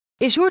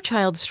Is your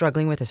child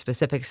struggling with a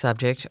specific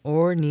subject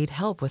or need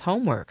help with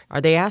homework?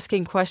 Are they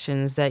asking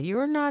questions that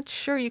you're not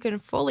sure you can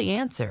fully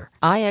answer?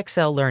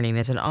 IXL Learning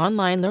is an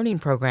online learning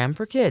program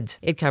for kids.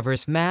 It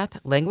covers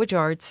math, language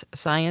arts,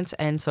 science,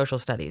 and social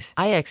studies.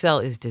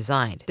 IXL is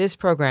designed. This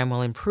program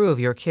will improve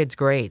your kids'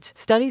 grades.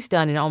 Studies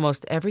done in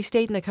almost every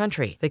state in the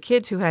country. The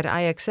kids who had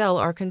IXL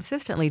are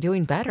consistently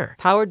doing better.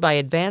 Powered by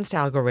advanced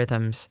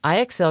algorithms,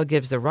 IXL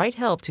gives the right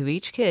help to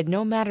each kid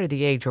no matter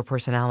the age or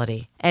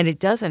personality. And it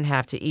doesn't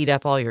have to eat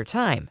up all your time.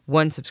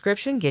 One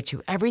subscription gets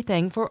you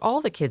everything for all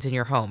the kids in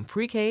your home,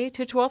 pre-K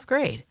to 12th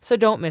grade. So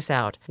don't miss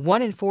out.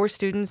 1 in 4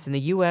 students in the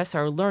U.S.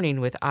 are learning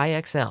with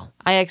IXL.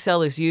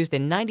 IXL is used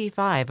in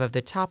 95 of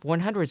the top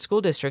 100 school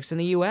districts in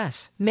the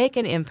U.S. Make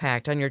an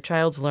impact on your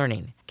child's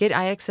learning. Get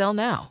IXL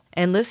now.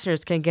 And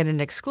listeners can get an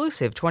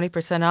exclusive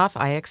 20% off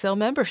IXL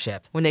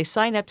membership when they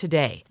sign up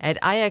today at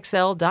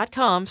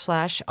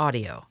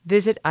IXL.com/audio.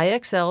 Visit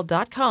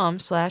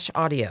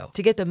IXL.com/audio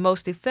to get the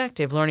most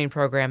effective learning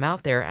program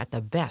out there at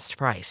the best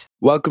price.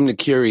 Welcome to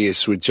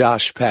Curious with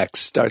Josh Peck.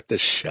 Start the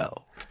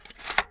show.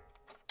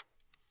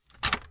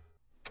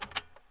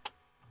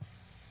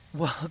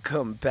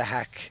 Welcome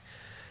back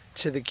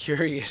to the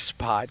Curious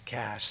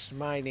Podcast.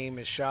 My name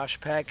is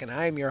Josh Peck, and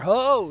I'm your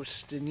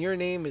host, and your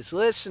name is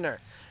Listener.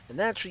 And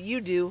that's what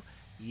you do.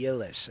 You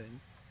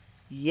listen.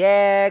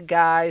 Yeah,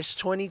 guys,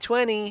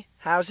 2020.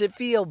 How's it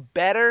feel?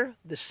 Better?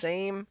 The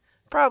same?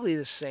 Probably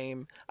the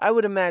same. I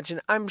would imagine.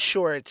 I'm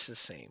sure it's the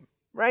same,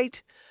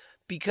 right?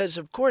 Because,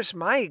 of course,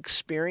 my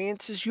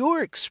experience is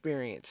your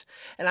experience.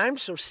 And I'm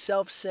so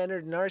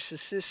self-centered,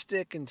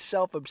 narcissistic, and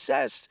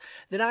self-obsessed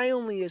that I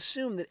only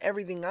assume that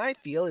everything I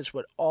feel is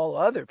what all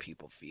other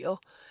people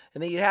feel.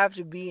 And that you'd have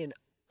to be an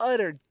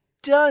utter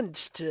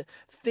dunce to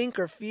think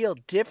or feel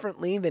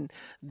differently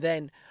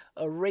than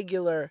a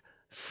regular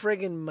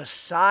friggin'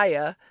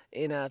 messiah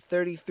in a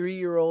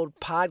 33-year-old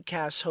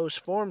podcast host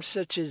form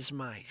such as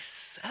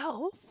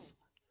myself.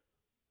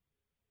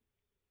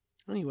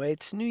 Anyway,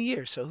 it's New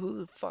Year, so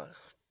who the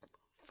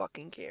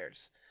fucking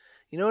cares?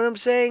 You know what I'm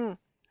saying?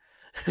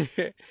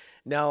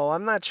 No,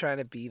 I'm not trying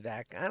to be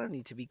that. I don't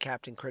need to be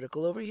Captain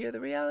Critical over here.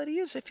 The reality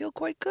is I feel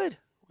quite good.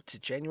 It's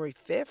January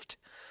 5th.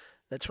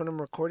 That's when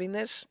I'm recording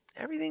this.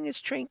 Everything is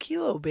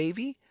tranquilo,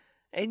 baby.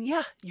 And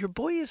yeah, your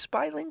boy is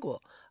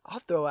bilingual. I'll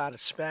throw out a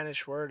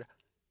Spanish word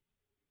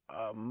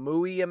a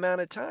mooey amount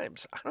of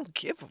times. I don't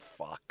give a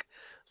fuck.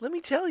 Let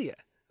me tell you,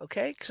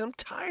 okay? Because I'm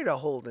tired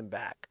of holding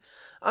back.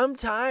 I'm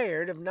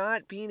tired of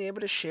not being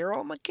able to share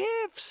all my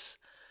gifts.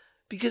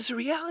 Because the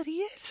reality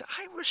is,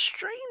 I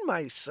restrain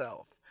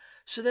myself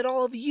so that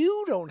all of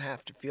you don't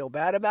have to feel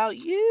bad about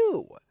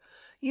you.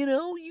 You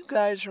know, you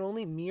guys are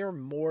only mere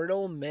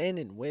mortal men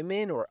and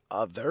women or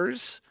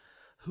others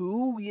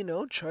who,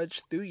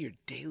 trudge through your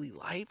daily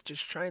life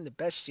just trying the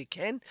best you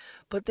can.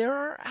 But there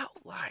are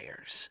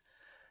outliers.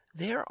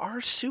 There are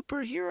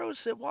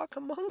superheroes that walk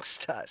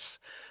amongst us.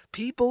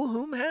 People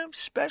whom have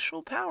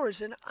special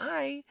powers. And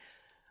I'm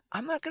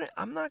not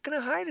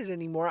gonna hide it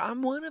anymore.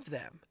 I'm one of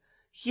them.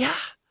 Yeah,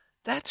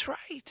 that's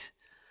right.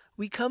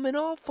 We come in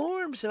all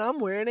forms, and I'm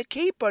wearing a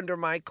cape under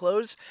my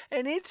clothes,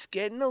 and it's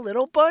getting a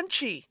little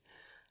bunchy.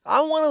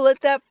 I want to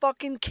let that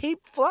fucking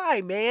cape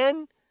fly,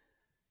 man.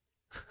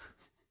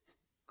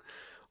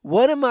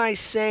 What am I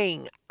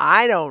saying?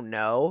 I don't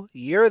know.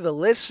 You're the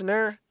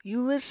listener. You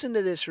listen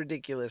to this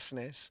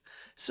ridiculousness.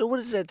 So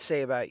what does that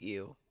say about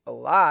you? A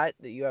lot.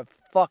 That you have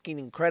fucking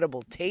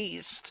incredible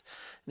taste.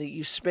 That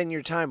you spend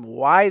your time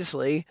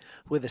wisely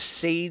with a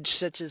sage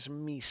such as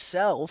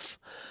myself.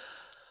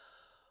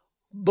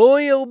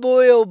 Boy, oh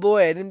boy, oh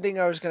boy. I didn't think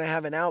I was going to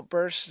have an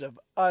outburst of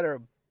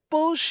utter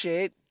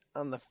bullshit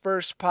on the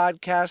first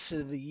podcast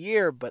of the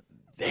year, but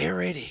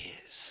there it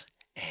is.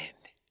 And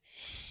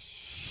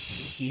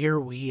here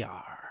we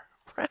are,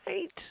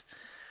 right?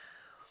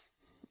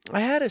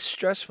 I had a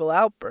stressful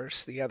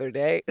outburst the other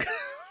day.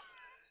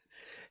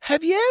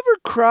 Have you ever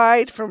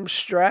cried from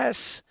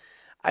stress?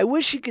 I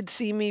wish you could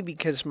see me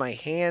because my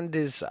hand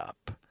is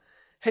up.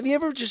 Have you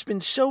ever just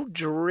been so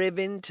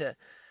driven to,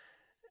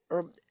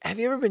 or have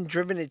you ever been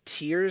driven to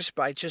tears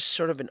by just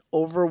sort of an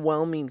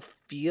overwhelming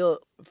feeling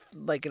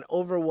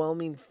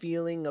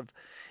of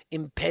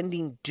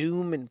impending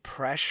doom and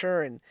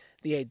pressure and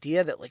the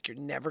idea that you're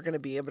never going to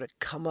be able to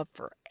come up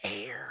for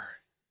air?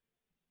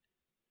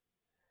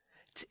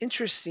 It's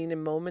interesting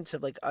in moments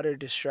of utter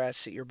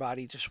distress that your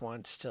body just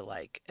wants to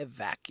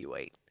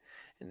evacuate.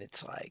 And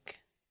it's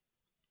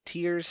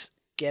tears,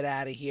 get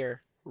out of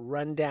here,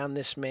 run down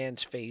this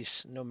man's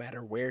face no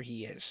matter where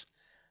he is.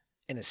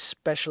 And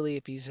especially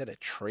if he's at a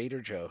Trader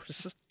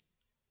Joe's.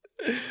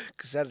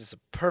 Because that is a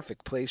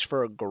perfect place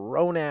for a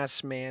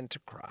grown-ass man to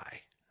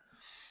cry.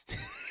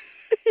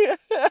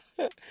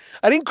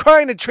 I didn't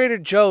cry in a Trader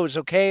Joe's,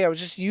 okay? I was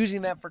just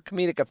using that for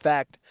comedic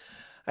effect.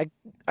 I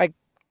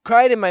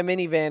cried in my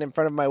minivan in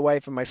front of my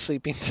wife and my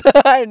sleeping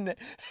son.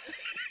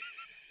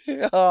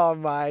 Oh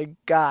my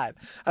God.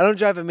 I don't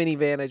drive a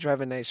minivan. I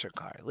drive a nicer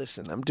car.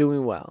 Listen, I'm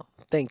doing well.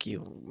 Thank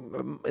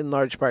you, in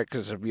large part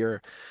because of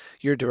your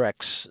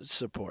direct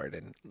support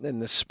and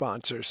the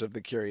sponsors of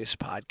the Curious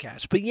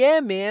Podcast. But yeah,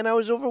 man, I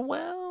was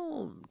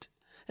overwhelmed.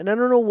 And I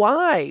don't know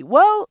why.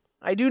 Well,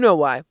 I do know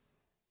why.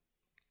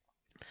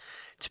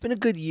 It's been a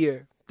good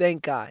year,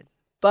 thank God.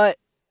 But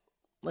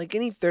like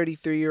any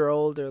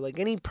 33-year-old or like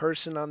any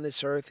person on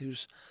this earth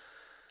who's,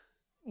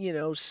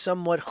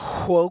 somewhat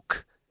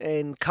woke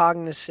and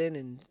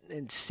cognizant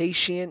and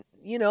sentient,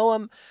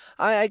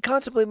 I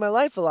contemplate my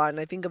life a lot and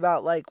I think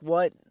about like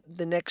what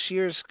the next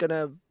year's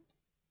gonna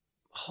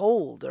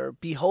hold or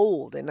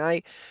behold. And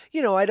I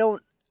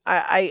don't,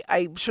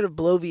 I sort of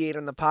bloviate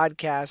on the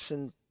podcast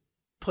and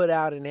put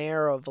out an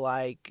air of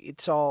like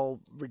it's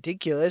all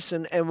ridiculous.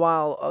 And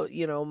while,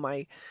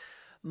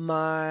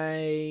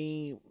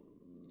 my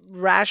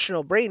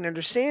rational brain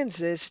understands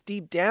this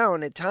deep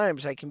down, at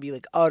times I can be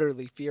like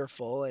utterly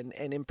fearful and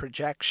in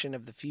projection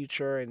of the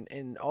future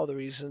and all the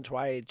reasons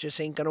why it just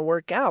ain't gonna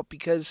work out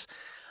because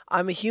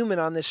I'm a human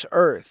on this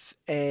earth.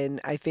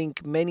 And I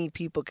think many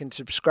people can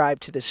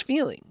subscribe to this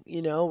feeling,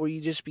 where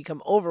you just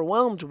become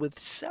overwhelmed with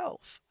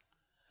self.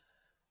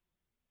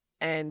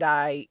 And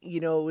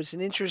it was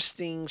an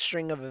interesting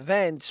string of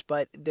events,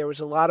 but there was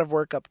a lot of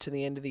work up to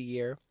the end of the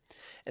year.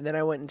 And then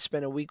I went and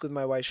spent a week with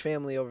my wife's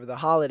family over the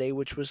holiday,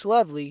 which was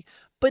lovely,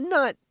 but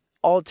not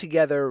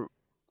altogether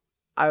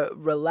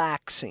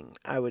relaxing,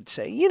 I would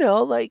say.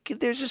 Like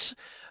there's just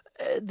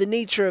the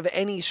nature of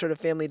any sort of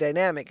family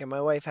dynamic, and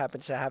my wife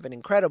happens to have an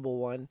incredible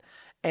one,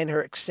 and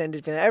her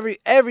extended family.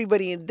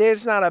 Everybody,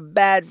 there's not a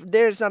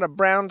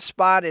brown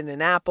spot in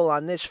an apple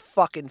on this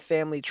fucking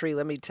family tree.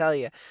 Let me tell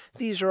you,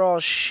 these are all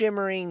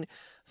shimmering,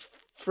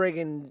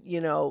 friggin',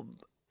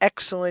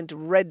 excellent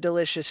red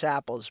delicious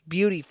apples,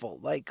 beautiful,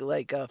 like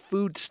a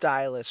food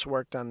stylist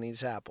worked on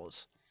these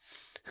apples.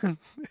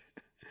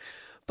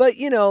 But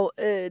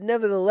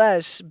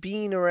nevertheless,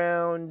 being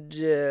around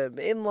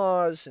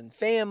in-laws and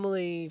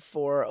family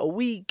for a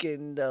week,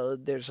 and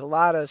there's a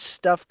lot of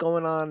stuff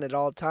going on at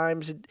all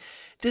times, it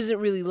doesn't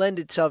really lend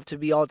itself to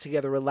be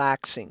altogether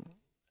relaxing.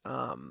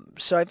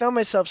 So I found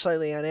myself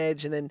slightly on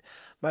edge, and then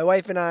my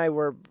wife and I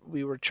were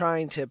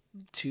trying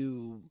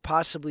to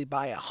possibly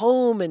buy a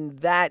home, and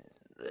that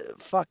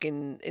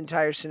fucking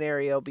entire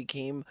scenario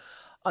became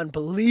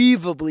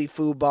unbelievably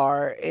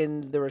foobar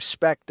in the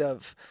respect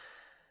of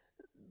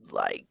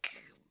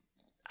like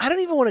I don't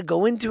even want to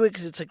go into it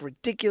because it's like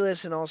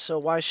ridiculous, and also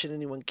why should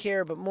anyone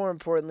care? But more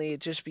importantly,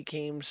 it just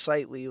became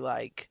slightly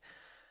like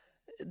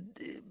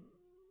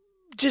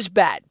just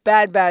bad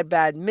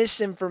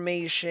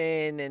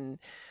misinformation and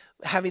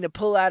having to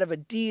pull out of a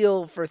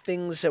deal for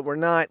things that were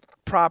not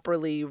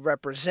properly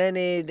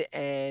represented,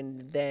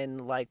 and then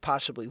like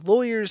possibly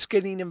lawyers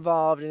getting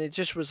involved, and it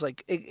just was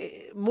like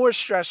more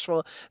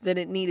stressful than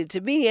it needed to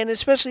be. And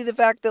especially the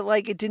fact that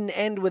like it didn't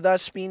end with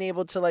us being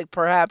able to like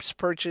perhaps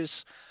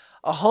purchase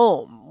a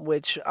home,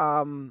 which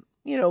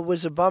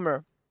was a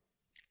bummer.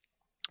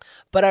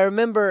 But I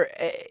remember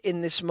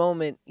in this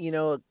moment,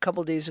 a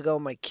couple days ago,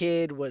 my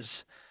kid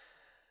was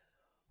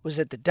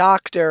at the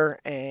doctor,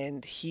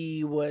 and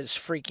he was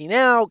freaking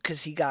out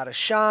because he got a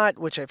shot,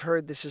 which I've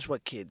heard this is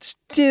what kids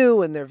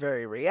do, and they're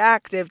very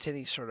reactive to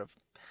these sort of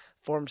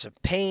forms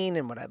of pain.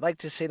 And what I'd like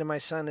to say to my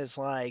son is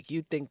like,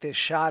 you think this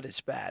shot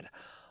is bad?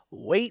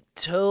 Wait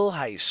till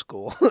high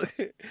school.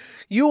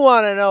 You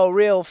want to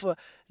know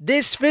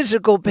this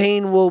physical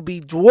pain will be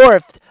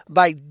dwarfed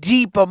by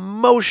deep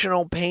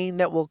emotional pain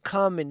that will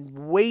come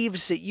in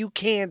waves that you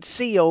can't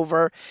see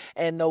over,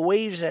 and the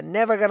waves are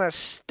never going to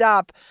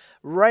stop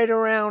right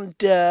around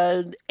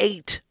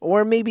 8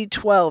 or maybe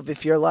 12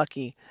 if you're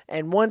lucky.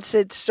 And once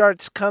it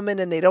starts coming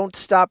and they don't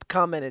stop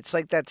coming, it's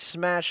like that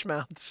Smash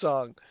Mouth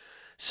song.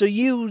 So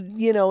you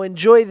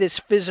enjoy this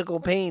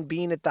physical pain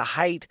being at the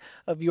height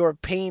of your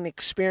pain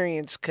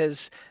experience,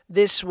 because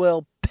this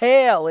will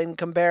pale in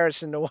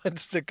comparison to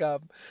what's to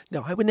come.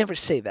 No, I would never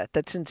say that.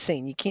 That's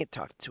insane. You can't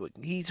talk to it.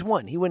 He's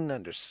one. He wouldn't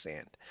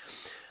understand.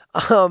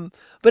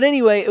 But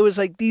anyway, it was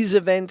like these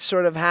events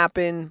sort of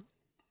happen.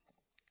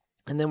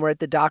 And then we're at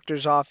the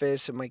doctor's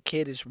office, and my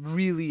kid is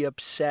really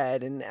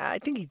upset, and I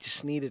think he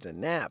just needed a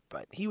nap,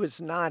 but he was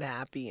not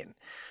happy. And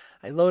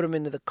I load him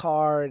into the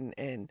car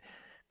and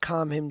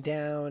calm him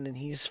down, and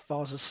he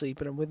falls asleep,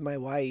 and I'm with my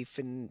wife,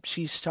 and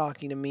she's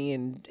talking to me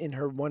in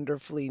her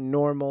wonderfully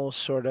normal,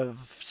 sort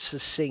of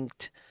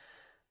succinct,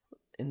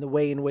 in the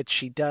way in which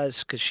she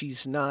does, because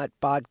she's not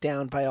bogged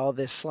down by all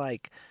this,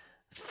 like,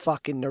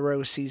 fucking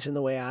neuroses in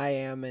the way I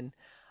am. And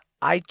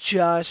I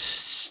just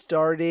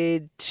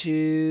started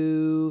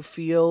to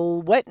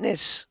feel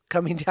wetness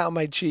coming down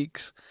my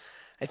cheeks.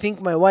 I think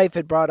my wife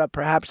had brought up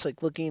perhaps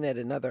like looking at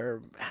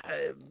another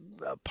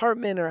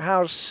apartment or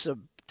house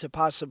to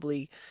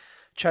possibly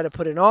try to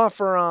put an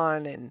offer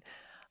on. And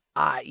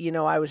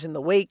I was in the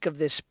wake of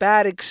this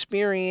bad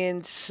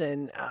experience,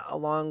 and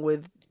along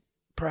with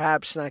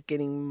perhaps not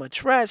getting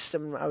much rest,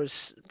 and I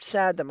was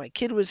sad that my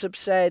kid was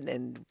upset,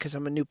 and because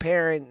I'm a new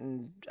parent,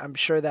 and I'm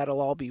sure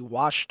that'll all be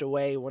washed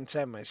away once I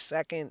have my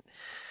second.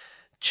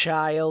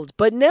 child.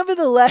 But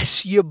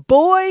nevertheless, your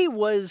boy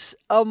was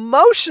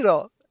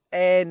emotional.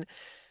 And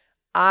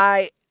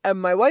my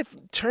wife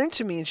turned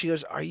to me and she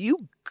goes, Are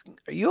you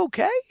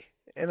okay?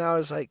 And I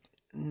was like,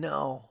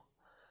 No.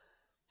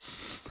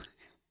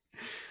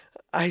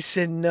 I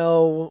said,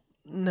 No,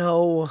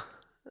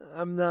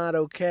 I'm not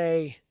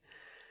okay.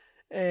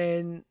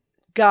 And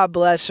God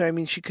bless her. I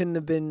mean, she couldn't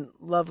have been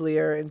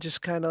lovelier, and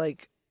just kind of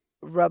like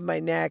rubbed my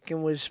neck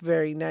and was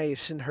very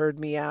nice and heard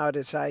me out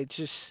as I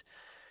just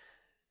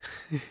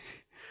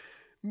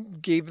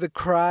gave the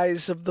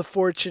cries of the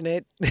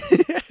fortunate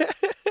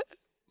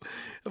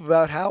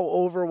about how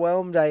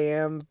overwhelmed I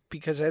am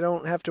because I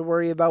don't have to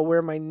worry about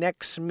where my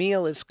next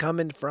meal is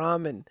coming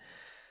from and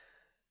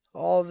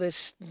all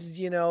this,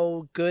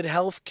 good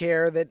health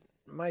care that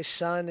my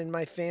son and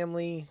my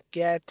family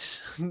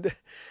get.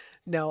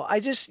 No, I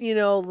just,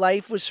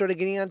 life was sort of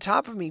getting on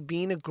top of me.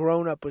 Being a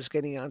grown up was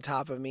getting on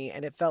top of me.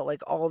 And it felt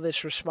like all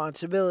this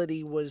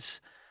responsibility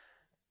was,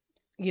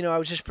 I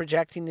was just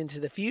projecting into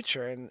the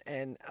future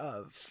and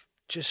of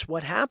just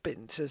what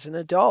happens as an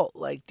adult,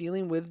 like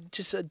dealing with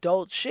just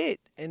adult shit.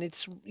 And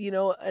it's,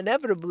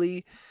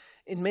 inevitably,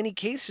 in many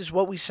cases,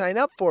 what we sign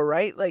up for,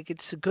 right? Like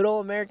it's a good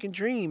old American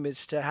dream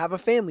is to have a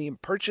family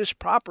and purchase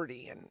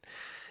property and,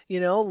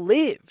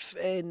 live.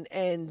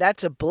 And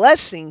that's a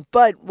blessing.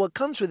 But what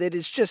comes with it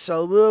is just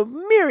a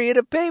myriad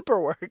of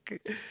paperwork.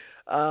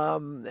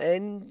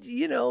 And,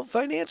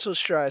 financial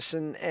stress.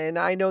 And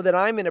I know that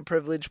I'm in a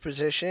privileged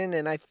position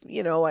and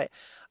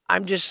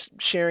I'm just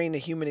sharing a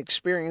human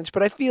experience,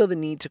 but I feel the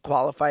need to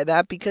qualify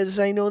that because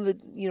I know that,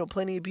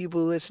 plenty of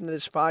people who listen to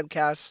this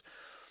podcast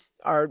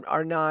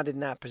are not in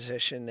that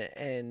position.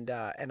 And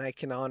I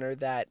can honor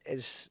that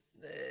as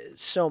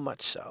so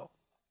much so.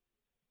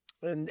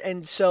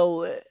 And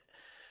so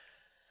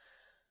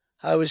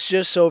I was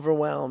just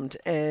overwhelmed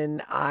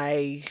and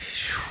I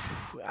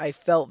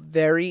felt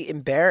very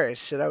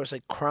embarrassed and I was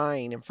like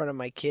crying in front of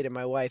my kid and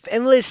my wife.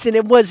 And listen,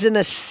 it wasn't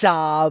a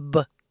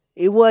sob.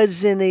 It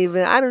wasn't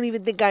even, I don't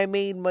even think I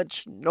made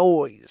much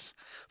noise,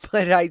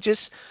 but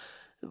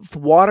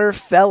water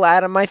fell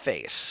out of my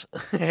face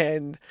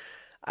and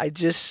I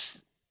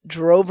just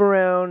drove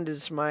around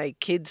as my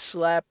kids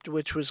slept,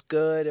 which was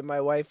good. And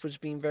my wife was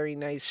being very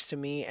nice to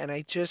me. And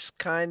I just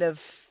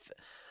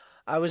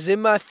I was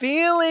in my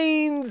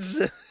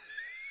feelings.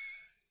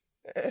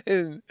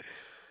 And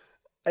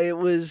it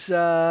was,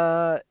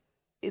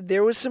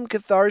 there was some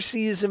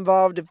catharsis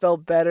involved. It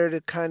felt better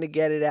to kind of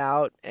get it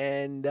out.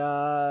 And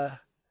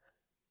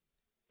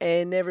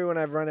everyone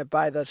I've run it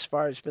by thus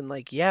far has been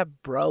like, yeah,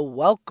 bro,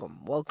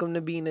 welcome. Welcome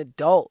to being an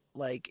adult.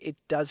 Like, it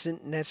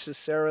doesn't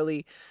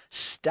necessarily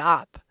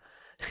stop.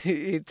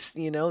 It's,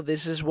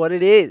 this is what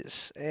it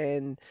is.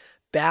 And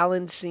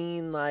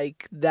balancing,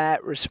 like,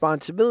 that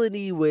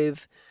responsibility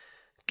with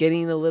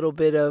getting a little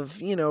bit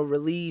of,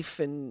 relief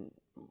and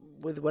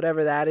with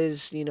whatever that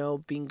is,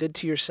 being good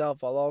to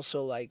yourself while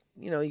also, like,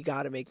 you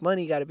got to make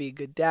money, you got to be a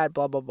good dad,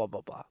 blah, blah, blah,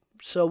 blah, blah.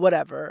 So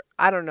whatever.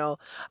 I don't know.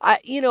 I'm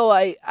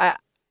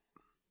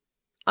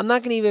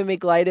not going to even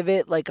make light of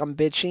it like I'm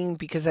bitching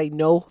because I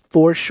know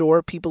for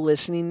sure people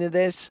listening to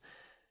this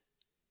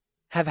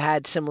have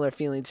had similar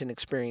feelings and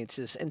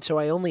experiences. And so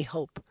I only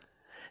hope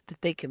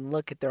that they can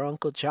look at their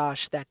Uncle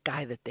Josh, that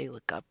guy that they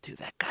look up to,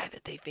 that guy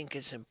that they think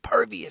is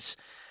impervious,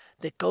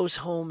 that goes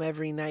home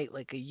every night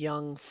like a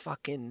young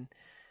fucking,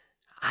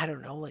 I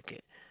don't know,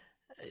 like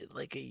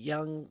a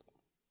young,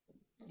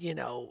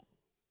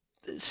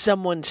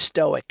 someone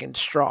stoic and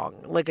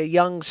strong, like a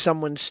young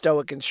someone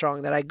stoic and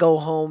strong, that I go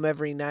home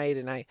every night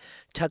and I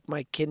tuck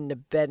my kid into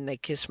bed and I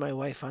kiss my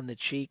wife on the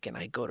cheek and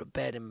I go to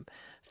bed in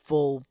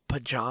full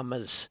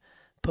pajamas,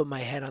 put my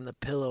head on the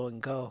pillow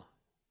and go,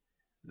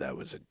 that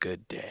was a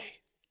good day.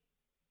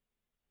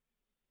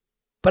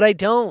 But I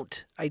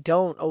don't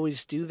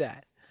always do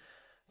that.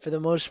 For the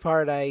most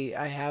part,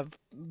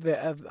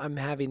 I'm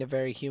having a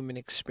very human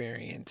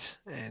experience,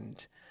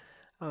 and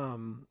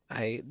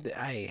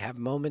I have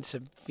moments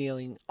of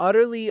feeling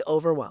utterly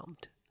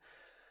overwhelmed,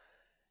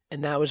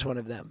 and that was one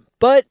of them.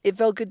 But it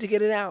felt good to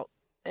get it out,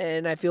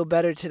 and I feel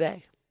better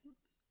today.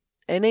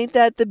 And ain't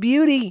that the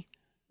beauty?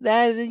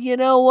 That, you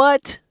know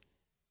what?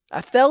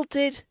 I felt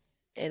it,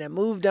 and I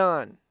moved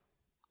on.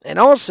 And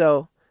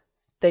also,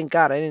 thank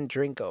God I didn't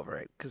drink over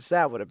it, because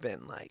that would have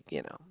been like,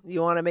 you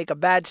want to make a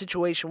bad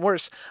situation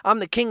worse. I'm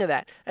the king of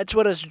that. That's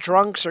what us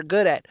drunks are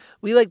good at.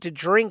 We like to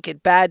drink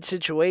at bad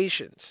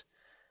situations.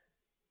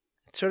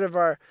 It's sort of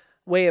our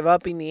way of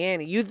upping the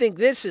ante. You think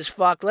this is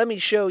fucked? Let me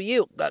show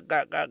you.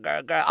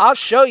 I'll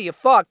show you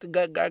fucked.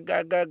 But,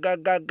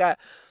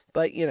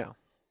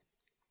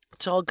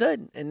 it's all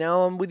good. And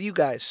now I'm with you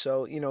guys.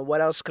 So,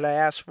 what else could I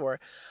ask for?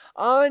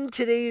 On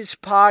today's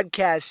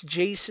podcast,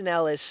 Jason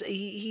Ellis,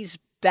 he's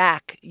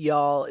back,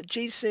 y'all.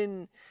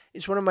 Jason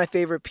is one of my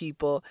favorite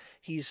people.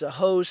 He's a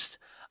host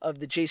of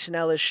the Jason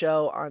Ellis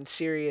Show on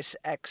Sirius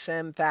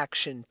XM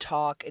Faction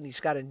Talk, and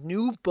he's got a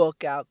new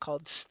book out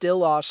called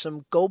Still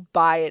Awesome. Go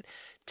buy it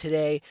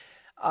today.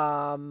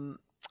 I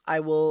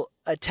will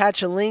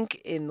attach a link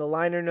in the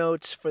liner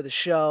notes for the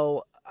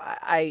show.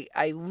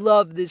 I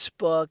love this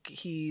book.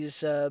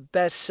 He's a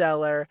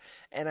bestseller,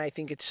 and I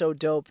think it's so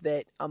dope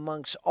that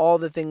amongst all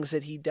the things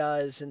that he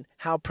does and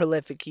how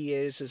prolific he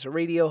is as a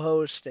radio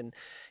host, and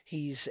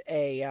he's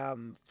a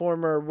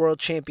former world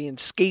champion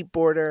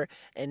skateboarder,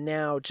 and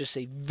now just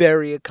a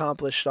very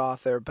accomplished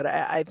author. But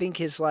I think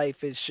his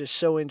life is just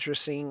so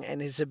interesting, and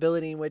his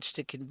ability in which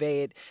to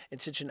convey it in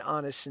such an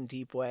honest and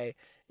deep way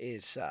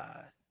is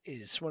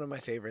one of my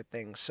favorite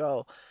things.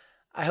 So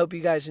I hope you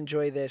guys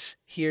enjoy this.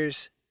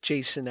 Here's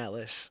Jason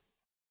Ellis.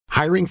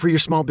 Hiring for your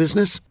small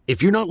business?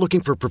 If you're not looking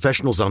for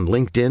professionals on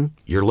LinkedIn,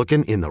 you're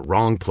looking in the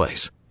wrong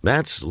place.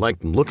 That's like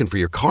looking for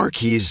your car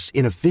keys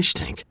in a fish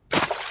tank.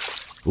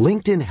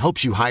 LinkedIn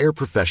helps you hire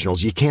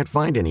professionals you can't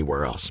find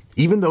anywhere else,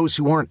 even those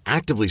who aren't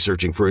actively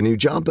searching for a new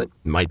job but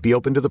might be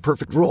open to the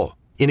perfect role.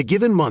 In a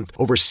given month,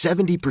 over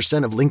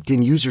 70% of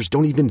LinkedIn users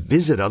don't even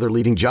visit other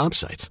leading job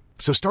sites.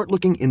 So start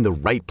looking in the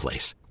right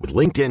place. With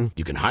LinkedIn,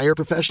 you can hire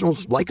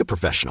professionals like a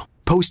professional.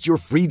 Post your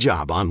free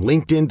job on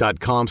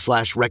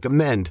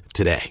linkedin.com/recommend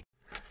today.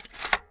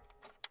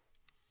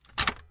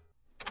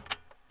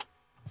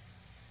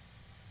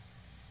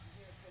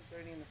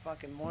 In the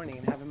fucking morning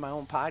and having my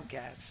own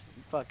podcast.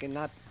 Fucking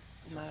not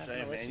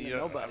saying, listen man, to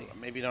nobody.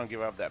 Maybe don't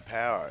give up that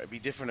power. It'd be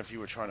different if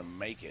you were trying to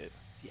make it.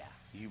 Yeah.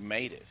 You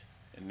made it.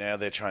 And now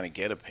they're trying to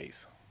get a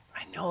piece.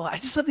 I know. I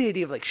just love the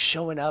idea of like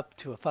showing up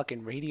to a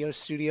fucking radio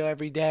studio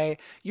every day.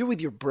 You're with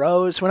your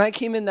bros. When I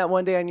came in that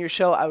one day on your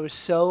show, I was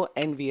so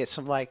envious.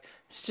 I'm like,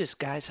 it's just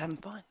guys having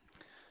fun.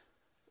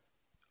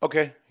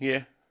 Okay,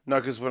 yeah. No,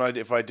 because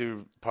if I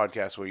do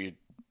podcasts where you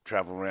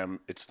travel around,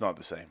 it's not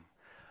the same.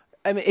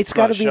 I mean, it's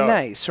got to be show.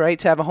 nice, right,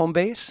 to have a home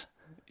base?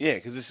 Yeah,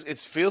 because it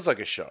feels like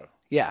a show.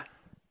 Yeah.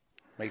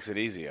 Makes it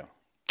easier.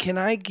 Can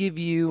I give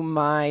you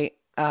my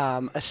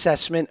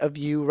assessment of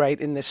you right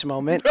in this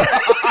moment? God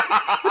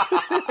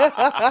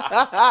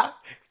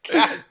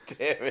damn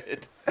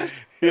it.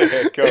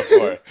 Yeah, go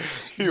for it.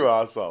 You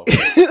asshole.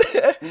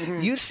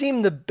 You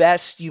seem the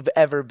best you've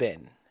ever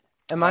been.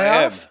 Am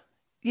I off?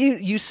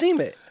 You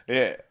seem it.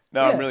 Yeah.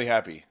 No, I'm really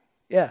happy.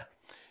 Yeah.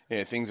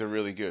 Yeah, things are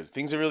really good.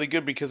 Things are really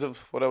good because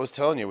of what I was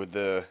telling you with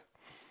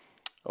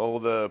all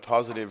the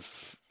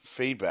positive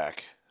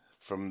feedback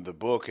from the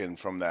book and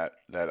from that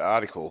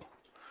article.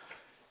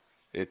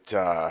 It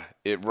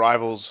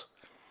rivals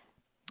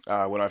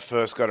when I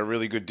first got a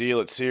really good deal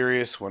at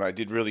Sirius, when I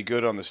did really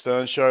good on the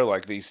Stern Show,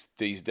 like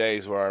these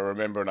days where I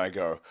remember and I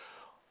go,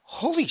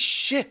 holy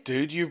shit,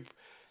 dude,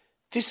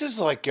 this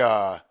is like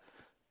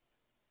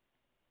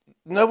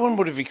no one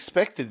would have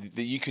expected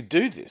that you could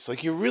do this.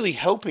 Like, you're really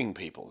helping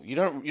people.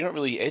 You're not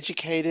really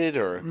educated,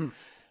 or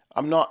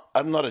I'm not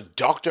a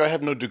doctor. I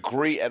have no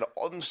degree, and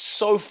I'm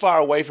so far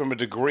away from a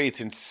degree.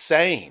 It's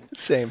insane.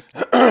 Same.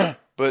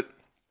 But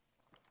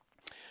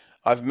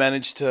I've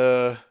managed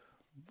to,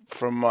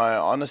 from my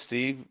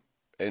honesty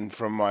and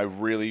from my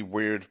really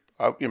weird,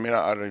 I don't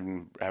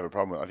even have a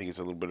problem with it. I think it's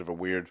a little bit of a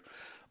weird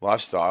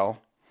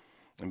lifestyle.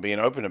 And being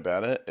open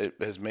about it, it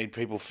has made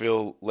people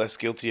feel less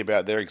guilty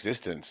about their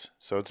existence.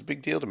 So it's a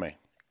big deal to me.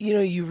 You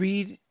know, you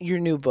read your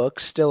new book,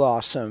 Still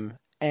Awesome,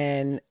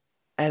 and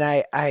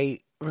I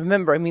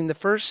remember, I mean, the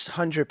first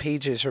 100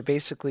 pages are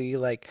basically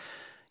like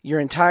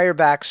your entire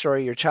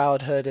backstory, your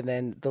childhood, and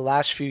then the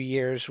last few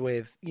years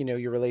with, you know,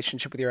 your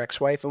relationship with your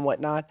ex-wife and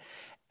whatnot.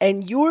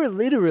 And you're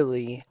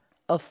literally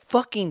a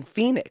fucking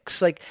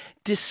phoenix. Like,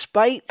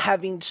 despite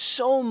having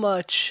so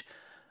much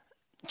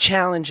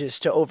challenges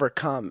to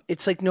overcome,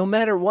 it's like no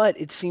matter what,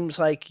 it seems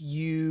like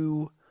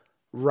you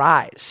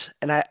rise.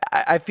 And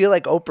I feel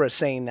like Oprah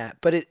saying that,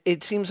 but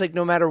it seems like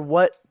no matter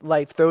what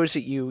life throws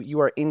at you, you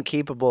are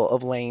incapable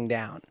of laying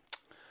down.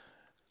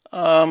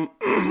 I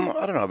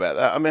don't know about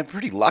that. I mean, I'm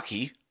pretty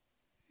lucky.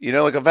 You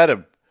know, like I've had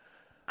a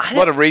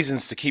lot of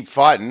reasons to keep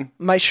fighting.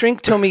 My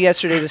shrink told me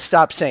yesterday to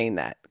stop saying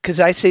that because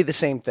I say the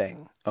same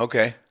thing.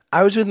 Okay.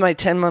 I was with my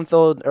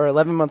 10-month-old or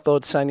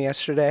 11-month-old son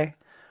yesterday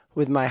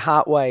with my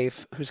hot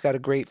wife, who's got a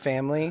great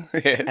family,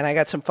 Yes. and I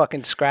got some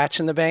fucking scratch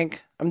in the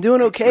bank. I'm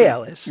doing okay,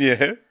 Ellis.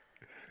 Yeah.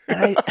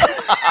 And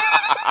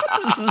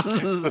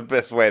That's the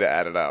best way to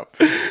add it up.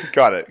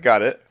 Got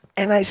it.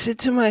 And I said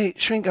to my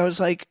shrink, I was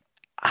like,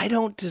 I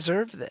don't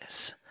deserve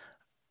this.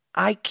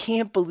 I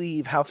can't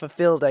believe how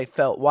fulfilled I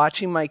felt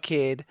watching my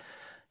kid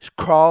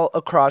crawl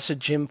across a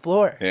gym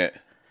floor. Yeah.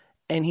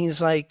 And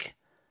he's like,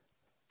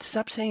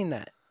 stop saying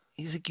that.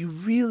 He's like, you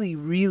really,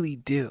 really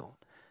do.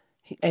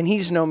 And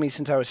he's known me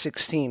since I was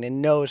 16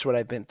 and knows what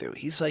I've been through.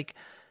 He's like,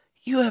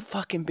 you have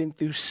fucking been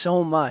through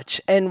so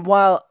much. And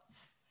while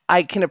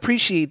I can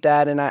appreciate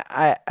that, and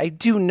I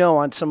do know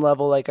on some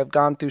level, like I've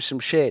gone through some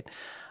shit,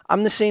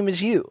 I'm the same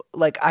as you.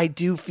 Like, I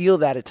do feel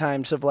that at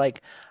times of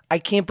like, I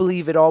can't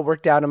believe it all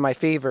worked out in my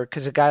favor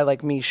because a guy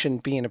like me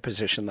shouldn't be in a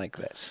position like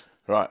this.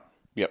 Right.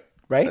 Yep.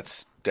 Right?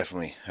 That's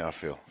definitely how I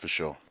feel, for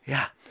sure.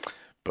 Yeah.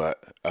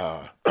 But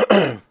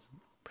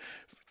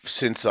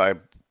since I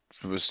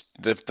was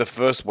the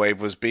first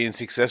wave was being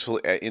successful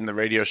in the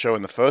radio show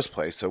in the first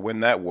place. So when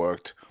that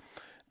worked,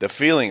 the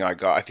feeling I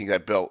got, I think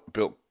that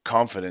built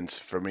confidence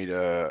for me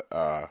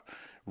to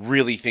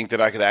really think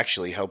that I could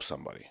actually help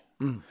somebody.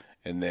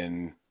 And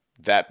then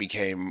that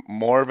became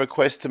more of a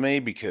quest to me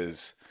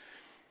because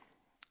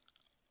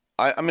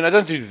I mean, I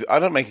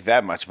don't make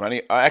that much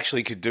money. I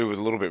actually could do with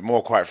a little bit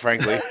more, quite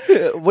frankly.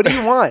 What do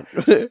you want?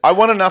 I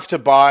want enough to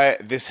buy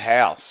this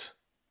house.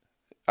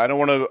 I don't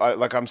want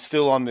to, I'm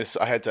still on this.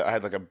 I had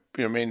like a,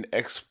 you know, what I mean,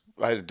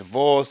 I had a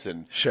divorce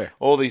and Sure.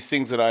 all these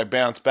things that I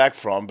bounced back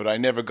from, but I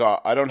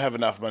don't have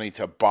enough money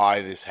to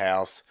buy this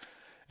house.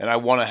 And I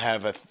want to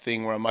have a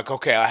thing where I'm like,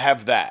 okay, I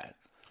have that,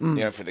 you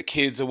know, for the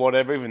kids or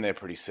whatever, even they're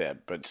pretty sad,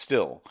 but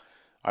still,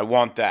 I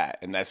want that.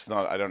 And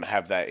I don't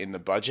have that in the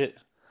budget.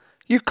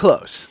 You're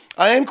close.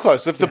 I am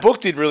close. If the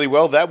book did really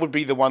well, that would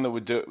be the one that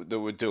would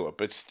do it.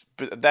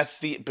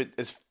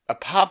 But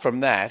apart from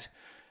that,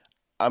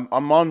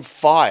 I'm on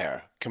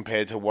fire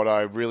compared to what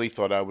I really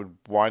thought I would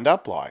wind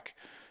up like.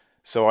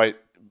 And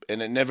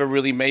it never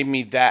really made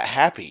me that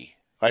happy.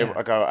 I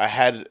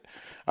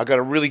got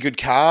a really good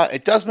car.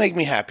 It does make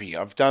me happy.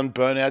 I've done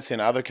burnouts in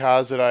other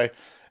cars that I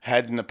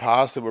had in the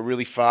past that were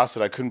really fast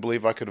that I couldn't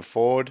believe I could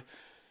afford.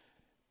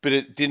 But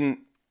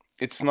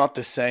it's not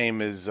the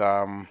same as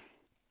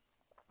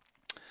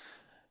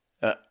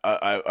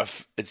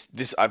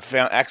I've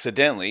found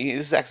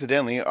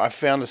accidentally. I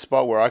found a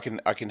spot where I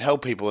can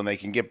help people and they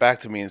can get back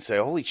to me and say,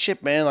 "Holy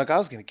shit, man! Like I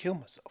was gonna kill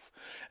myself,"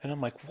 and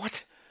I'm like,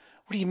 "What?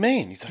 What do you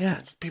mean?" He's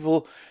like,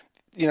 "People,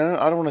 you know,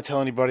 I don't want to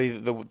tell anybody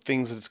the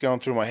things that's going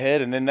through my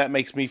head," and then that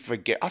makes me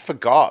forget. I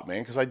forgot,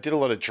 man, because I did a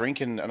lot of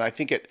drinking, and I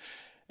think it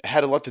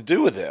had a lot to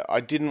do with it. I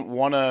didn't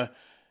want to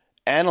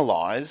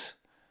analyze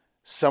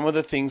some of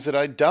the things that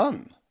I'd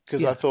done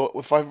because I thought,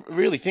 if I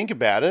really think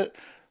about it,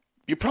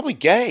 you're probably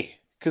gay.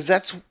 Because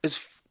that's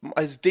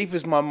as deep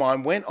as my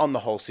mind went on the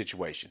whole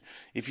situation.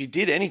 If you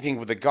did anything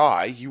with a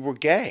guy, you were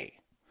gay.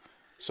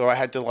 So I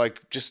had to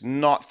just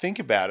not think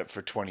about it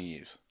for 20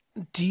 years.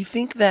 Do you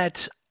think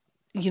that,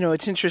 you know,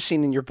 it's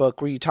interesting in your book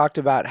where you talked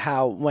about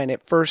how when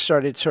it first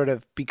started sort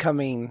of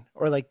becoming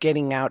or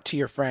getting out to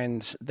your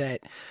friends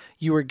that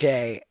you were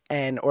gay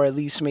or at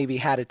least maybe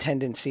had a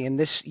tendency, and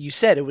this, you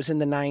said it was in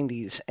the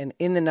 90s, and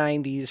in the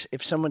 90s,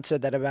 if someone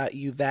said that about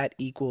you, that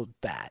equaled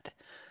bad.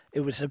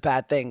 It was a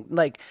bad thing.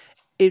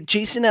 If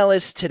Jason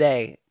Ellis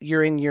today,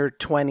 you're in your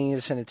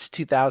 20s and it's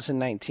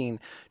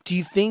 2019, do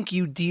you think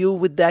you deal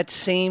with that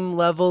same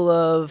level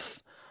of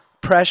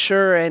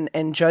pressure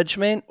and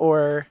judgment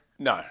or?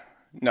 No,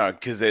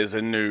 because there's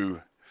a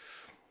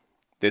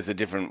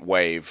different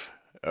wave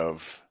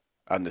of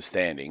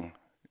understanding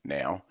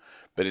now,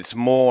 but it's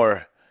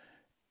more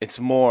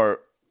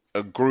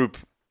a group.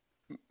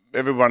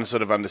 Everyone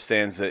sort of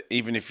understands that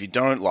even if you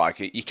don't like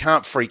it, you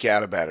can't freak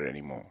out about it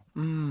anymore.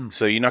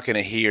 So you're not going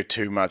to hear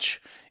too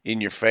much in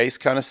your face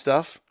kind of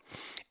stuff.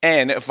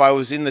 And if I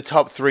was in the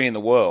top 3 in the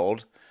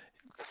world,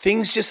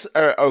 things just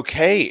are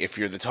okay if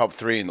you're the top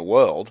 3 in the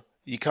world.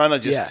 You kind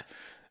of just,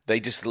 they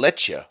just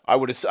let you. I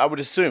would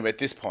assume at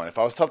this point, if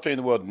I was top 3 in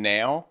the world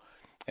now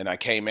and I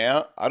came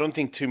out, I don't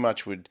think too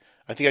much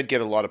I think I'd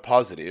get a lot of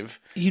positive.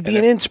 You'd be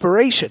an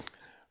inspiration.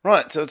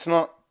 Right. So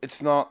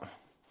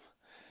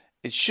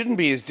it shouldn't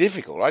be as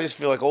difficult. I just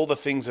feel like all the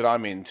things that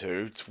I'm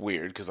into, it's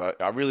weird because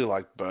I really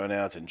like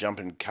burnouts and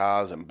jumping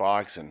cars and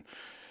bikes and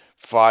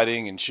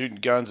fighting and shooting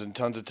guns and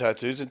tons of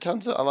tattoos and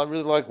I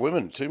really like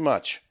women too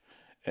much.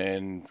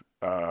 And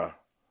I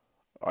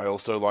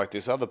also like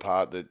this other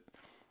part that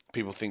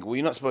people think, well,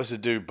 you're not supposed to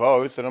do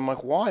both. And I'm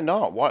like, why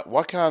not?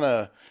 Why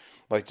can't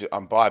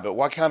I'm bi, but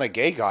why can't a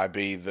gay guy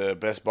be the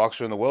best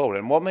boxer in the world?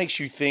 And what makes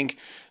you think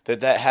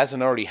that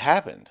hasn't already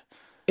happened?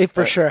 It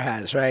for sure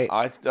has, right?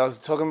 I was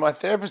talking to my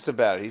therapist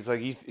about it.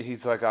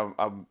 He's like,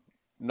 I'm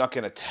not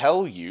going to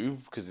tell you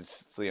because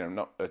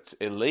it's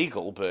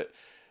illegal. But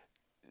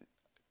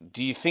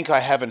do you think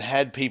I haven't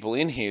had people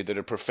in here that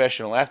are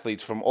professional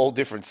athletes from all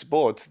different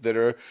sports that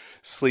are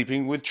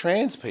sleeping with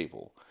trans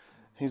people?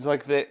 He's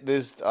like,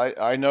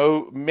 I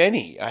know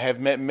many. I have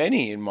met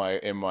many in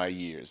my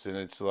years, and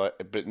it's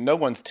but no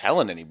one's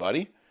telling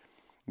anybody.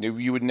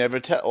 You would never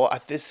tell.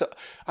 This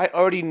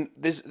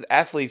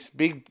athletes,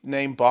 big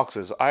name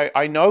boxers,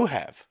 I know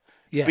have.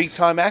 Yes. Big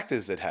time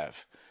actors that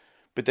have.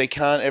 But they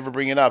can't ever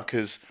bring it up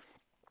because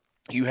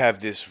you have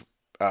this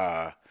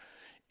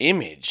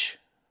image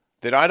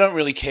that I don't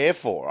really care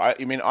for. I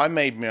mean, I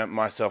made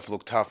myself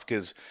look tough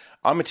because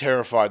I'm a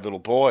terrified little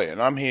boy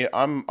and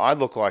I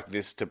look like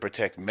this to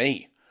protect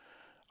me.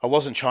 I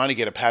wasn't trying to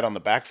get a pat on the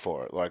back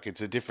for it.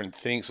 It's a different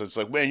thing. So it's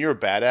like, man, you're a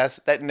badass.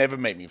 That's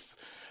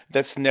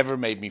never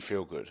made me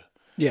feel good.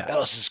 Yeah.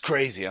 Ellis is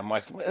crazy. I'm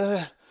like,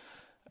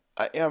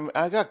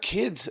 I got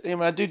kids.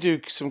 I do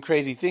some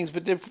crazy things,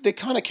 but they're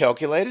kind of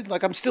calculated.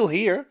 I'm still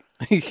here.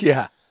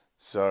 Yeah.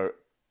 So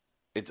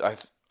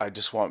I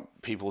just want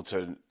people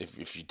to,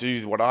 if you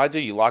do what I do,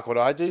 you like what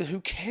I do,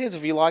 who cares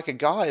if you like a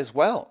guy as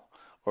well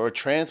or a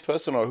trans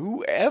person or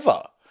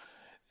whoever?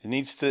 It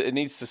needs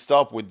to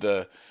stop with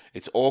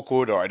it's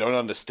awkward or I don't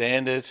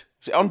understand it.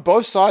 On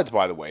both sides,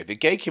 by the way, the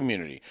gay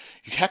community.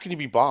 How can you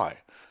be bi?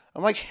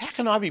 I'm like, how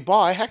can I be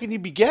bi? How can you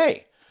be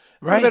gay?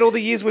 Right. What about all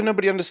the years where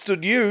nobody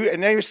understood you, and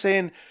now you're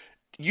saying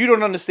you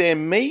don't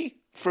understand me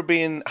for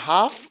being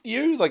half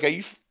you? Are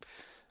you?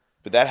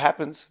 But that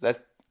happens.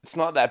 it's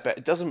not that bad.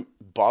 It doesn't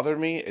bother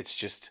me. It's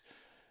just,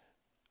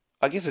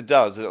 I guess it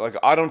does. Like,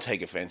 I don't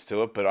take offense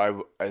to it, but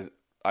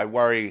I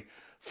worry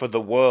for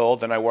the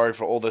world, and I worry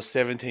for all the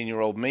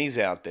 17-year-old me's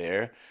out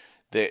there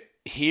that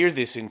hear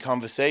this in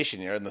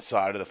conversation here on the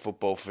side of the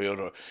football field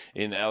or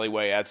in the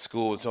alleyway at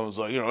school, and someone's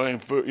like,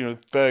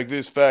 fag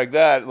this, fag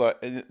that. Like,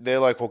 and they're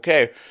like,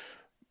 okay,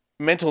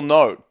 mental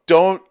note,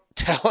 don't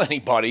tell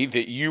anybody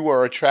that you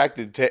are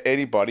attracted to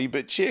anybody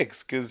but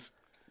chicks, because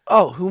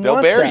who they'll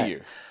wants bury that?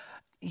 you.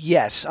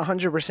 Yes,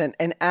 100%.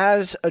 And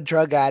as a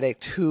drug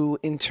addict who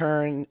in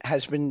turn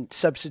has been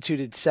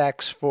substituted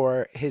sex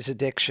for his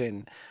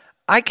addiction,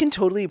 I can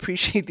totally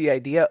appreciate the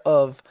idea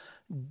of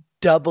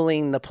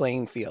doubling the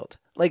playing field.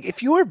 Like,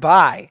 if you are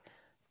bi,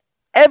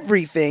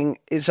 everything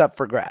is up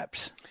for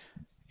grabs.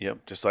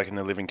 Yep, just like in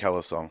the Living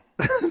Colour song.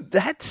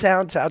 That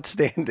sounds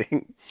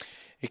outstanding.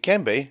 It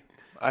can be.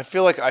 I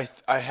feel like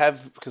I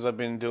have, because I've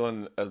been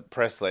doing a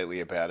press lately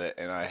about it,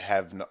 and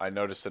I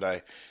noticed that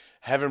I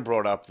haven't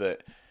brought up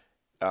that.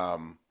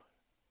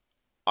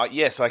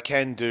 Yes, I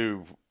can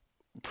do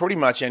pretty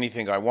much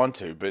anything I want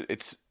to, but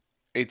it's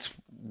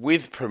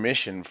with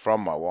permission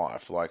from my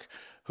wife. Like,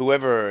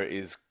 whoever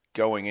is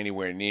going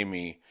anywhere near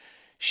me,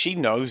 she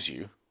knows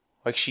you.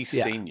 Like, she's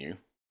seen you.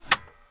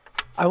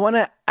 I want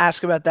to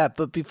ask about that,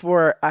 but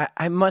before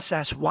I must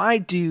ask, why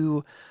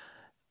do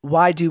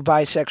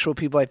bisexual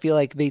people, I feel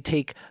like they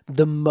take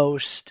the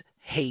most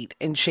hate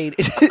and shade?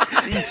 You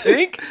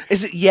think?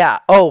 Is it? Yeah.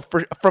 Oh,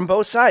 from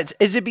both sides.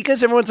 Is it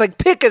because everyone's like,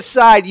 pick a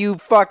side, you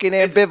fucking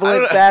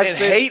ambivalent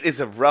bastard? And hate is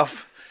a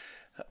rough.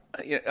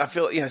 I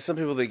feel some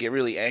people, they get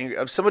really angry.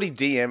 Somebody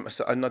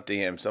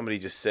somebody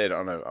just said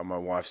on my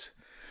wife's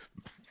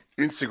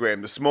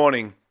Instagram this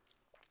morning,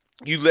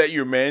 you let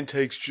your man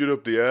take shit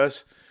up the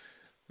ass,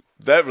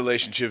 that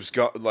relationship's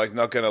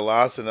not gonna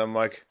last. And I'm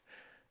like,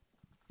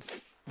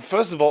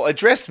 first of all,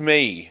 address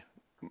me.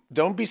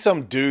 Don't be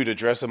some dude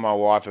addressing my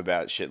wife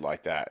about shit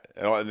like that.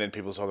 And then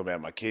people talking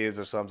about my kids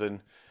or something.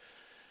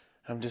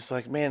 I'm just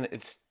like, man,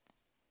 it's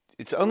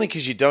only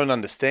because you don't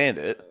understand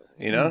it,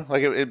 you know?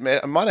 Like,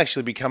 it might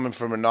actually be coming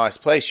from a nice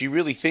place. You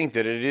really think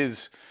that it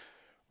is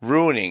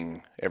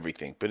ruining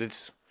everything, but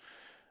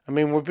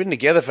we've been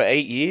together for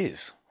 8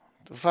 years.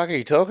 The fuck are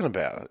you talking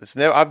about?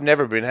 I've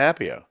never been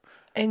happier.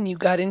 And you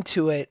got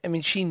into it. I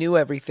mean, she knew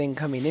everything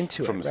coming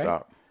into it, from the right?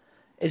 start.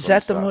 Is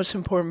that the most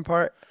important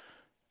part?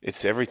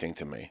 It's everything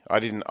to me.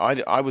 I've seen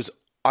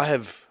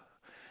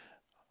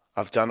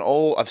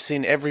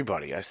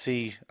everybody. I've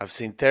seen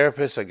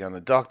therapists, I've gone to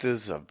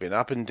doctors, I've been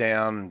up and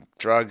down,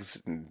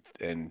 drugs, and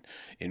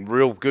in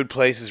real good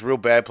places, real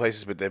bad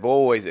places, but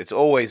it's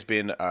always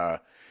been,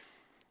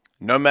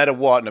 no matter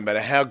what, no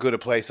matter how good a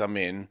place I'm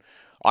in,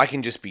 I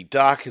can just be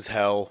dark as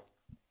hell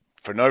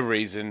for no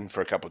reason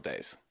for a couple of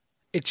days.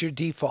 It's your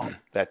default.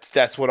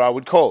 That's what I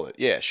would call it.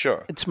 Yeah,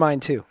 sure. It's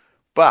mine too.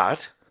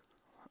 But,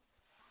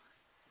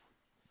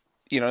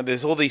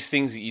 there's all these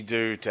things that you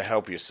do to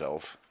help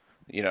yourself,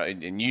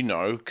 and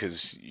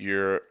because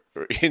you're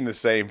in the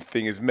same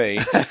thing as me.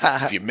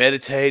 If you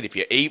meditate, if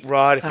you eat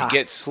right, if you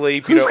get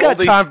sleep, who's got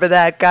time for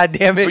that? God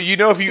damn it! But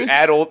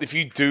if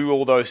you do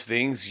all those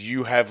things,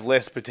 you have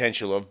less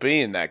potential of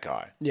being that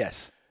guy.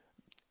 Yes.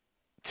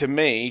 To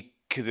me,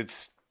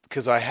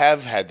 because I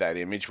have had that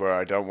image where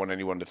I don't want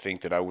anyone to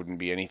think that I wouldn't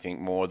be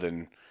anything more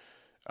than,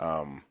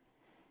 an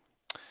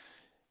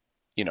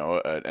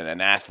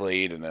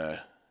athlete and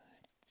a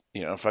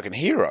fucking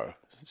hero.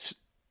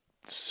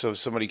 So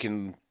somebody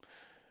can,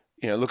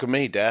 look at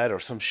me, Dad, or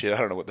some shit. I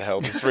don't know what the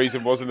hell this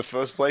reason was in the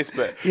first place,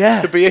 but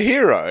to be a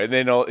hero, and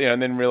then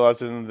and then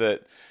realizing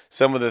that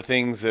some of the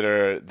things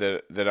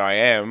that I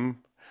am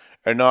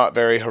are not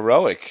very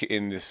heroic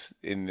in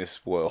this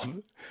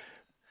world.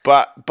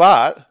 But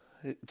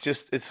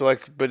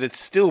it's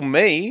still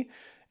me,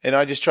 and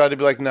I just try to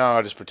be like, no,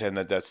 I just pretend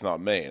that that's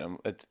not me,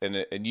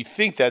 and you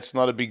think that's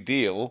not a big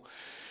deal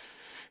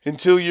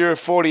until you're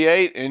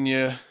 48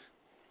 and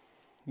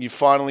you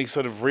finally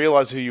sort of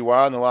realize who you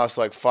are in the last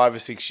 5 or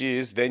 6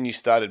 years. Then you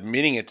start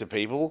admitting it to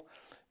people.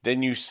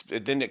 Then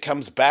it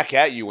comes back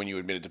at you when you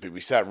admit it to people.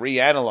 You start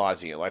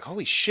reanalyzing it, like,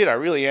 holy shit, I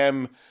really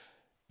am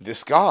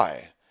this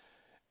guy.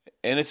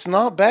 And it's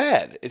not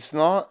bad. It's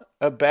not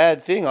a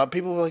bad thing.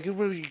 People were like,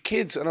 what are your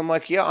kids? And I'm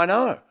like, yeah, I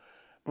know.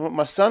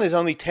 My son is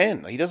only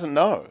 10. He doesn't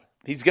know.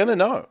 He's going to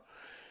know.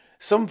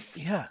 Some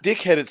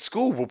dickhead at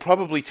school will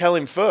probably tell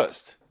him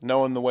first,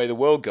 knowing the way the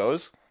world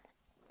goes.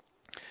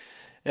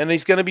 And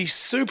he's going to be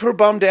super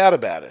bummed out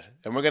about it.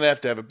 And we're going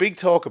to have a big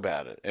talk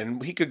about it.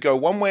 And he could go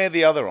one way or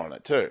the other on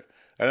it too.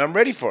 And I'm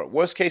ready for it.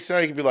 Worst case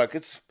scenario, he could be like,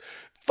 it's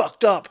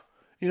fucked up.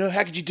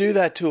 How could you do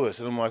that to us?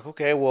 And I'm like,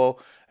 okay,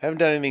 well, I haven't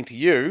done anything to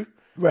you.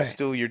 Right.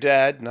 Still your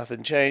dad.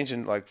 Nothing changed.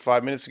 And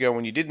 5 minutes ago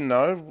when you didn't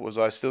know, was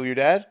I still your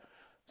dad?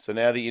 So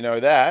now that you know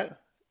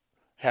that,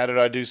 how did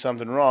I do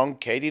something wrong?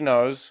 Katie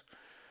knows.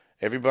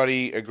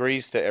 Everybody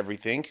agrees to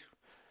everything.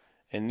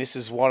 And this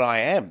is what I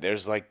am.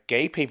 There's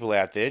gay people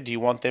out there. Do you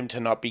want them to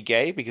not be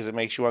gay because it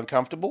makes you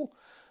uncomfortable?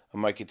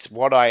 I'm like, it's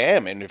what I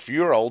am. And if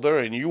you're older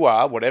and you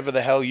are, whatever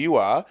the hell you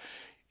are,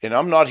 and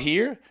I'm not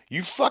here,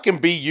 you fucking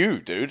be you,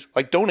 dude.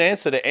 Like, don't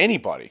answer to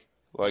anybody.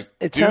 Like,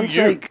 it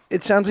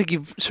sounds like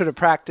you've sort of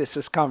practiced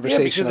this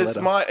conversation. Yeah, because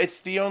it's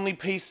the only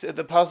piece of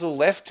the puzzle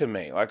left to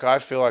me. Like, I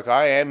feel like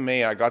I am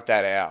me. I got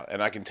that out,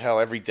 and I can tell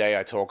every day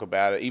I talk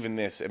about it. Even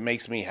this, it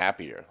makes me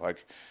happier.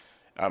 Like,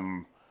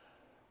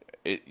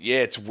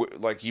 it's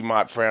like you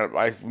might frown.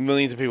 Like,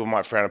 millions of people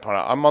might frown upon it.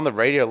 I'm on the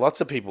radio. Lots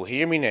of people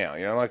hear me now.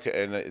 You know, like,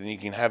 and you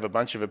can have a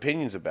bunch of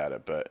opinions about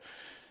it, but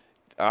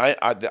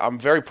I'm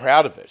very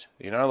proud of it.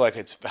 You know, like,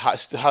 it's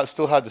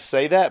still hard to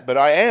say that, but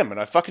I am, and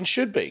I fucking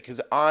should be, because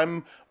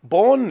I'm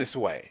born this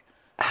way.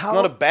 It's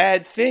not a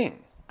bad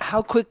thing.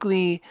 How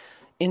quickly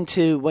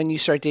into when you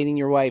start dating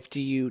your wife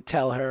do you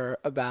tell her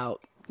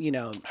about,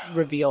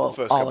 reveal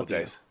First all couple of you?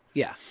 days.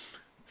 Yeah.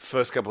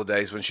 First couple of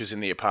days when she was in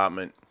the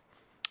apartment.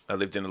 I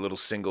lived in a little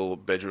single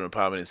bedroom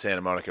apartment in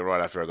Santa Monica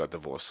right after I got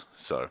divorced.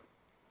 So,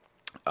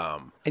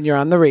 and you're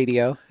on the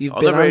radio. You've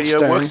been on the radio,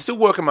 Stern. still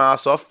working my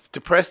ass off.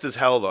 Depressed as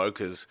hell though,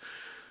 because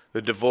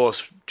the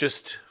divorce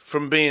just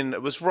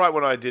it was right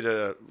when I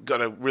got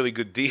a really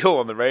good deal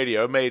on the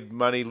radio, made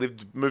money,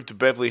 moved to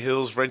Beverly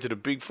Hills, rented a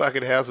big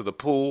fucking house with a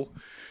pool,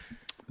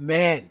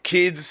 man,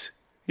 kids.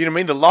 You know what I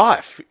mean? The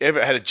life.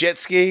 Ever had a jet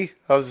ski?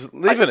 I was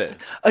living it.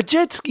 A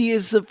jet ski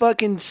is the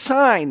fucking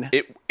sign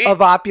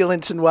of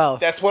opulence and wealth.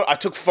 That's what I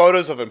took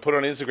photos of and put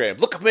on Instagram.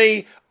 Look at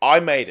me. I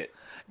made it.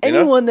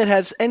 Anyone that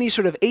has any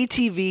sort of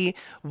ATV,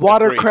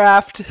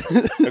 watercraft.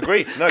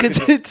 Agreed. No,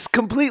 because it's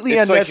completely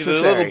unnecessary.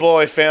 It's like the little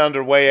boy found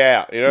a way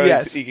out. You know,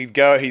 yes. He could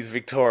go. He's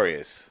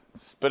victorious.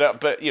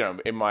 But you know,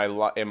 in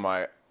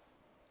my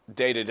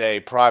day-to-day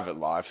private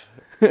life,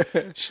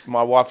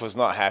 my wife was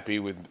not happy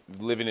with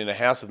living in a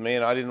house with me,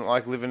 and I didn't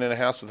like living in a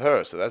house with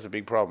her. So that's a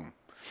big problem.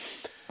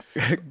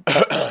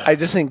 I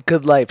just think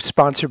Good Life,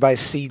 sponsored by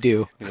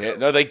Sea-Doo. Yeah,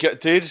 no,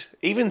 dude,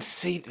 even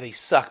they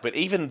suck, but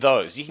even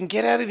those, you can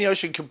get out in the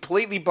ocean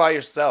completely by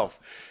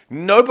yourself.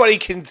 Nobody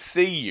can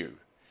see you.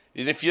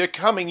 And if you're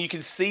coming, you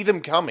can see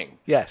them coming.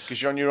 Yes.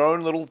 Because you're on your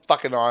own little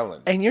fucking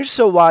island. And you're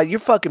so wild, you're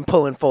fucking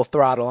pulling full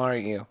throttle,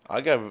 aren't you?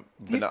 I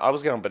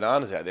was going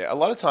bananas out there. A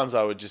lot of times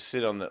I would just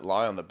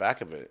lie on the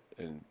back of it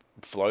and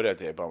float out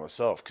there by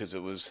myself, because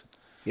it was...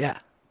 Yeah.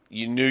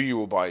 You knew you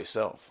were by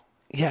yourself.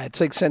 Yeah,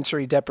 it's like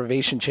sensory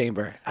deprivation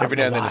chamber. Every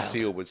now and then a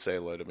seal would say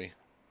hello to me.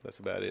 That's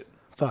about it.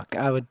 Fuck,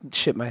 I would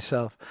shit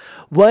myself.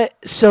 What?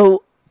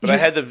 So...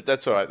 But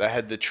that's all right. I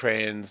had a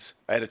trans,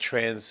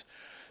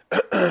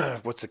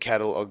 what's the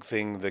catalog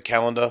thing? The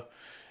calendar.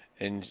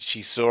 And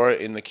she saw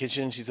it in the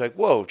kitchen. She's like,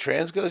 whoa,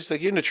 trans girls? She's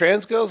like, you into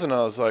trans girls? And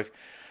I was like,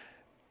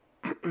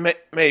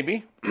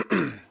 maybe.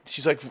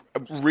 She's like,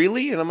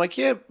 really? And I'm like,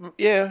 yeah.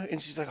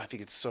 And she's like, I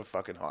think it's so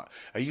fucking hot.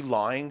 Are you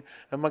lying? And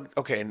I'm like,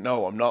 okay,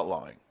 no, I'm not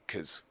lying.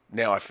 Because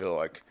now I feel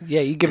like...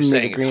 Yeah, you give me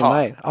the green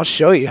light. I'll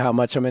show you how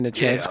much I'm into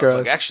trans girls. I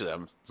was like,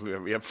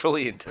 actually, I'm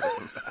fully into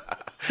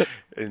them.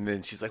 And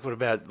then she's like, what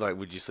about, like,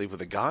 would you sleep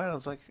with a guy? And I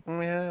was like,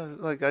 yeah,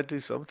 like, I do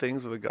some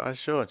things with a guy,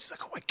 sure. And she's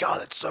like, oh my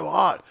God, that's so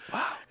hot.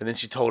 Wow. And then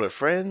she told her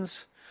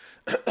friends.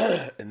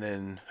 And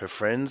then her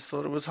friends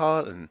thought it was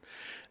hot. And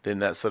then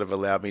that sort of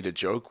allowed me to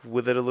joke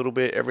with it a little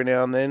bit every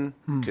now and then.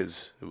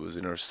 Because it was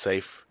in a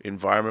safe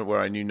environment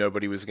where I knew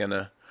nobody was going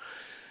to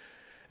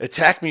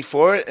attack me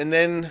for it. And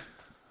then...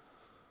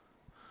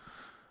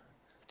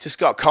 just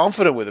got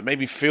confident with it, made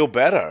me feel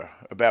better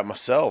about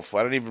myself.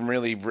 I don't even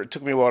really, it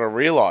took me a while to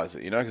realize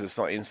it, because it's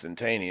not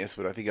instantaneous,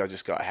 but I think I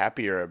just got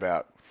happier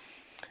about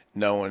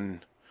knowing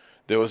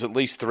there was at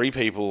least 3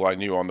 people I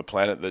knew on the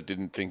planet that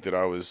didn't think that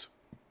I was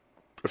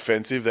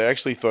offensive. They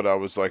actually thought I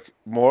was like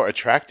more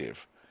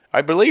attractive.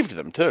 I believed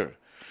them too.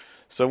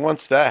 So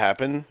once that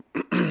happened,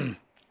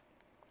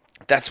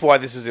 that's why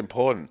this is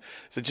important.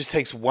 So it just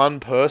takes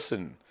one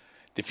person.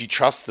 If you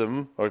trust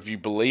them or if you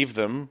believe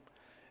them,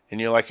 and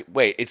you're like,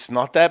 wait, it's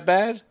not that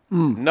bad?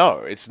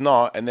 No, it's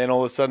not. And then all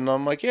of a sudden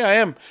I'm like, yeah, I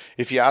am.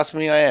 If you ask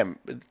me, I am.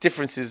 The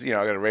difference is, I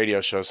got a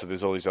radio show, so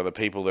there's all these other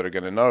people that are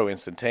going to know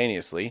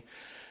instantaneously.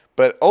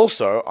 But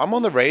also, I'm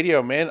on the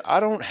radio, man.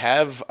 I don't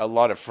have a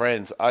lot of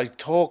friends. I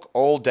talk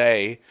all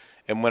day,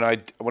 and when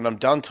I'm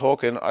done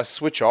talking, I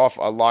switch off.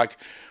 I like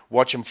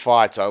watching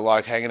fights. I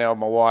like hanging out with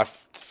my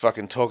wife,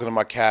 fucking talking to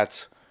my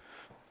cats.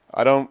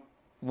 I don't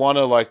want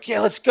to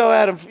let's go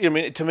out and,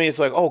 to me it's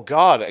like, oh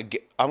God,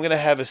 I'm going to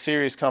have a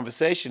serious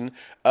conversation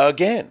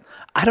again.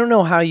 I don't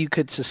know how you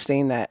could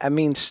sustain that. I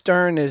mean,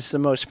 Stern is the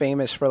most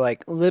famous for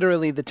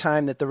literally the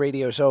time that the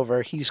radio's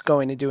over, he's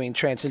going to doing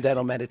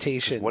transcendental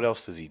meditation. What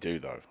else does he do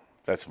though?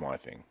 That's my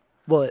thing.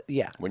 Well,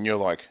 yeah. When you're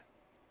like,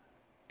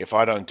 if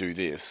I don't do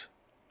this,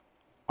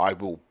 I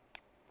will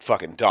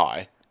fucking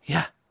die.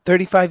 Yeah.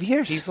 35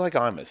 years. He's like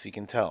Imus. You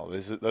can tell.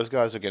 Those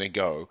guys are going to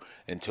go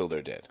until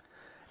they're dead.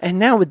 And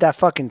now with that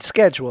fucking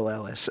schedule,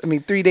 Ellis. I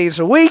mean, 3 days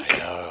a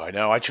week. I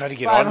know. I tried to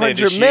get on there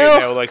this year.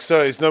 And they were like, so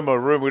there's no more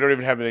room. We don't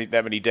even have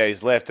that many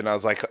days left. And I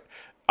was like,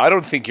 I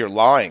don't think you're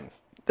lying.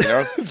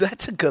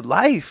 That's a good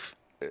life.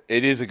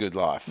 It is a good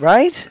life.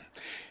 Right?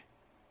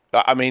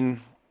 I mean,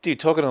 dude,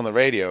 talking on the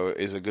radio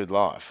is a good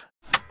life.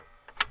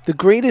 The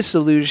greatest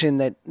illusion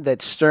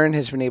that Stern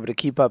has been able to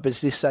keep up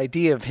is this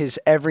idea of his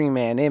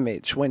everyman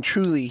image, when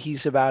truly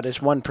he's about as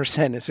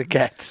 1% as it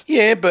gets.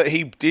 Yeah, but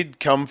he did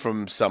come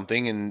from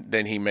something, and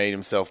then he made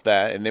himself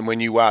that. And then when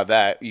you are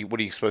that, what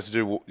are you supposed to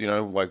do? You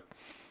know, like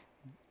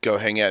go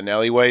hang out in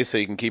alleyways so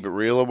you can keep it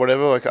real or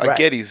whatever. Like I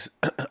get his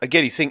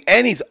thing,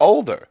 and he's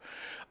older.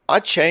 I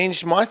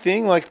changed my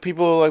thing. Like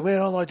people are like,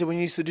 man, I liked it when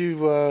you used to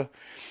do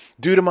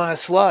to my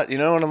slut, you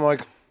know, and I'm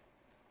like.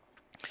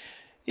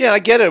 Yeah, I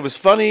get it. It was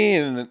funny,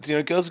 and you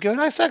know, girls are going,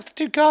 "I sucked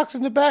 2 cocks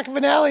in the back of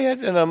an alley,"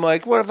 and I'm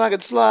like, "What a fucking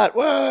slut!"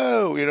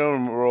 Whoa, you know,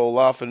 and we're all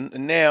laughing.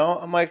 And now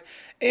I'm like,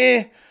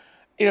 you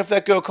know, if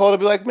that girl called, I'd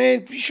be like,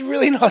 "Man, you should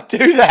really not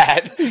do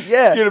that."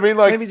 Yeah, you know what I mean?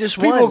 Like, maybe just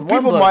people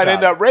might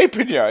end up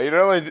raping you. You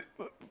know, like,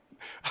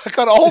 I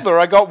got older,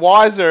 I got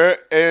wiser,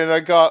 and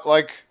I got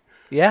like,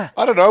 yeah,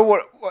 I don't know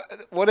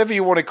whatever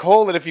you want to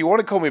call it. If you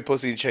want to call me a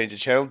pussy and change the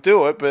channel,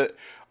 do it. But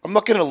I'm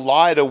not going to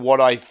lie to what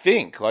I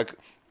think. Like.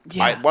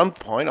 Yeah. At one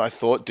point, I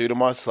thought "Due to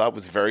My Slut"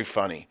 was very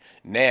funny.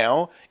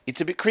 Now, it's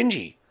a bit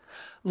cringy.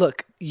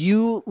 Look,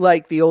 you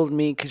like the old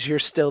me because you're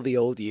still the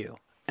old you.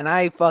 And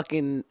I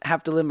fucking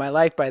have to live my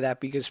life by that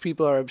because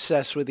people are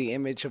obsessed with the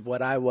image of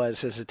what I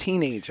was as a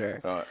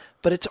teenager. Right.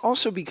 But it's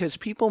also because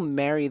people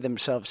marry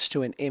themselves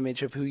to an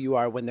image of who you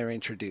are when they're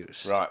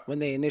introduced. Right. When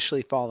they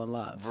initially fall in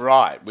love.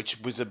 Right, which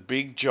was a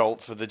big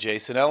jolt for the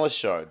Jason Ellis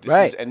show.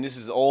 This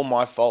is all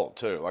my fault,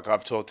 too. Like,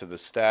 I've talked to the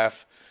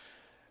staff.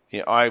 You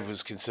know, I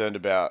was concerned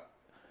about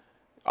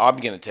I'm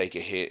going to take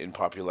a hit in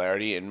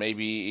popularity and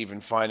maybe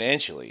even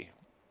financially,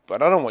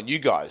 but I don't want you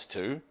guys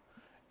to,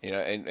 you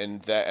know.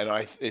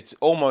 It's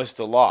almost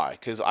a lie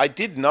because I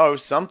did know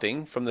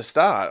something from the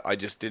start. I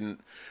just didn't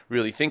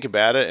really think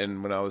about it.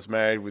 And when I was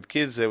married with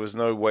kids, there was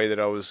no way that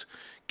I was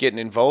getting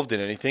involved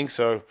in anything.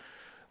 So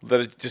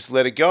let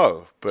it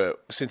go.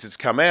 But since it's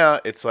come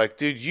out, it's like,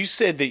 dude, you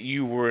said that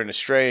you were in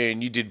Australia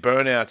and you did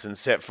burnouts and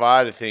set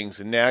fire to things,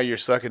 and now you're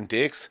sucking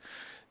dicks.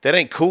 That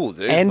ain't cool,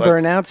 dude. And like,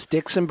 burnouts,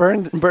 dicks and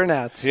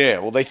burnouts. Yeah,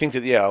 well, they think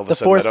that, all of a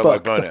sudden they don't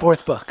like burnouts. The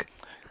fourth book.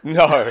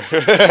 No.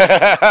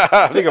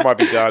 I think I might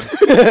be done.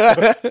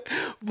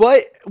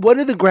 What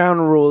are the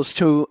ground rules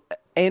to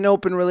an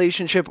open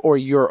relationship or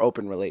your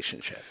open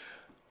relationship?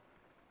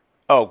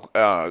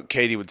 Oh,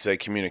 Katie would say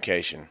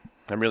communication.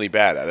 I'm really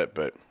bad at it,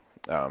 but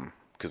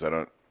because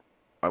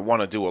I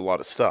want to do a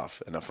lot of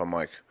stuff. And if I'm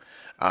like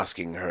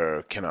asking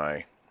her, can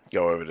I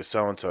go over to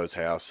so-and-so's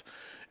house?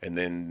 And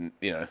then,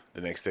 you know,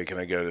 the next day, can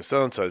I go to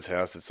so-and-so's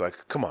house? It's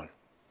like, come on.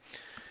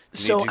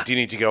 Do you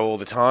need to go all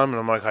the time? And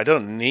I'm like, I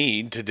don't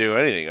need to do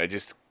anything. I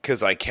just,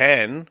 because I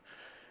can,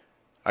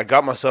 I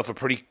got myself a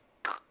pretty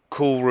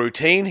cool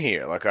routine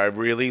here. Like, I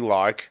really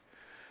like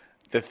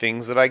the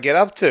things that I get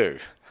up to.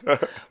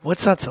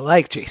 What's not to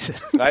like, Jason?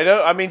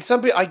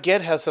 I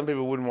get how some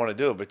people wouldn't want to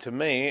do it. But to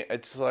me,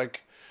 it's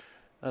like,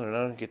 I don't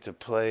know, get to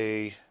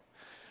play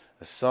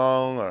a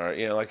song or,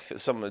 you know, like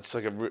something that's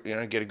like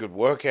get a good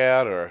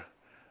workout or...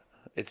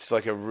 It's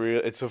like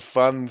it's a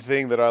fun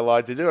thing that I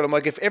like to do. And I'm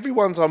like, if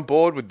everyone's on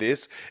board with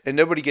this and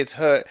nobody gets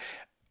hurt,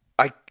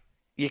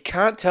 you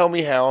can't tell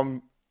me how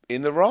I'm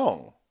in the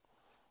wrong.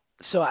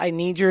 So I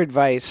need your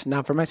advice,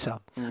 not for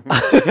myself.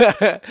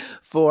 I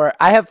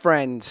have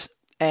friends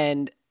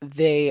and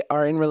they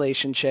are in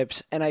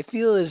relationships, and I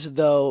feel as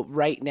though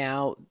right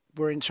now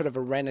we're in sort of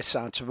a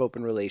renaissance of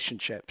open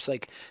relationships.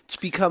 Like, it's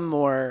become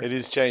more... It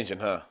is changing,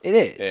 huh? It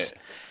is. Yeah.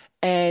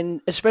 And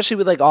especially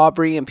with like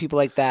Aubrey and people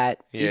like that,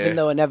 even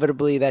though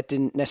inevitably that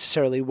didn't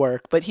necessarily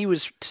work, but he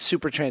was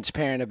super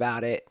transparent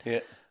about it.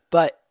 Yeah.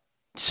 But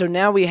so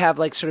now we have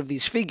like sort of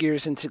these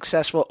figures in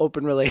successful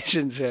open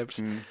relationships.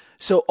 Mm.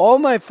 So all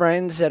my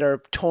friends that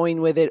are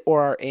toying with it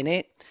or are in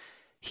it,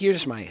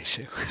 here's my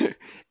issue.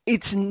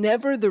 It's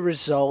never the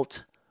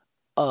result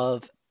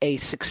of a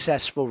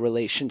successful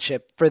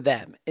relationship for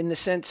them, in the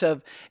sense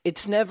of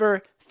it's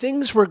never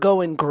things were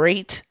going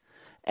great.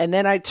 And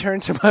then I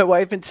turned to my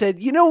wife and said,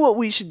 you know what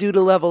we should do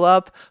to level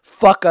up?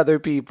 Fuck other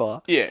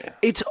people. Yeah.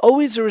 It's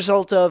always a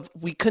result of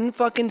we couldn't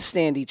fucking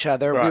stand each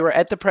other. Right. We were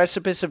at the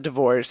precipice of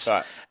divorce.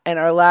 Right. And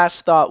our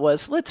last thought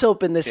was, let's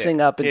open this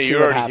thing up and see what happens.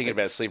 You're already thinking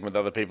about sleeping with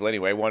other people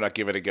anyway. Why not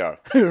give it a go?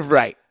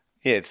 Right.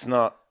 Yeah,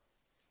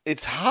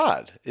 it's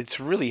hard. It's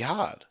really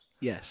hard.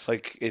 Yes.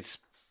 Like, it's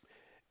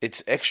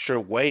extra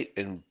weight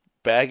and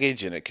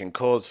baggage, and it can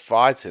cause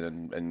fights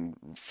and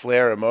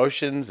flare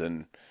emotions.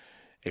 And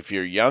if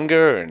you're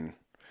younger and...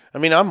 I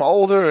mean, I'm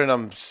older and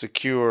I'm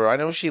secure. I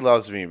know she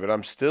loves me, but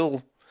I'm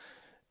still...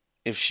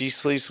 If she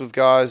sleeps with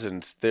guys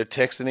and they're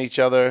texting each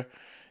other,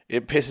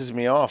 it pisses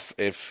me off.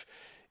 If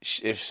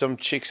some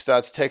chick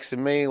starts texting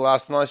me,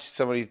 last night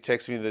somebody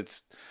texted me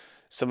that's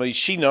somebody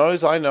she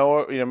knows, I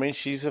know her, you know what I mean?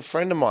 She's a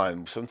friend of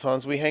mine.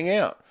 Sometimes we hang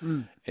out.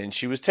 Mm. And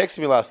she was texting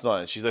me last night.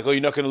 And she's like, oh,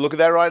 you're not going to look at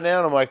that right now?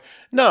 And I'm like,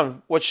 no,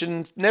 I'm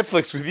watching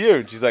Netflix with you.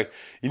 And she's like,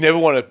 you never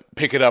want to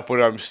pick it up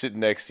when I'm sitting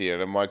next to you.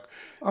 And I'm like,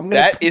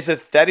 that is a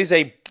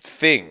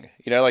thing.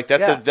 You know, like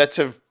that's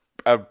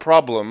a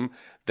problem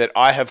that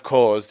I have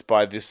caused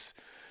by this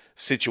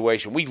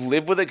situation. We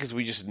live with it because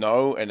we just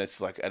know, and it's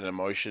like an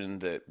emotion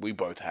that we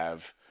both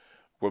have.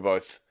 We're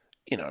both,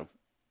 you know,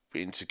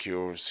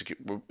 insecure.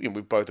 We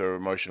both are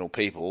emotional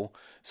people.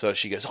 So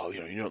she goes, "Oh,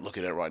 you're not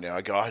looking at it right now."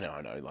 I go, "I know.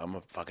 I'm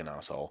a fucking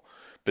asshole."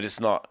 But it's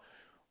not.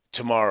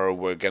 Tomorrow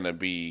we're gonna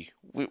be.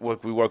 We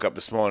woke up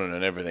this morning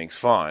and everything's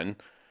fine.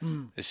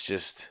 It's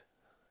just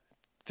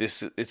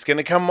this. It's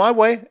gonna come my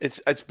way.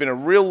 It's been a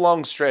real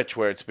long stretch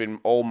where it's been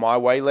all my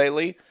way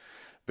lately,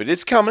 but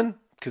it's coming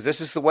because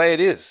this is the way it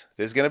is.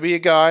 There's gonna be a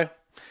guy.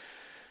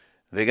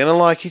 They're gonna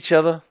like each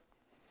other.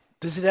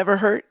 Does it ever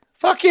hurt?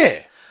 Fuck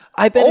yeah.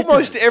 I bet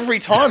almost every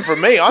time for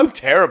me. I'm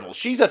terrible.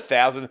 She's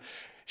 1,000.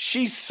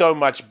 She's so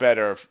much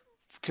better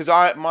because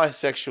my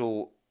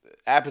sexual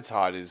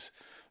appetite is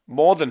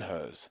more than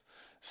hers.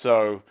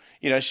 So,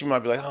 she might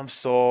be like, I'm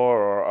sore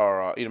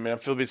or I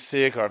feel a bit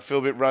sick or I feel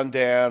a bit run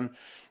down.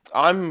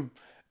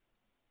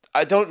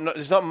 I don't know.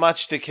 There's not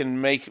much that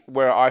can make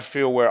where I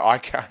feel where I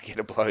can't get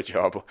a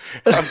blowjob.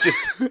 I'm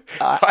just,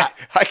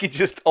 I could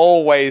just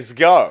always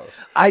go.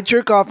 I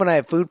jerk off when I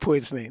have food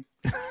poisoning.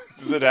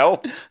 Does it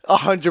help?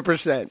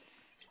 100%.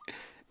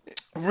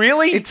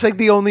 Really? It's like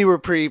the only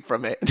reprieve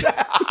from it.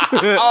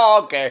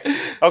 Oh, okay.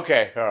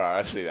 Okay. All right.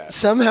 I see that.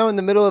 Somehow in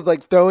the middle of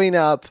like throwing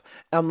up,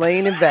 I'm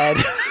laying in bed.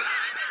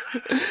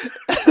 And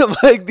I'm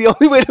like, the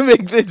only way to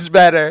make this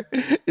better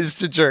is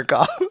to jerk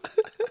off.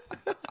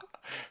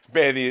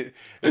 Man, the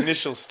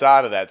initial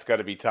start of that's got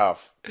to be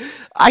tough.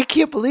 I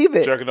can't believe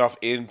it. Jerking off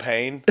in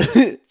pain,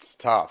 it's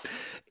tough.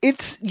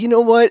 It's, you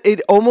know what?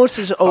 It almost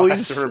is always. I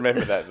have to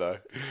remember that though.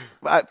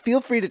 Feel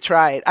free to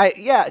try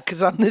it.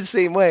 Because I'm the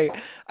same way.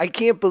 I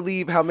can't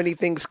believe how many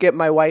things get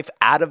my wife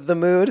out of the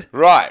mood.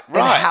 Right. And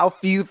how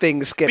few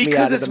things get me out of the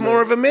mood. Because it's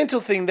more of a mental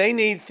thing. They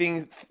need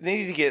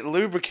to get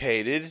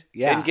lubricated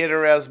and get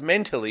aroused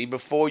mentally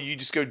before you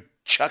just go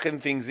chucking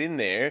things in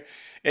there.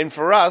 And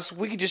for us,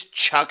 we could just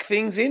chuck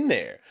things in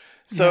there.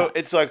 So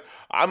it's like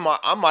I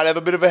might have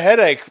a bit of a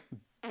headache.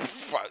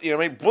 You know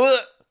what I mean?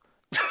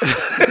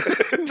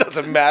 It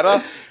doesn't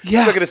matter. Yeah.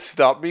 It's not going to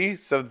stop me.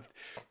 So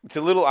it's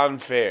a little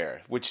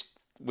unfair, which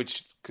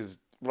because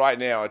right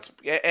now it's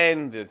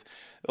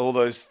all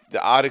the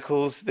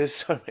articles. There's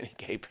so many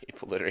gay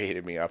people that are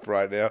hitting me up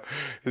right now.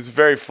 It's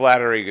very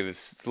flattering and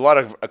it's a lot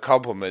of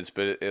compliments,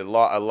 but a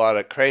lot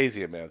of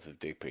crazy amounts of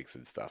dick pics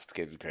and stuff. It's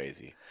getting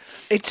crazy.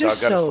 It's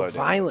just so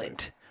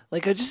violent.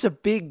 Like just a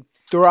big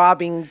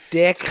throbbing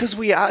dick. It's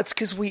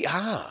because we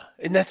are,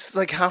 and that's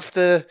like half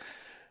the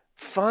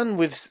fun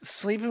with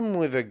sleeping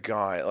with a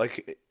guy.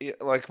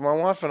 Like my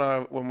wife and I,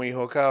 when we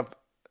hook up,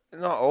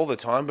 not all the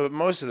time, but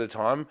most of the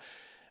time,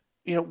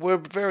 we're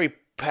very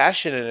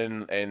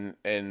passionate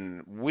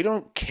and we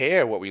don't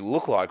care what we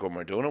look like when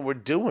we're doing it. We're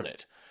doing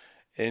it,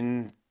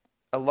 and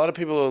a lot of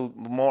people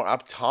are more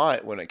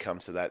uptight when it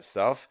comes to that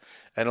stuff,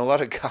 and a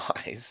lot of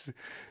guys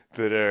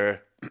that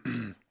are,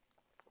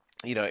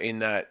 in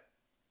that.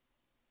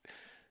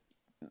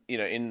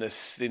 In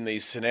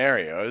these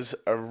scenarios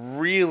are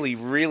really,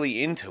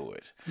 really into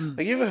it.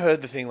 Like, you ever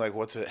heard the thing like,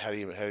 how do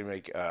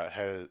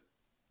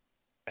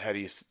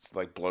you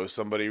like blow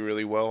somebody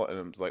really well? And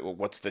I'm like, well,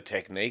 what's the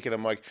technique? And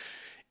I'm like,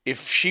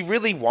 if she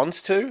really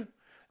wants to,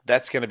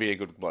 that's going to be a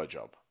good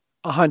blowjob.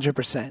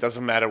 100%.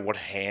 Doesn't matter what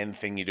hand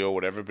thing you do or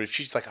whatever. But if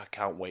she's like, I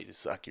can't wait to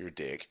suck your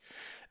dick,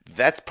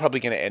 that's probably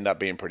going to end up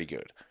being pretty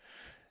good.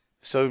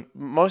 So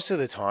most of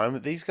the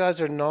time, these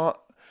guys are not.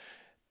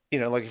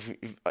 Like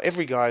if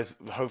every guy's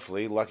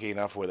hopefully lucky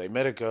enough where they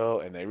met a girl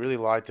and they really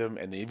liked him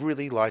and they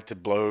really like to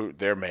blow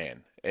their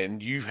man.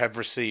 And you have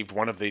received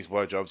one of these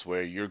blowjobs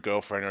where your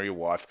girlfriend or your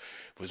wife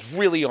was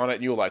really on it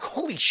and you were like,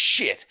 holy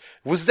shit,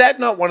 was that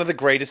not one of the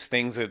greatest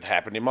things that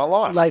happened in my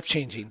life?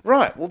 Life-changing.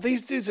 Right. Well,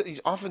 these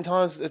dudes,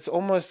 oftentimes it's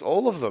almost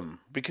all of them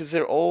because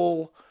they're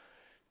all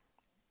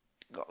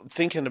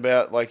thinking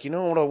about like, you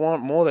know what I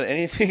want more than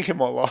anything in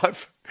my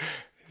life?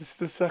 Is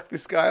to suck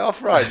this guy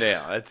off right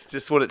now. It's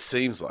just what it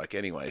seems like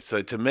anyway.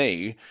 So to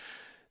me,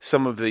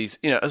 some of these,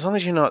 as long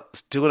as you're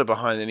not doing it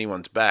behind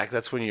anyone's back,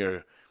 that's when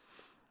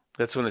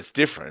it's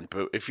different.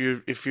 But if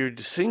you're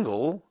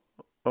single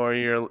or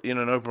you're in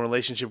an open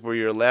relationship where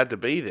you're allowed to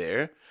be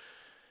there,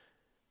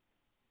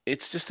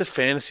 it's just a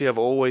fantasy I've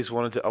always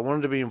wanted to. I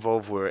wanted to be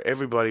involved where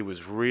everybody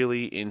was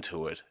really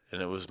into it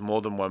and it was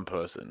more than one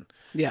person.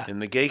 Yeah. In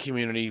the gay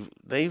community,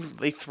 they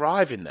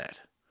thrive in that.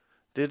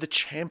 They're the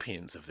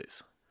champions of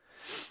this.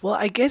 Well,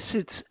 I guess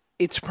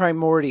it's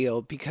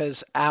primordial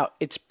because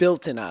it's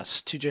built in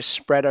us to just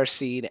spread our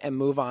seed and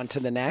move on to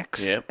the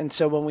next. Yep. And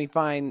so when we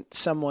find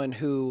someone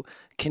who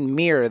can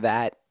mirror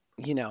that,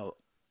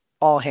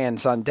 all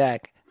hands on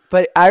deck.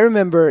 But I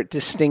remember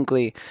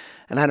distinctly,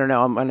 and I don't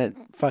know, I'm gonna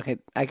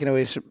I can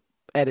always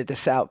edit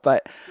this out,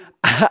 but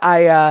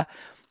I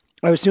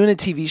was doing a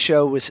TV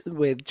show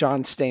with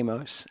John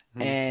Stamos,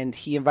 and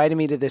he invited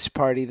me to this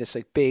party, this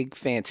like big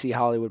fancy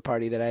Hollywood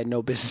party that I had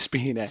no business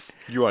being at.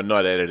 You are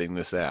not editing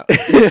this out.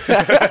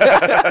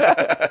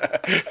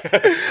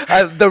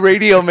 The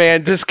radio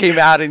man just came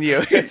out in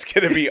you. It's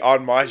going to be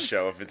on my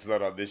show if it's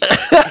not on this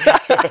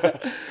show.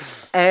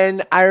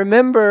 And I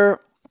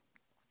remember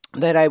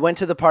that I went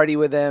to the party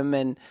with him,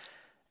 and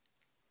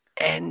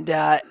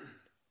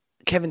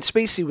Kevin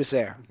Spacey was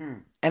there.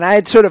 And I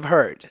had sort of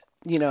heard.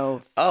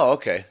 Oh,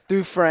 okay.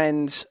 through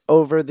friends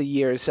over the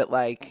years that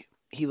like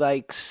he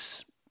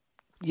likes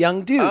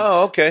young dudes.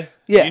 Oh, okay.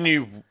 Yeah. You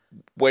knew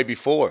way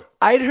before.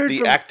 I'd heard The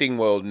from acting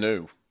world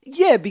knew.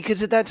 yeah,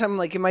 because at that time I'm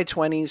like in my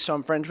 20s, so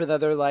I'm friends with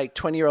other like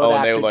 20-year-old Oh, and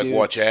actor they were like, dudes.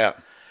 watch out.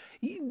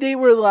 They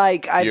were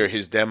like, You're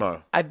his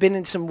demo. I've been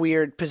in some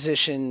weird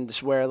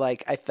positions where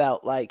like I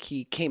felt like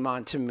he came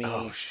on to me.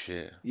 Oh,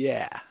 shit.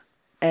 Yeah.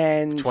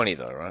 And 20,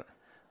 though, right?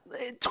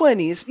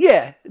 20s,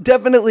 yeah,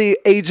 definitely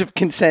age of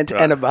consent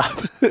and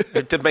above.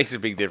 It makes a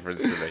big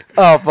difference to me.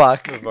 Oh,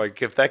 fuck.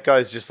 Like, if that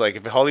guy's just like,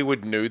 if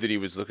Hollywood knew that he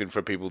was looking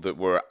for people that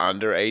were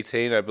under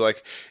 18, I'd be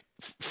like,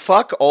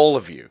 fuck all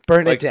of you.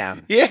 Burn like, it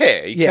down.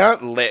 Yeah, you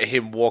can't let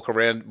him walk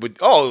around with,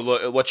 oh,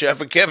 look, watch out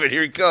for Kevin,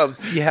 here he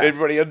comes. Yeah.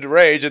 Everybody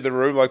underage in the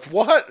room, like,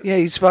 what? Yeah,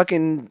 he's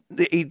fucking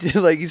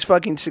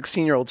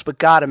 16-year-olds, but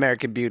God,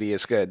 American Beauty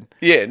is good.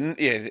 Yeah,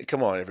 yeah,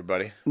 come on,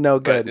 everybody. No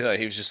good. But,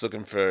 he was just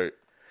looking for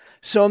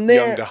So I'm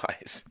there. young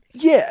guys.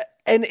 Yeah,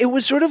 and it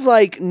was sort of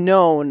like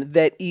known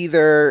that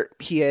either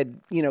he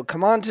had,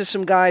 come on to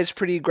some guys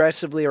pretty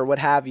aggressively or what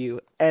have you.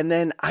 And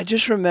then I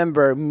just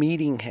remember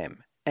meeting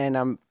him and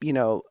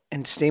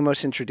and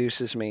Stamos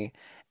introduces me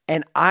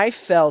and I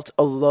felt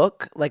a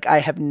look like I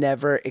have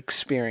never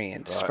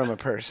experienced from a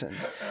person.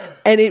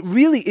 And it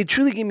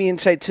truly gave me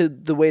insight to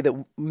the way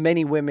that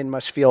many women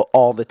must feel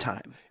all the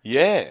time.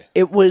 Yeah.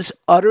 It was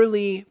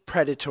utterly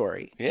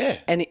predatory. Yeah.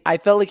 And I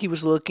felt like he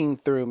was looking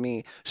through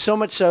me, so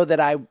much so that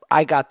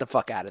I got the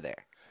fuck out of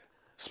there.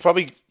 It's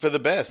probably for the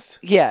best.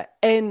 Yeah.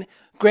 And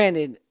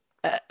granted,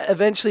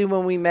 eventually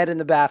when we met in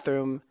the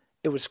bathroom,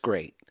 it was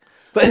great.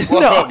 But Whoa,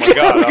 no. Oh my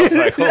God. I was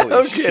like, holy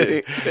I'm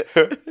shit.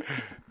 kidding.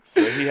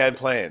 So he had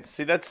plans.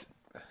 See, that's...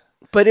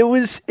 But it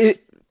was That's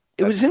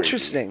was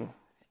interesting,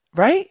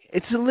 right?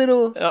 It's a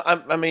little...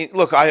 I mean,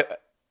 look,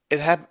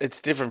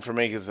 it's different for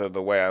me because of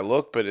the way I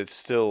look, but it's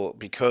still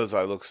because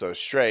I look so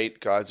straight.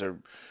 Guys are...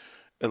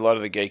 A lot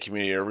of the gay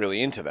community are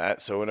really into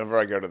that. So whenever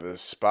I go to the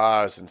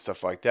spas and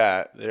stuff like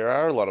that, there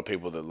are a lot of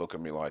people that look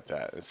at me like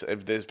that.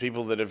 There's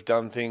people that have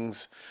done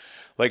things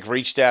like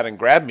reached out and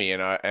grabbed me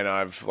and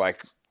I've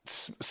like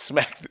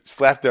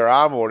slapped their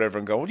arm or whatever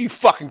and go, "What are you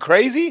fucking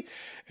crazy?"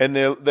 And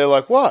they're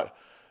like, "What?"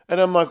 And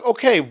I'm like,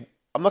 "Okay,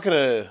 I'm not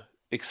gonna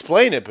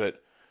explain it,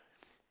 but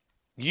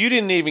you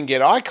didn't even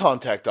get eye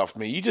contact off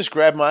me. You just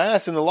grabbed my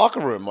ass in the locker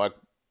room. Like,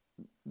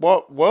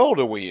 what world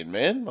are we in,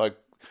 man?" Like,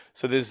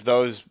 so there's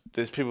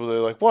people that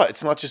are like, "What?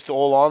 It's not just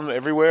all on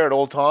everywhere at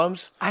all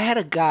times." I had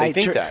a guy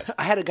They think that.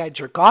 I had a guy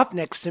jerk off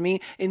next to me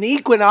in the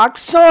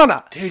Equinox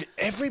sauna. Dude,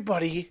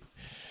 everybody,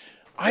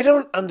 I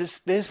don't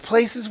understand. There's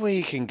places where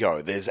you can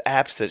go. There's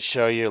apps that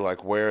show you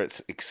like where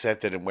it's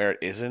accepted and where it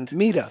isn't.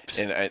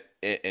 Meetups.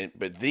 And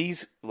but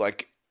these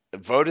like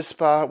Voda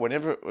Spa,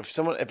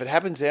 if it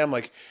happens there, I'm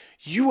like,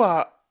 you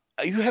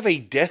have a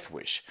death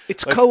wish.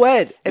 It's like,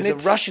 co-ed. And there's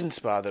it's a Russian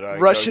spa that I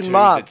Russian go to.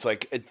 mob. It's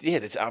like,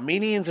 there's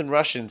Armenians and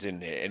Russians in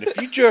there. And if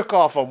you jerk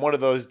off on one of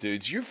those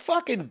dudes, you're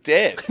fucking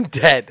dead.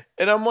 dead.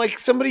 And I'm like,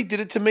 somebody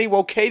did it to me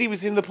while Katie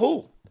was in the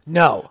pool.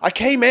 No. I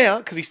came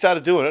out because he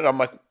started doing it. I'm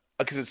like,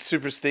 because it's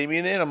super steamy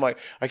in there. And I'm like,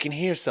 I can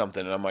hear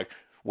something. And I'm like,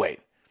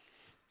 wait,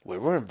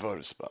 we're in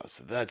Voda Spa,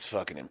 so that's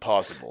fucking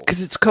impossible.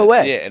 Because it's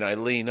co-ed. Yeah, and I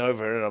lean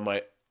over and I'm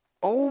like,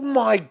 oh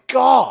my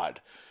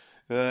God.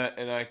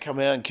 And I come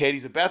out and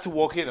Katie's about to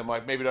walk in. I'm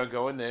like, maybe don't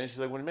go in there. And she's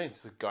like, what do you mean?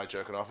 She's a guy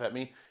jerking off at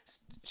me.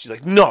 She's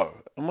like, no.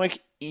 I'm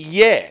like,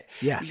 yeah.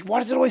 Yeah. Why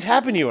does it always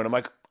happen to you? And I'm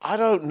like, I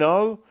don't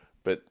know.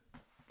 But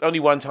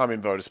only one time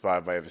in Voda Spa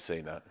have I ever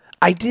seen that.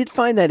 I did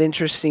find that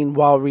interesting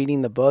while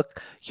reading the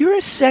book. You're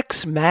a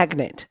sex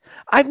magnet.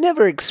 I've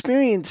never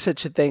experienced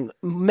such a thing.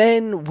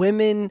 Men,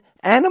 women,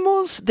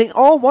 animals, they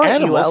all want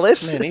you,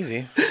 Ellis. Man,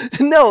 easy.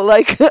 No,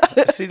 like...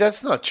 See,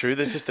 that's not true.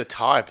 There's just a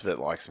type that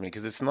likes me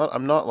because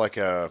I'm not like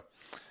a...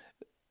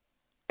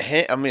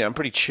 I mean, I'm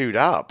pretty chewed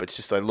up. It's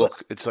just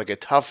it's like a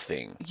tough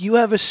thing. You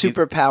have a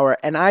superpower,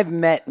 and I've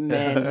met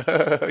men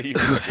You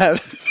have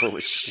full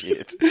of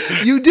shit.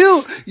 You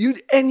do.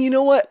 And you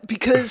know what?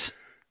 Because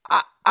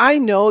I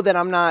know that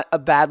I'm not a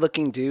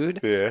bad-looking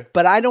dude. Yeah.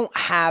 But I don't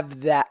have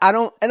that.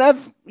 And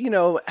I've,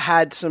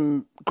 had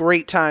some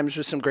great times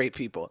with some great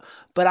people.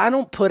 But I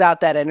don't put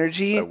out that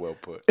energy. So well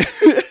put.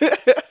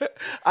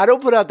 I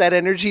don't put out that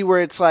energy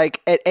where it's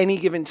like at any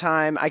given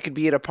time I could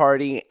be at a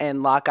party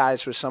and lock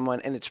eyes with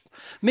someone, and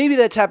maybe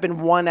that's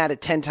happened 1 out of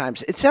 10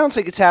 times. It sounds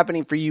like it's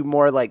happening for you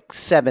more like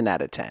 7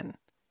 out of 10.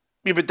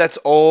 Yeah, but that's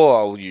all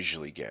I'll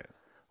usually get.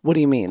 What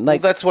do you mean?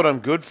 Like, well, that's what I'm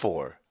good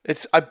for.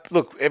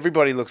 Look,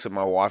 everybody looks at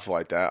my wife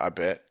like that, I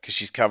bet, because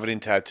she's covered in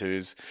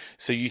tattoos.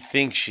 So you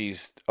think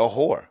she's a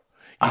whore.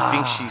 You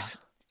think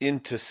she's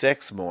into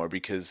sex more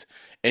because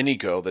any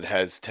girl that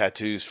has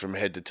tattoos from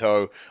head to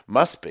toe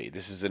must be.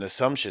 This is an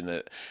assumption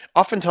that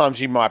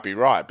oftentimes you might be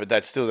right, but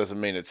that still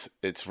doesn't mean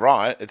it's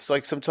right. It's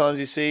like sometimes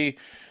you see,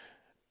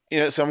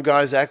 some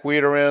guys act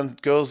weird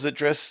around girls that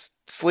dress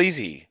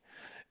sleazy.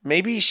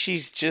 Maybe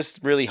she's just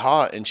really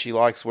hot and she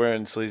likes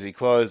wearing sleazy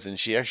clothes and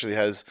she actually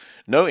has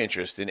no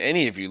interest in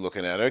any of you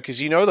looking at her because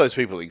those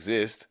people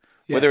exist.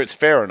 Yeah. Whether it's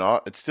fair or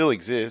not, it still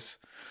exists.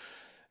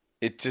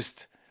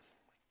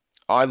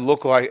 I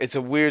look like it's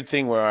a weird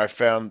thing where I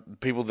found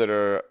people that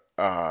are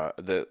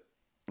that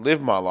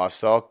live my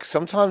lifestyle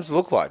sometimes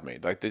look like me.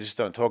 Like they just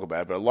don't talk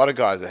about it. But a lot of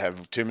guys that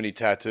have too many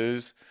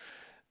tattoos,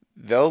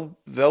 they'll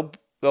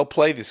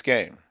play this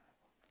game.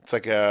 It's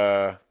like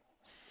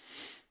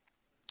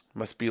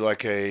must be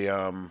like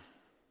a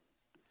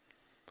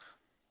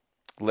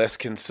less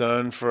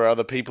concern for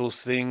other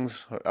people's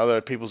things, or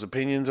other people's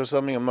opinions or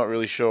something. I'm not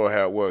really sure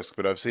how it works,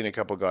 but I've seen a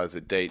couple of guys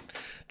that date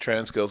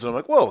trans girls, and I'm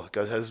like, whoa, the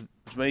guy has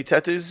as many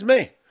tattoos as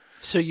me.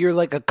 So you're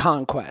like a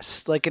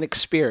conquest, like an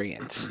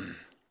experience.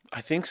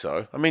 I think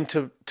so. I mean,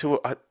 dude,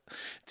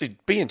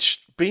 being,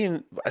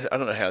 I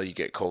don't know how you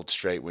get called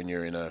straight when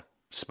you're in a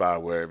spa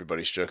where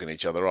everybody's jerking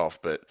each other off,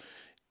 but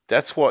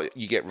that's what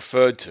you get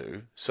referred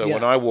to. So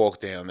when I walk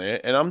down there,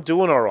 and I'm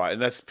doing all right,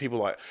 and that's people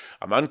like,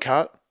 I'm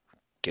uncut.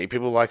 Gay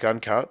people like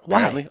uncut. Why?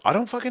 Apparently. I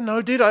don't fucking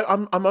know, dude.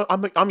 I'm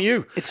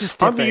you. It's just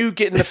different. I'm you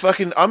getting the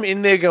fucking. I'm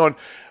in there going,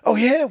 oh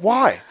yeah,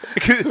 why?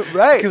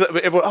 Right. Because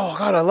everyone, oh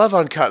god, I love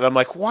uncut. And I'm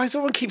like, why does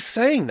everyone keep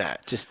saying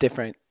that? Just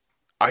different.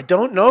 I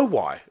don't know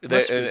why.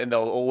 And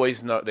they'll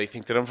always know. They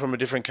think that I'm from a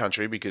different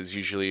country because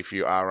usually if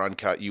you are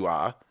uncut, you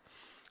are.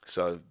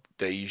 So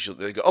they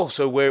go, oh,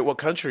 so what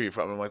country are you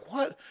from? I'm like,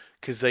 what?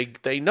 Because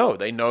they know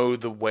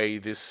the way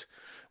this.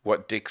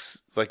 What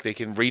dicks, like they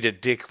can read a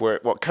dick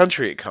what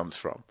country it comes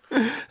from.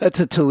 That's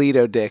a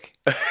Toledo dick.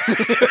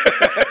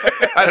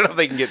 I don't know if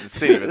they can get the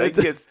city, but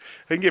they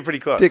can get pretty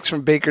close. Dicks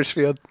from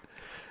Bakersfield.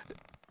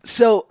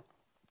 So,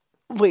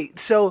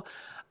 wait,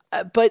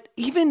 but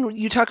even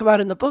you talk about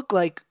in the book,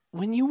 like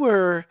when you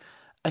were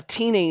a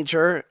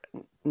teenager,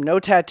 no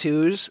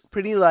tattoos,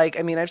 pretty like,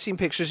 I mean, I've seen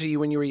pictures of you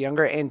when you were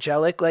younger,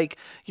 angelic, like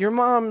your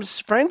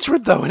mom's friends were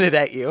throwing it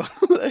at you.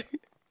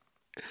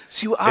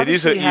 So you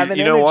obviously have an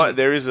you know energy. what?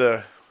 There is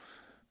a...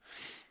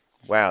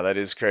 Wow, that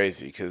is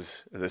crazy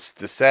because the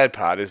sad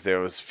part is there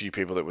was a few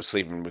people that were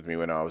sleeping with me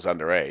when I was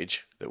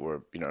underage that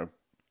were,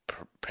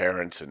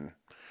 parents, and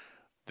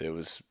there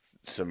was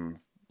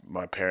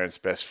my parents'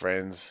 best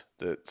friends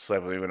that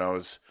slept with me when I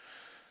was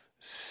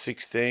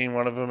 16,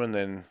 one of them, and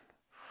then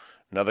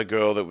another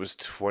girl that was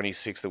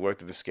 26 that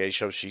worked at the skate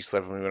shop, she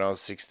slept with me when I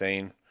was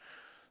 16.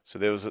 So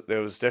there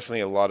was definitely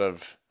a lot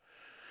of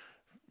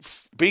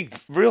big,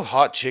 real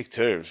hot chick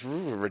too. It was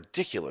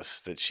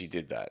ridiculous that she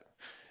did that.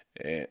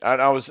 And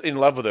I was in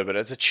love with her, but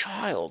as a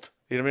child,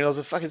 you know what I mean? I was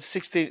a fucking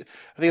 16.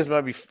 I think I was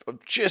maybe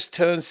just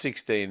turned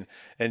 16,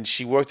 and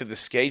she worked at the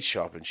skate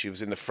shop, and she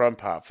was in the front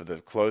part for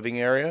the clothing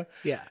area.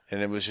 Yeah.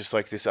 And it was just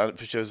like this.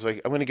 She was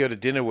like, I'm going to go to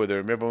dinner with her.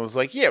 And everyone was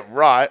like, yeah,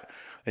 right.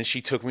 And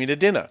she took me to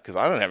dinner because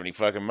I don't have any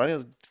fucking money. I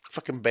was a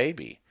fucking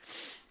baby.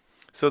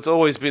 So it's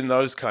always been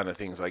those kind of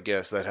things, I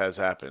guess, that has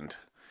happened.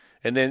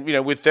 And then,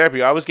 with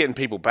therapy, I was getting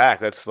people back.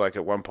 That's like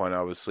at one point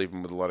I was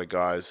sleeping with a lot of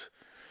guys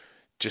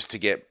just to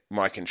get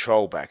my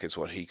control back, is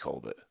what he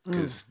called it.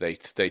 Because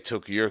they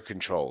took your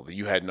control.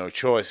 You had no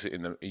choice.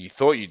 You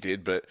thought you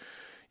did, but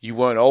you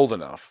weren't old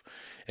enough.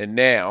 And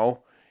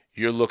now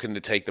you're looking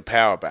to take the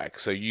power back.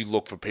 So you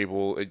look for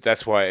people.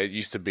 That's why it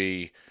used to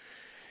be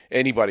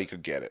anybody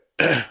could get it.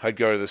 I'd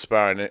go to the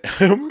spa and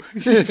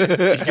you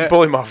can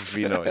pull him off if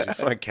you know.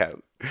 My cat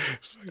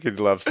fucking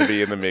loves to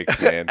be in the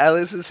mix, man.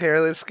 Ellis's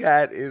hairless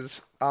cat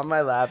is on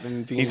my lap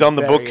and being he's on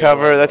the book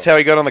cover. Adorable. That's how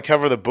he got on the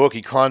cover of the book.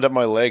 He climbed up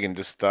my leg and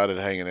just started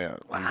hanging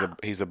out. Wow.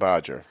 He's a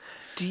barger.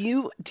 Do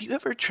you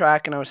ever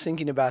track, and I was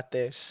thinking about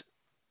this,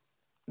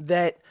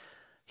 that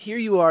here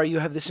you are, you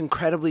have this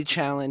incredibly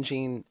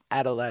challenging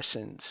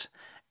adolescence,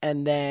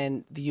 and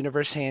then the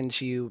universe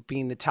hands you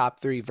being the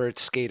top 3 vert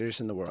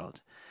skaters in the world.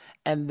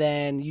 And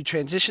then you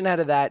transition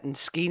out of that, and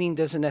skating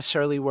doesn't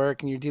necessarily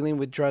work, and you're dealing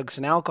with drugs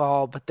and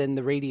alcohol, but then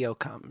the radio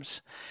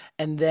comes.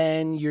 And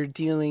then you're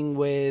dealing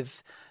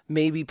with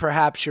maybe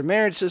perhaps your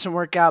marriage doesn't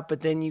work out,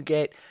 but then you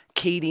get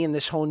Katie in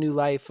this whole new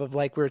life of,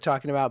 like we were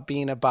talking about,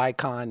 being a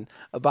bi-icon.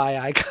 I'm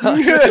being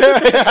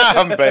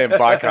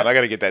bi-icon. I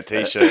got to get that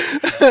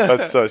T-shirt.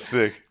 That's so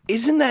sick.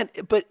 Isn't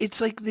that, but it's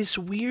like this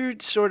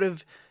weird sort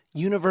of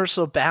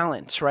universal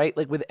balance, right?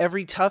 Like with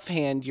every tough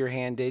hand you're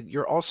handed,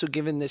 you're also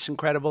given this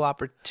incredible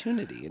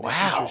opportunity in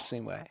an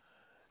interesting way.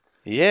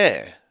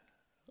 Yeah.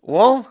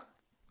 Well,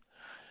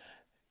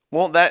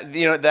 that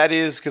that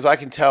is because I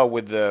can tell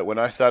with when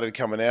I started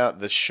coming out,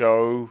 the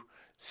show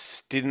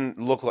didn't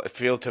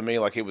feel to me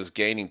like it was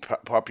gaining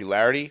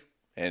popularity,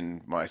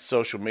 and my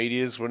social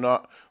medias were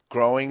not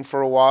growing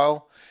for a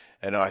while,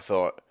 and I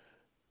thought,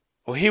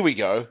 well, here we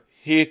go.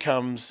 Here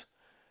comes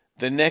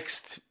the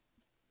next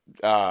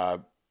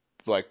rug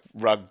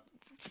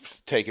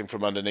taken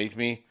from underneath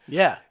me.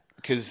 Yeah.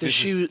 Because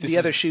the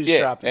other shoes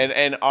dropping.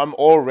 And I'm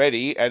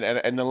already,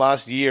 and the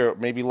last year,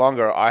 maybe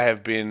longer, I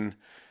have been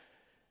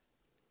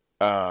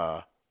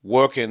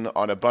working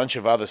on a bunch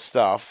of other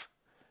stuff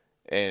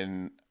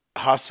and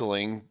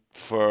hustling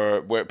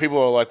for where people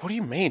are like, what do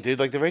you mean, dude?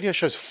 Like, the radio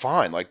show's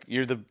fine. Like,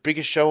 you're the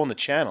biggest show on the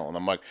channel. And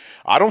I'm like,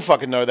 I don't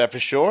fucking know that for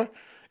sure.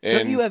 And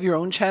don't you have your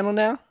own channel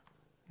now?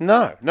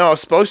 No, I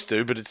was supposed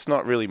to, but it's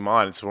not really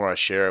mine. It's where I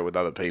share it with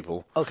other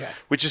people. Okay.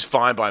 Which is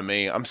fine by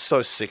me. I'm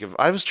so sick of...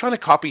 I was trying to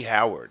copy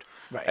Howard.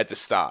 at the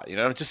start. You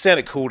know, it just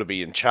sounded cool to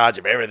be in charge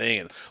of everything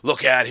and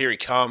look out, here he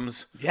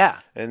comes. Yeah.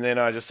 And then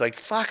I just like,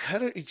 fuck,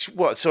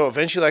 what? So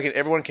eventually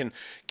everyone can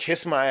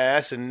kiss my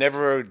ass and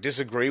never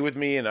disagree with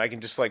me and I can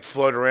just like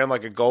float around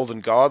like a golden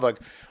god. Like,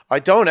 I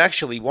don't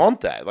actually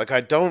want that. Like,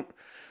 I don't,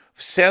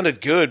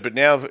 sounded good, but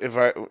now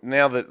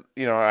that,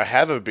 you know, I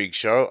have a big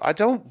show,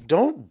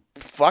 don't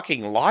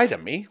fucking lie to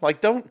me.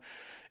 Like,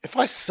 if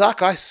I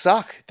suck, I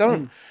suck.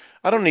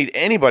 I don't need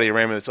anybody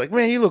around me that's like,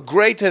 man, you look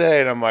great today.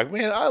 And I'm like,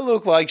 man, I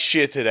look like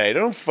shit today.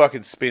 Don't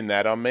fucking spin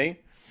that on me.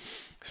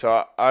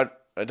 So I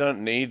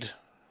don't need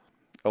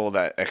all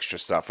that extra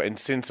stuff. And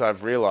since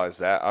I've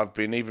realized that,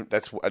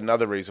 that's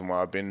another reason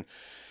why I've been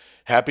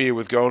happier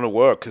with going to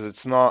work. Because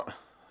it's not,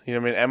 you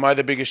know what I mean? Am I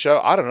the biggest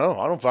show? I don't know.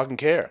 I don't fucking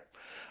care.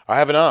 I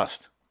haven't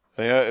asked.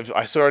 You know, if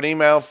I saw an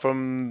email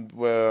from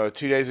 2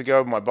 days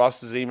ago, my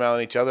bosses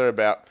emailing each other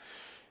about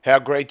how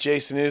great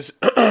Jason is,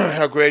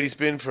 how great he's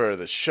been for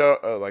the show,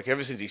 like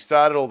ever since he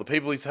started, all the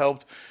people he's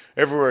helped,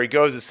 everywhere he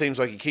goes, it seems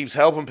like he keeps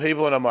helping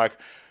people, and I'm like,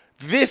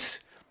 this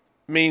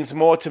means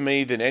more to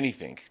me than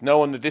anything.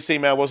 Knowing that this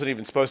email wasn't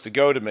even supposed to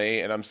go to me,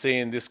 and I'm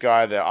seeing this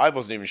guy that I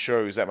wasn't even sure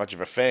he was that much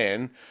of a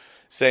fan,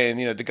 saying,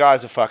 you know, the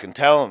guy's a fucking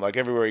talent, like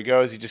everywhere he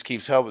goes, he just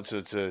keeps helping, so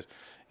it's a,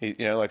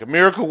 you know, like a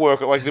miracle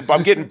worker, like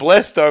I'm getting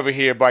blessed over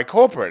here by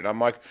corporate, and I'm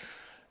like,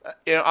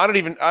 you know, I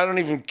don't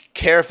even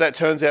care if that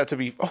turns out to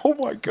be, oh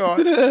my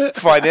God,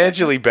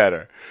 financially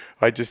better.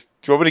 Do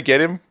you want me to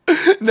get him?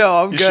 No,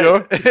 I'm good.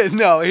 You sure?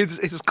 No,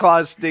 his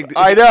claws stick.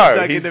 I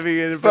know. He's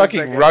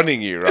fucking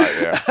running you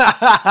right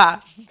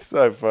now.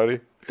 So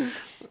funny.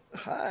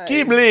 Hi.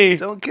 Gimli.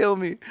 Don't kill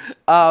me.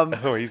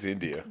 Oh, he's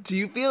India. Do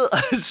you feel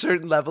a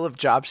certain level of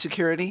job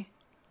security?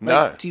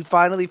 No. Do you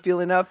finally feel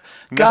enough?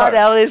 No. God,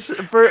 Ellis,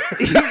 God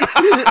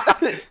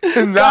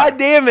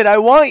damn it, I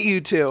want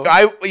you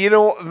to. You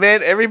know,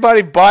 man,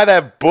 everybody buy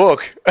that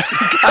book.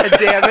 God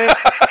damn it.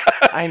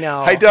 I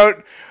know.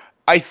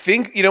 I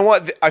think, you know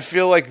what? I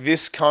feel like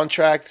this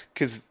contract,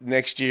 because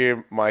next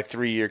year my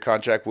 3-year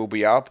contract will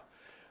be up,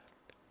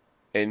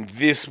 and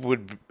this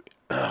would,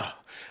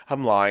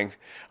 I'm lying.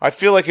 I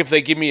feel like if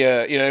they give me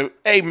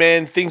hey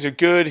man, things are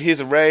good,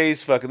 here's a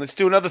raise, fucking let's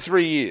do another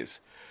 3 years.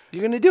 You're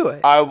going to do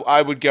it.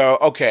 I would go,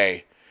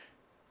 okay,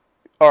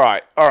 all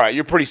right,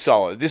 you're pretty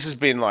solid. This has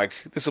been like,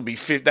 that'll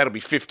be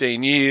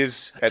 15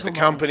 years at the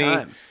company.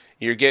 Time.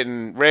 You're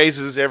getting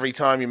raises every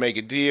time you make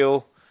a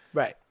deal.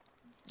 Right.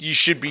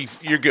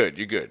 You're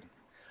good.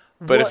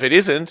 But if it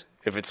isn't,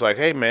 if it's like,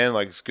 hey man,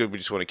 like it's good, we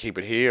just want to keep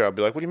it here, I'll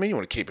be like, what do you mean you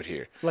want to keep it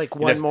here? Like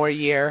one more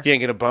year. You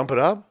ain't going to bump it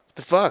up? What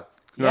the fuck?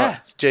 No, Yeah.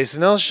 it's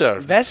Jason Ellis show.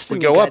 Invest in we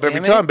me, go up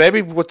every goddammit. time,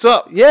 baby. What's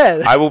up? Yeah.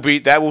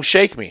 That will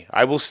shake me.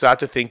 I will start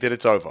to think that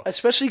it's over.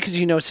 Especially because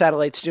you know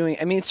Satellite's doing,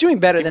 I mean, it's doing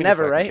better Give than me the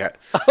ever,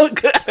 fucking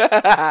right?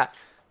 cat.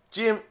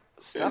 Jim,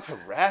 stop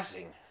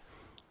harassing.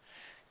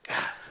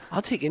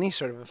 I'll take any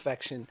sort of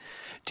affection.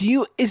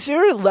 Is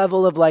there a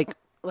level of like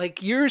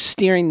you're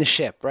steering the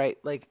ship, right?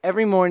 Like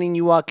every morning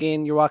you're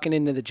walking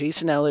into the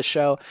Jason Ellis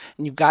show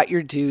and you've got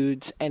your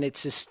dudes and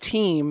it's this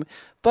team,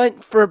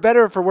 but for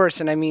better or for worse,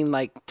 and I mean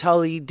like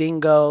Tully,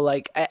 Dingo,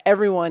 like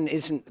everyone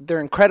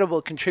they're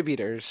incredible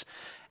contributors.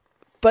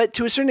 But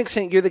to a certain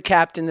extent, you're the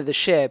captain of the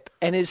ship.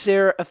 And is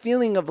there a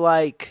feeling of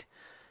like,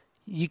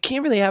 you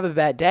can't really have a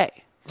bad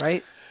day,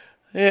 right?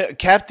 Yeah,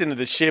 captain of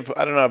the ship,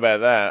 I don't know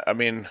about that. I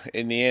mean,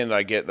 in the end,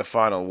 I get the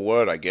final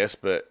word, I guess,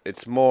 but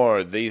it's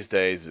more these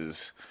days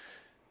is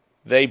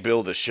they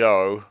build a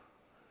show.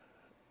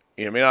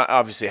 You know, I mean, I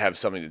obviously have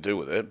something to do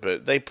with it,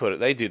 but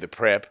they do the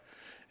prep,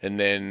 and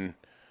then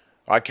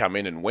I come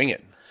in and wing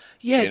it.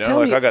 Yeah, you know,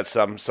 like I got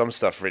some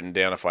stuff written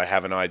down. If I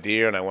have an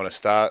idea and I want to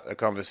start a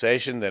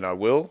conversation, then I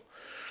will.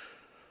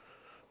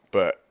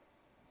 But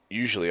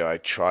usually I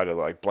try to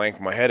like blank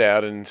my head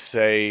out and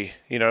say,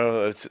 you know,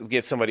 let's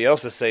get somebody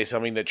else to say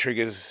something that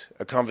triggers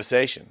a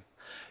conversation.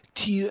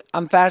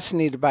 I'm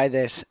fascinated by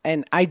this,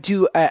 and I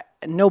do,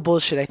 no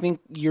bullshit, I think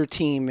your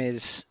team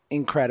is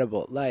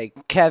incredible.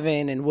 Like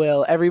Kevin and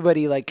Will,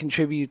 everybody like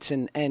contributes,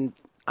 and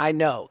I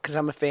know because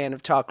I'm a fan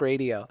of talk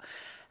radio.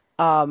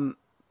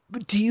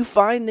 But do you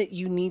find that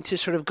you need to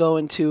sort of go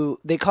into,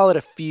 they call it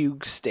a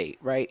fugue state,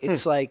 right?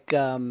 It's like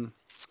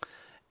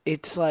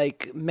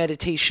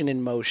meditation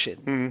in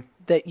motion.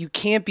 That you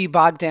can't be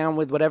bogged down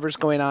with whatever's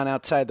going on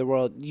outside the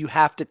world. You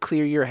have to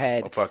clear your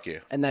head. Oh, fuck yeah.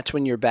 And that's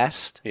when you're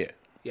best. Yeah.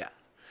 Yeah.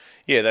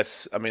 Yeah,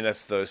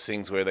 that's those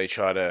things where they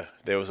try to,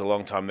 there was a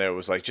long time there, it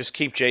was like, just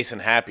keep Jason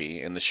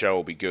happy and the show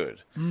will be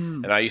good.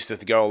 And I used to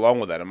go along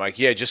with that. I'm like,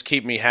 yeah, just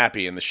keep me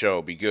happy and the show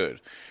will be good.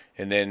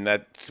 And then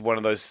that's one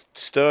of those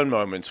stern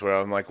moments where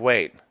I'm like,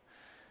 wait,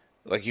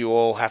 like you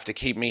all have to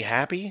keep me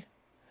happy?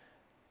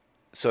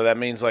 So that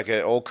means like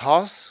at all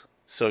costs?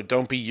 So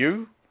don't be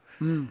you?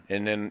 And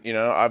then, you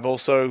know, I've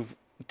also,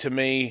 to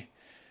me,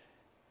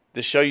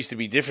 the show used to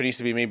be different. It used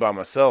to be me by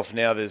myself.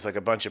 Now there's like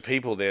a bunch of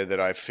people there that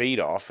I feed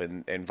off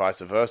and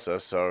vice versa.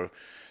 So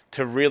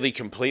to really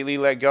completely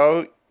let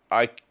go,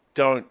 I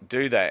don't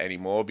do that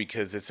anymore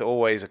because it's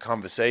always a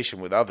conversation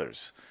with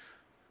others.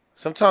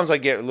 Sometimes I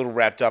get a little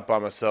wrapped up by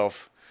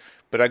myself,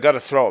 but I got to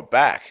throw it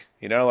back.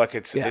 You know, like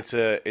it's Yeah.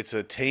 it's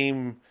a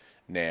team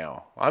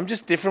now. I'm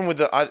just different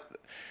with I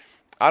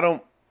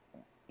don't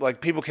like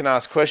people can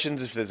ask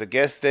questions if there's a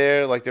guest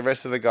there. Like the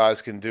rest of the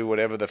guys can do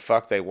whatever the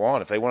fuck they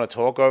want. If they want to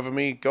talk over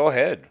me, go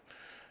ahead.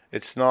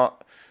 It's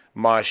not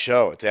my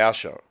show. It's our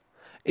show.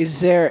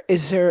 Is there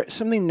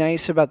something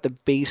nice about the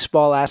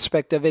baseball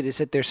aspect of it? Is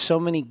that there's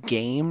so many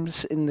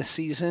games in the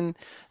season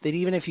that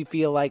even if you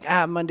feel like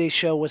Monday's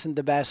show wasn't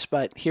the best,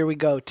 but here we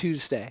go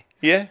Tuesday.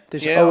 Yeah,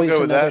 There's yeah, always I'll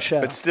go with another that.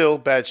 show. But still,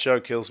 bad show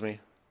kills me.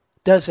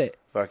 Does it?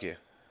 Fuck yeah.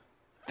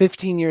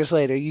 15 years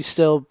later, you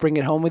still bring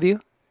it home with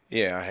you?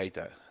 Yeah, I hate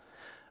that.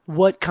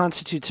 What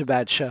constitutes a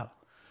bad show?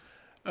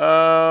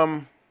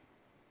 Bunch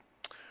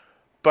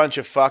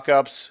of fuck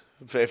ups.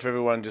 If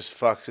everyone just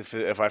fucks,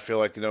 if I feel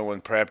like no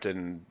one prepped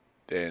and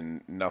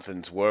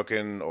nothing's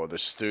working, or the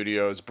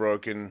studio's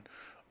broken,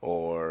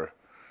 or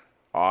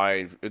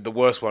the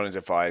worst one is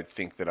if I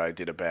think that I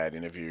did a bad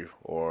interview,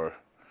 or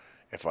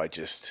if I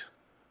just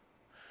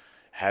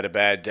had a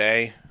bad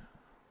day,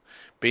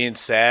 being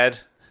sad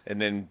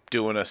and then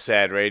doing a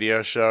sad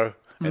radio show,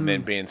 and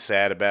then being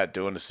sad about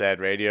doing a sad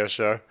radio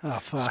show, Oh,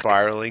 fuck.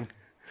 spiraling.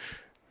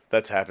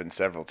 That's happened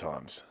several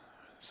times.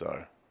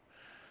 So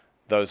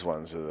those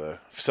ones are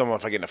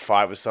if I get in a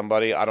fight with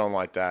somebody, I don't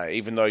like that.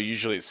 Even though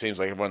usually it seems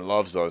like everyone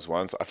loves those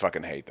ones, I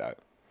fucking hate that.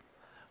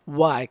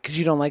 Why? Because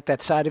you don't like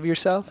that side of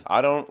yourself?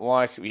 I don't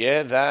like,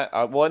 that.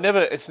 Well,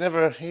 it's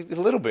never, a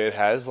little bit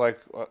has, like,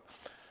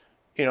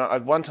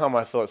 at one time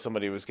I thought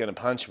somebody was going to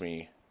punch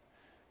me,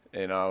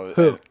 and I was,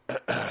 Who?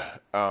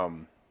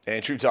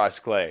 Andrew Dice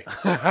Clay.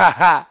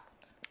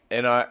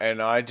 and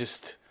I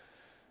just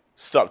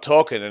stopped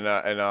talking, and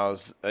I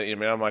was,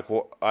 I'm like,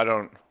 well,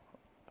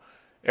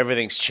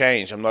 everything's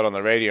changed. I'm not on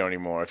the radio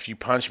anymore. If you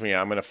punch me,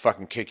 I'm going to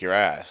fucking kick your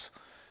ass.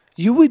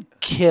 You would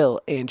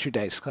kill Andrew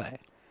Dice Clay.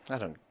 I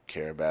don't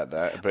care about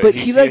that. But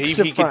he likes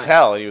to he could fight.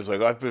 tell, and he was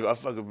like, I've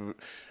fucking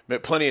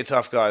met plenty of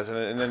tough guys.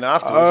 And then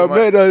afterwards, I I'm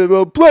like,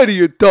 met plenty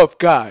of tough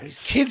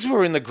guys. kids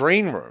were in the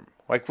green room.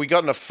 Like, we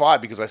got in a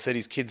fight because I said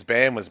his kid's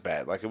band was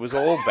bad. Like, it was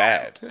all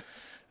bad.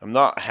 I'm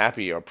not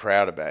happy or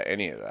proud about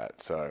any of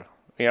that. So,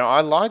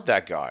 I like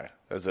that guy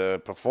as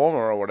a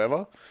performer or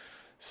whatever.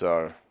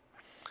 So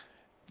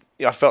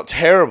I felt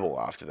terrible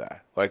after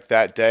that. Like,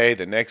 that day,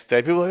 the next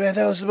day, people were like, man,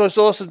 that was the most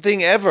awesome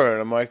thing ever.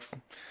 And I'm like,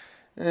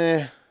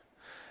 man,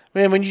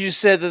 when you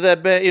just said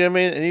that band, you know what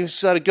I mean? And he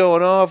started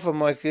going off, I'm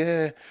like,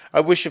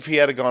 I wish if he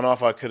had gone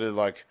off, I could have,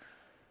 like,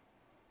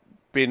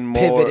 been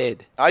more...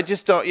 Pivoted. I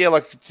just don't,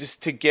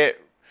 just to get...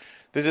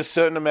 There's a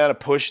certain amount of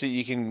push that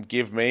you can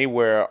give me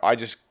where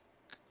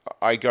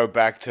I go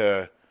back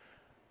to,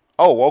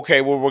 oh,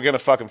 okay, well, we're going to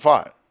fucking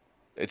fight.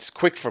 It's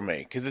quick for me,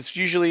 because it's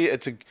usually,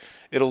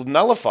 it'll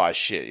nullify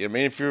shit. You know what I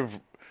mean? If you're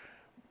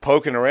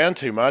poking around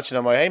too much, and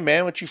I'm like, hey,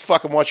 man, why don't you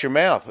fucking watch your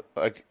mouth?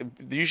 Like,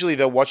 usually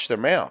they'll watch their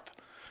mouth.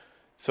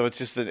 So it's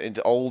just an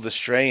old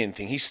Australian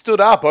thing. He stood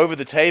up over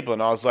the table,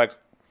 and I was like,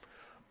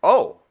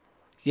 oh.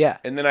 Yeah.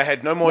 And then I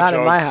had no more Not jokes.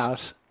 in my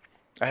house.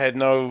 I had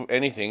no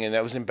anything, and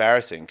that was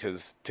embarrassing,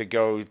 because to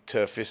go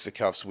to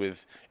fisticuffs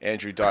with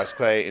Andrew Dice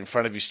Clay in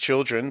front of his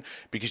children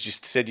because you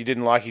said you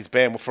didn't like his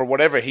band, well, for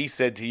whatever he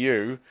said to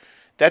you,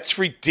 that's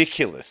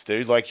ridiculous,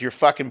 dude. Like, you're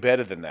fucking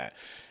better than that.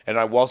 And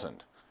I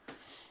wasn't.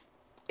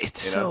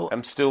 It's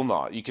I'm still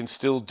not. You can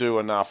still do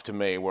enough to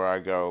me where I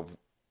go,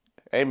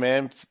 hey,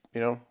 man,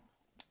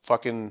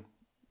 fucking,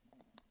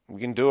 we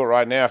can do it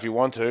right now if you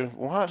want to.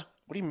 What?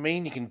 What do you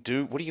mean you can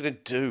do? What are you going to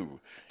do?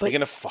 You're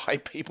going to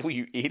fight people,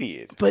 you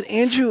idiot. But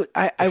Andrew,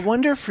 I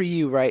wonder for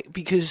you, right?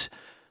 Because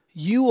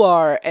you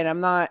are, and I'm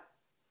not,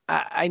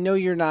 I know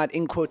you're not,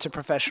 in quotes, a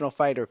professional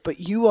fighter, but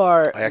you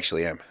are. I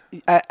actually am.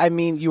 I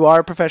mean, you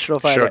are a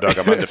professional fighter. Sure, Doug,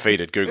 I'm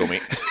undefeated. Google me.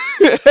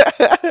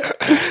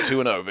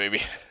 2-0,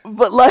 baby.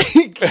 But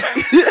like,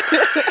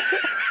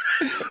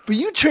 but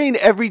you train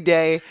every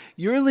day.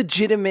 You're a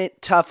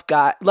legitimate tough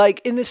guy.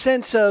 Like, in the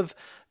sense of,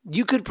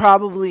 you could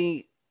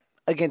probably,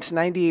 against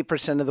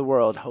 98% of the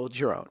world, hold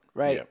your own,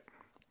 right? Yep.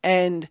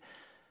 And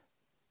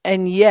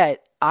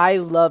yet, I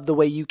love the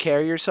way you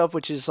carry yourself,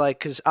 which is like,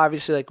 because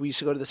obviously, like, we used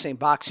to go to the same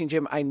boxing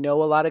gym. I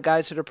know a lot of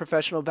guys that are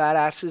professional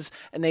badasses,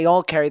 and they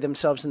all carry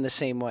themselves in the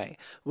same way,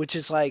 which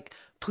is like,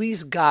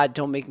 please God,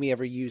 don't make me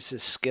ever use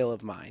this skill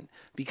of mine.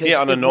 Because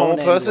on a it normal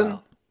won't end person,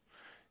 well.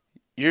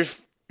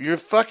 you're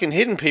fucking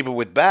hitting people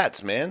with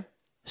bats, man.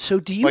 So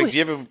do you? Like, do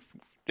you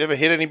ever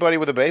hit anybody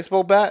with a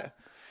baseball bat?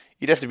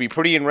 You'd have to be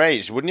pretty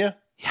enraged, wouldn't you?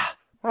 Yeah.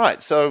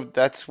 Right. So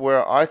that's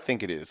where I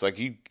think it is. Like,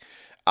 you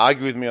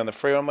argue with me on the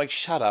freeway, I'm like,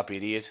 shut up,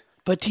 idiot.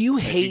 But do you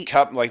hate?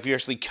 If you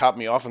actually cut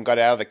me off and got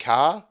out of the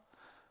car,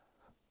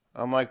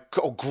 I'm like,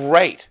 oh,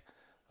 great.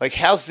 Like,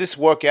 how's this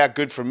work out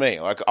good for me?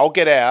 Like, I'll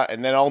get out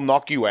and then I'll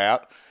knock you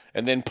out,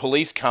 and then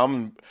police come.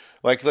 And,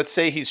 like, let's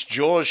say his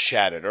jaw's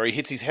shattered, or he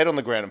hits his head on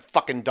the ground and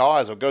fucking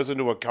dies, or goes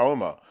into a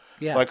coma.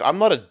 Yeah. Like, I'm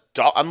not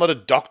a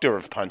doctor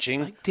of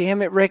punching. Like,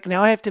 damn it, Rick!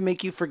 Now I have to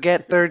make you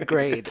forget third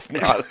grade. It's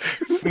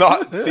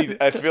not. See,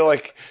 I feel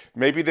like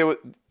maybe there were.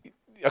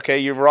 Okay,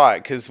 you're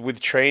right, because with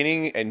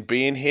training and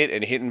being hit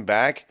and hitting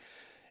back,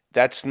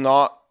 that's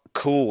not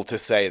cool to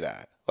say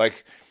that.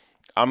 Like,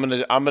 I'm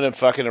gonna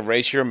fucking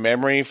erase your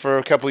memory for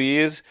a couple of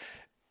years.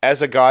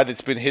 As a guy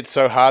that's been hit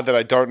so hard that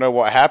I don't know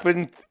what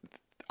happened,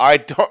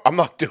 I'm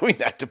not doing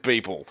that to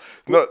people.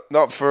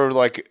 Not for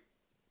like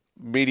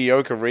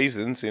mediocre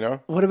reasons, you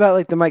know. What about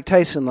like the Mike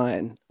Tyson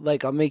line?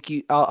 Like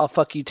I'll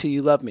fuck you till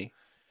you love me.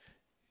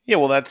 Yeah,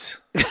 well,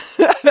 that's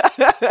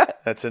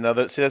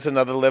another. See, that's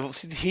another level.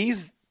 See,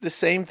 he's the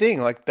same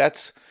thing. Like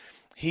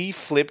he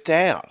flipped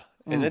out,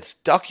 and it's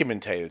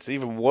documented. It's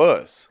even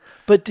worse.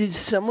 But did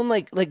someone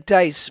like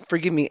Dice?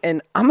 Forgive me,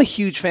 and I'm a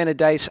huge fan of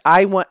Dice.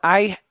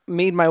 I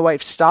made my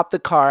wife stop the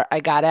car. I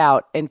got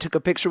out and took a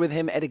picture with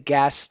him at a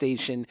gas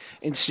station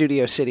in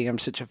Studio City. I'm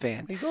such a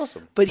fan. He's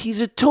awesome. But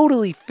he's a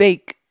totally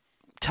fake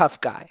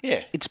tough guy.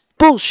 Yeah. It's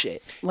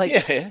bullshit. Like,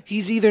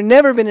 he's either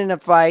never been in a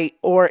fight,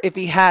 or if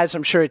he has,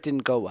 I'm sure it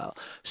didn't go well.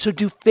 So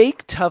do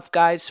fake tough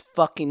guys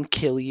fucking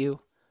kill you?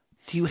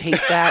 Do you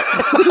hate that?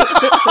 No.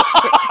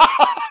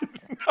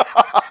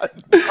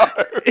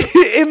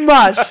 It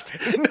must.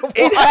 No,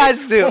 it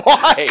has to.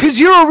 Why? Because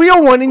you're a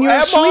real one and you're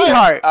a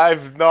sweetheart.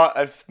 I've not.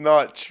 It's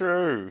not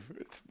true.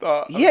 It's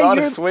not. I'm not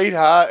a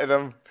sweetheart,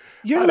 and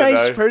You're a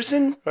nice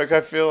person. Like,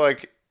 I feel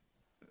like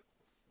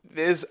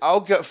there's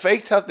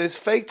fake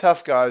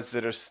tough guys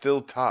that are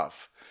still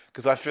tough,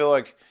 because I feel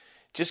like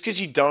just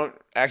because you don't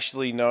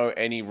actually know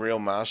any real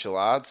martial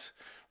arts,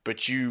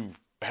 but you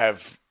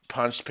have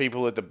punched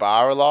people at the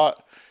bar a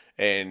lot,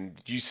 and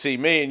you see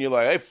me and you're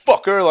like, hey,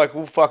 fucker, like,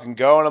 we'll fucking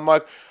go. And I'm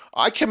like,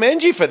 I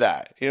commend you for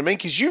that. You know what I mean?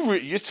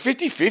 Because it's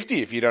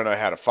 50-50 if you don't know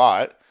how to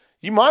fight.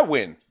 You might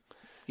win.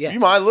 Yeah. You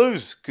might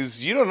lose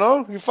because you don't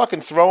know. You're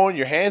fucking throwing,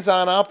 your hands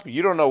aren't up.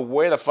 You don't know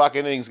where the fuck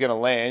anything's going to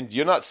land.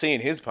 You're not seeing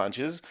his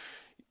punches.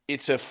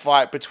 It's a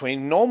fight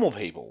between normal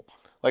people.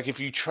 Like, if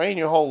you train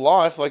your whole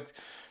life, like,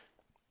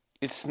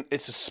 it's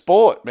a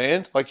sport,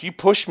 man. Like, you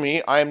push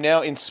me, I am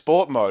now in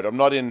sport mode. I'm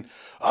not in,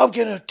 I'm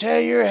going to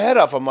tear your head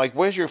off. I'm like,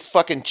 where's your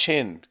fucking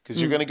chin?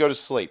 Because you're going to go to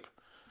sleep.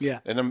 Yeah.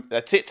 And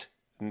that's it.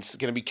 And it's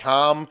going to be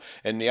calm,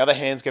 and the other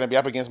hand's going to be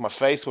up against my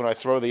face when I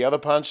throw the other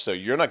punch, so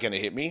you're not going to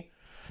hit me.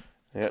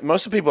 Yeah,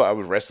 most of the people I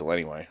would wrestle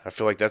anyway. I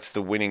feel like that's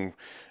the winning.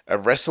 A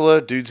wrestler,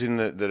 dudes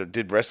that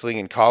did wrestling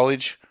in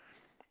college,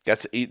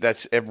 that's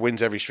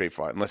wins every street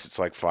fight, unless it's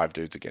like 5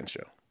 dudes against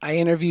you. I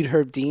interviewed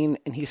Herb Dean,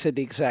 and he said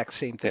the exact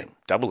same thing. Yeah,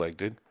 double leg,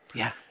 dude.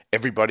 Yeah.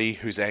 Everybody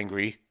who's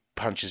angry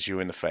punches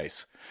you in the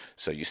face.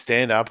 So you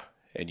stand up,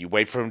 and you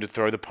wait for him to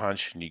throw the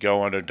punch, and you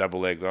go under double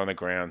leg, they're on the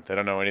ground. They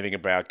don't know anything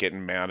about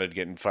getting mounted,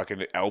 getting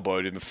fucking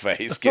elbowed in the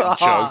face, getting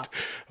choked.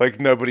 Like,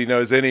 nobody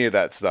knows any of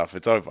that stuff.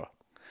 It's over.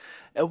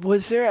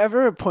 Was there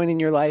ever a point in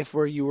your life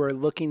where you were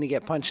looking to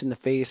get punched in the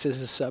face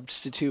as a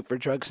substitute for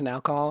drugs and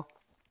alcohol?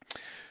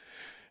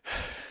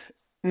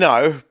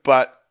 No,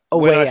 but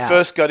when I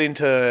first got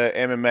into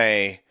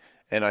MMA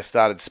and I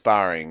started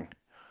sparring,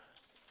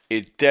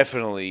 it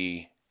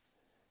definitely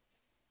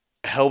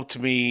helped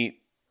me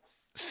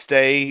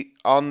stay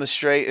on the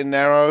straight and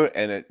narrow,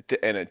 and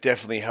it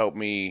definitely helped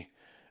me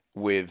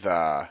with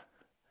the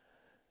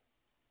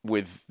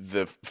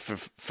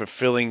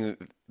fulfilling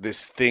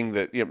this thing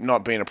that, you know,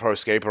 not being a pro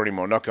skater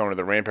anymore, not going to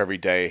the ramp every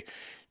day,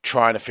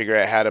 trying to figure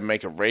out how to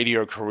make a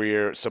radio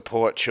career,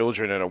 support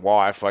children and a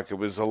wife. Like, it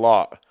was a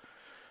lot.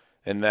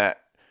 And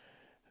that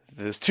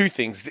there's 2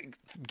 things: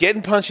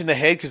 getting punched in the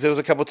head, because there was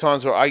a couple of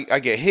times where I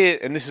get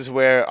hit, and this is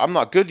where I'm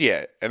not good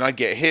yet, and I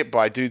get hit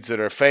by dudes that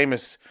are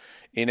famous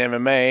in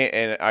MMA,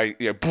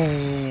 and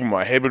boom,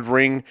 my head would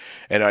ring,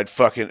 and I'd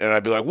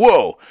be like,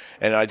 whoa,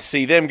 and I'd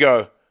see them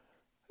go,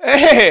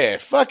 hey,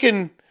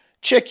 fucking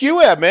check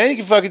you out, man. You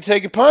can fucking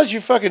take a punch.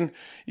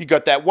 You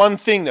got that one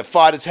thing that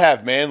fighters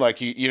have, man.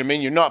 Like, you know what I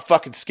mean? You're not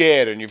fucking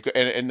scared, and you've got,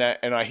 and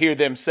I hear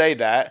them say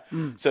that.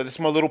 So this is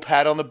my little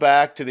pat on the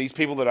back to these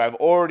people that I've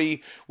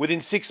already, within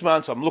 6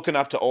 months, I'm looking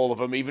up to all of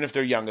them, even if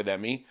they're younger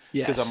than me.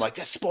 Because I'm like,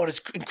 this sport is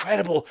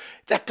incredible.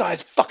 That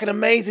guy's fucking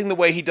amazing the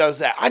way he does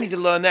that. I need to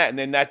learn that. And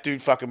then that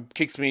dude fucking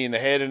kicks me in the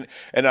head,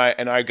 and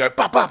I go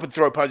bop bop and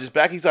throw punches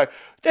back. He's like,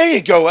 there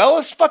you go,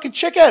 Ellis. Fucking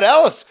check out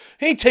Ellis.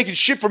 He ain't taking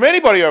shit from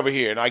anybody over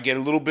here. And I get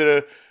a little bit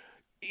of,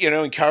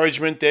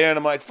 encouragement there, and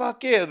I'm like,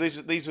 fuck yeah,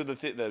 these were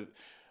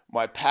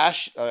my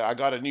passion. I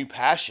got a new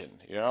passion.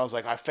 I was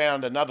like, I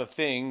found another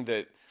thing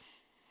that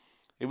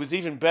it was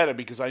even better,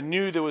 because I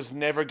knew there was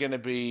never going to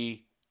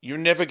be, you're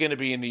never going to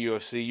be in the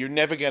UFC, you're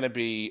never going to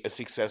be a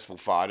successful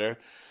fighter,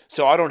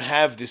 so I don't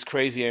have this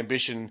crazy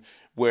ambition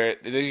where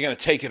they're going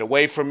to take it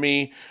away from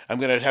me. I'm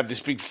going to have this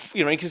big,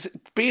 because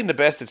being the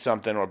best at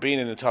something, or being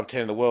in the top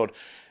 10 in the world,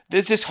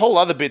 there's this whole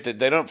other bit that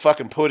they don't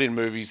fucking put in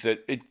movies,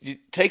 that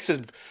it takes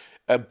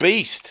a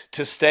beast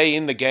to stay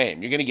in the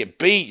game. You're going to get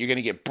beat, you're going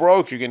to get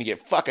broke, you're going to get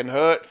fucking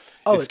hurt.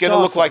 It's going to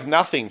look like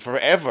nothing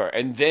forever,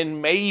 and then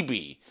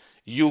maybe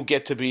you'll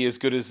get to be as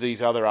good as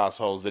these other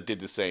assholes that did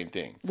the same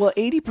thing. Well,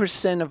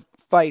 80% of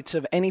fights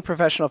of any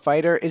professional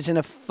fighter is in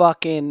a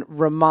fucking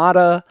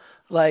Ramada,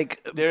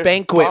 like,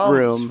 banquet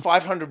room.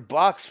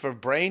 $500 for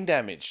brain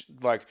damage.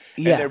 Like,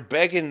 and they're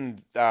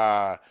begging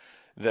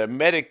the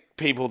medic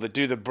people that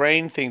do the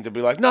brain thing to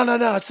be like, no,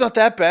 it's not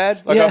that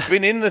bad. Like, I've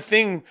been in the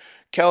thing.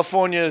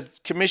 California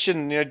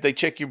Commission, they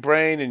check your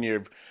brain and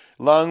your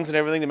lungs and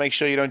everything to make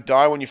sure you don't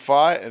die when you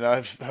fight. And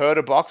I've heard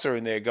a boxer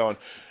in there going,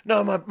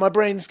 no, my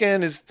brain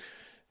scan is,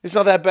 it's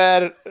not that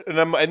bad.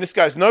 And this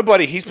guy's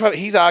nobody.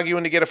 He's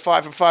arguing to get a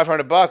fight for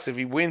 $500. If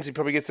he wins, he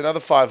probably gets another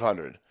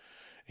 500.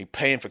 He's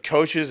paying for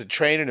coaches and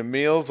training and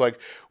meals. Like,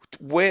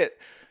 where?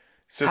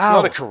 So it's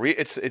not a career.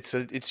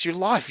 It's your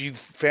life. You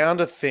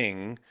found a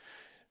thing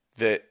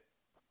that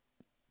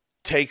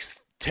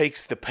takes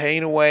the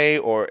pain away,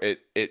 or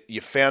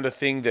you found a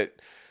thing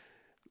that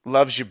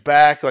loves you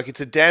back. Like,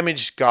 it's a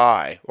damaged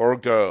guy or a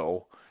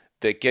girl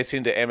that gets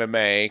into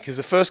MMA, because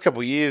the first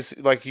couple of years,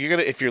 like,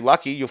 if you're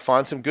lucky, you'll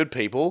find some good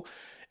people,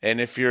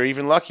 and if you're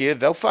even luckier,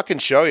 they'll fucking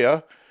show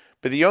you.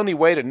 But the only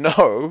way to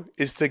know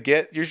is to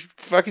get your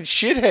fucking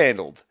shit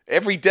handled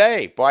every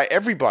day by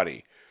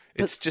everybody.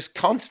 It's just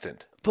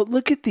constant. But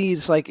look at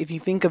these, like, if you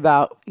think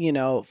about,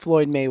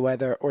 Floyd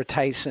Mayweather or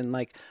Tyson,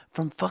 like,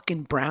 from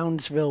fucking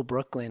Brownsville,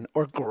 Brooklyn,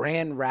 or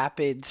Grand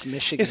Rapids,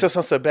 Michigan. Yeah, so it's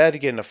not so bad to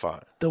get in a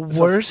fight. The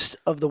worst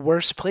of the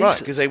worst places. Right,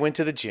 because they went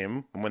to the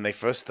gym, and when they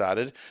first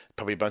started,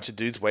 probably a bunch of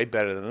dudes way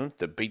better than them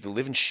that beat the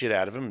living shit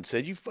out of him and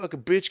said, you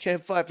fucking bitch,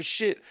 can't fight for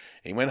shit. And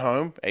he went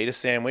home, ate a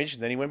sandwich,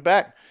 and then he went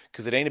back.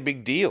 Because it ain't a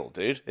big deal,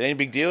 dude. It ain't a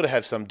big deal to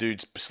have some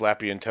dude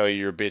slap you and tell you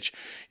you're a bitch.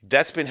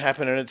 That's been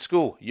happening at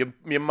school. Your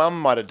mum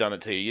might have done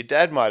it to you. Your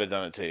dad might have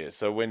done it to you.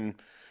 So when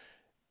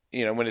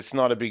it's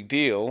not a big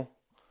deal,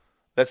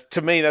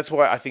 to me, that's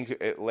why I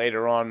think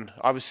later on,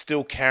 I was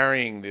still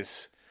carrying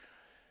this,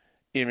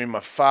 my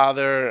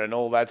father and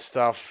all that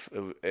stuff,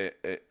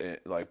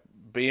 like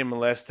being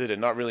molested and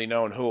not really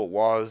knowing who it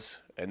was.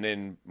 And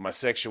then my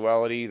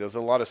sexuality, there's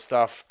a lot of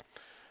stuff,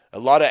 a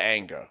lot of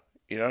anger.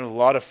 A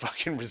lot of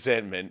fucking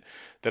resentment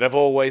that I've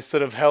always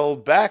sort of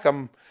held back.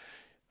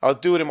 I'll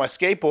do it in my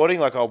skateboarding.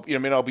 Like,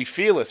 I'll be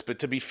fearless, but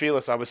to be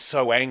fearless, I was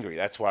so angry.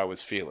 That's why I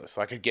was fearless.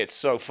 I could get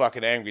so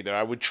fucking angry that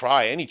I would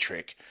try any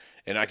trick,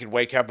 and I could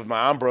wake up with my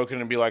arm broken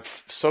and be like,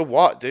 so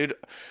what, dude?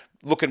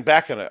 Looking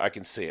back on it, I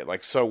can see it.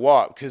 Like, so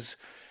what? Because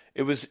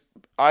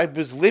I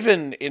was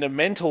living in a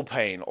mental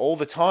pain all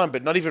the time,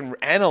 but not even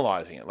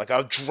analyzing it. Like, I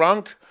was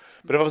drunk,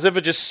 but if I was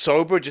ever just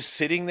sober, just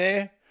sitting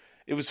there,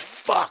 it was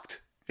fucked.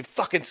 It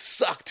fucking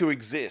sucked to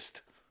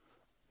exist.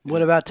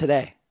 What about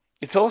today?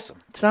 It's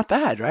awesome. It's not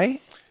bad,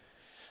 right?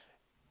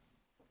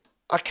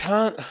 I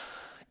can't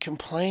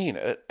complain.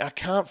 I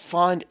can't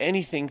find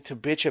anything to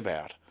bitch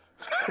about.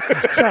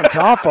 Sounds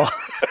awful.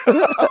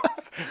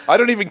 I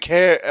don't even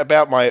care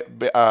about my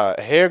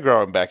hair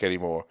growing back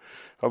anymore.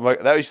 I'm like,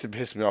 that used to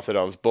piss me off that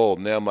I was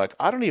bald. Now I'm like,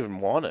 I don't even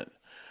want it.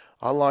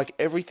 I like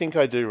everything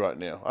I do right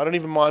now. I don't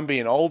even mind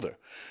being older.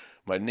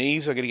 My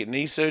knees, I got to get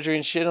knee surgery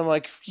and shit. I'm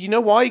like, you know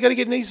why you got to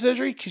get knee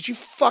surgery? Because you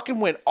fucking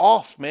went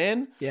off,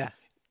 man. Yeah.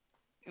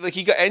 Like,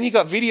 you got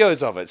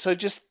videos of it. So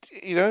just,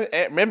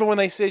 remember when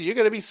they said you're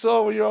going to be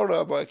sore when you're older?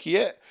 I'm like,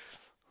 yeah.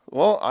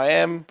 Well, I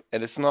am,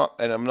 and it's not,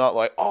 and I'm not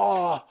like,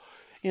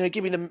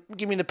 give me the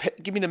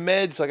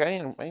meds. Like, I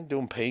ain't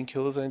doing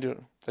painkillers. I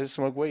just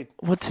smoke weed.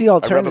 What's the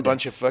alternative? I rub a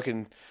bunch of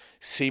fucking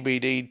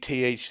CBD,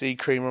 THC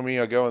cream on me.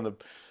 I go in the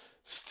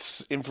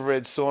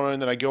infrared sauna,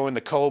 and then I go in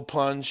the cold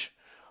plunge.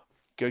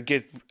 Go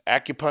get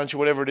acupuncture,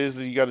 whatever it is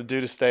that you got to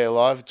do to stay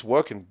alive. It's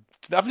working.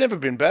 I've never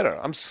been better.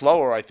 I'm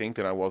slower, I think,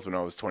 than I was when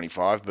I was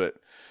 25, but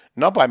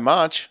not by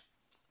much.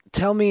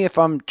 Tell me if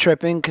I'm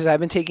tripping, because I've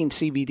been taking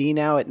CBD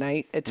now at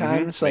night at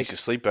times. Mm-hmm. Makes you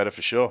sleep better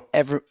for sure.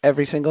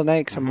 Every single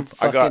night, because I'm a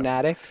fucking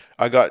addict.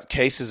 I got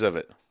cases of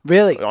it.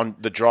 Really? On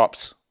the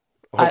drops.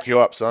 I'll hook you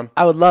up, son.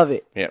 I would love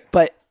it. Yeah.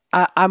 But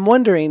I'm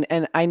wondering,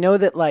 and I know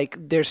that, like,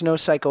 there's no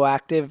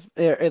psychoactive,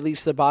 or at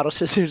least the bottle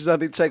says there's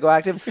nothing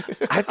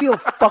psychoactive. I feel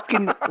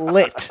fucking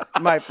lit,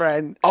 my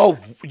friend. Oh,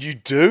 you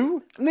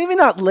do? Maybe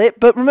not lit,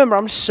 but remember,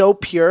 I'm so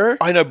pure.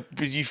 I know,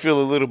 but you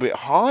feel a little bit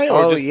high?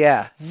 Or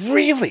yeah.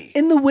 Really?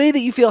 In the way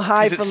that you feel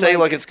high from... Does it from, say,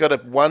 like it's got a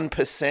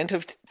 1%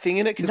 of thing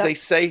in it?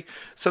 Because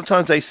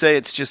sometimes they say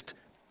it's just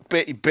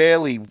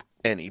barely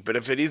any, but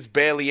if it is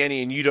barely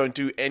any and you don't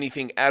do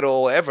anything at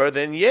all ever,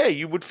 then yeah,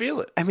 you would feel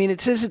it. I mean, it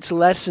says it's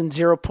less than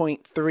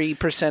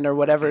 0.3% or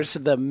whatever is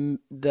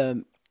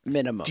the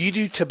minimum. Do you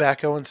do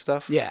tobacco and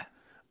stuff? Yeah.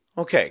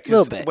 Okay,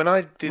 because when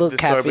I did the sober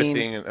caffeine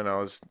thing and I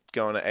was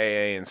going to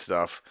AA and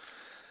stuff,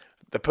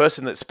 the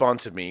person that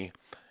sponsored me,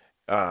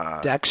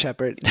 Dak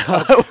Shepard.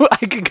 I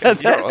can get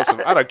that. You're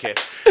awesome. I don't care.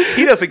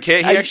 He doesn't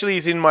care. He actually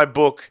is in my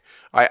book.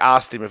 I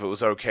asked him if it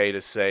was okay to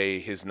say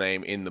his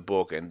name in the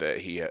book and that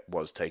he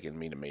was taking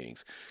me to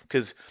meetings,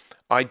 because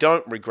I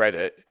don't regret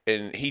it.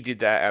 And he did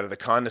that out of the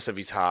kindness of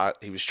his heart.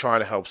 He was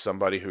trying to help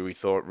somebody who he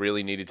thought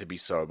really needed to be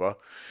sober.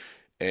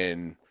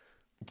 And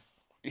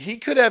he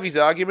could have his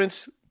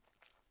arguments.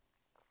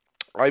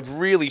 I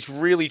really,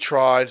 really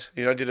tried.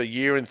 I did a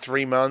year and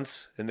 3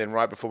 months. And then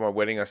right before my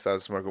wedding, I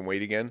started smoking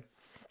weed again.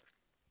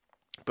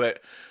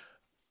 But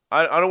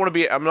I don't want to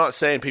be, I'm not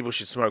saying people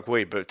should smoke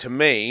weed, but to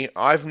me,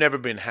 I've never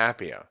been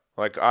happier.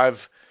 Like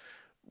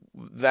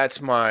that's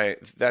my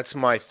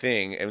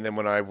thing. And then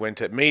when I went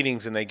to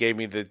meetings and they gave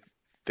me the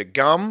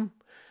gum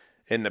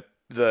and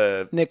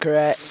the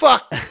Nicorette.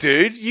 Fuck,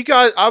 dude. You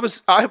guys,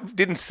 I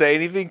didn't say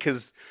anything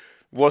because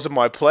it wasn't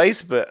my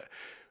place, but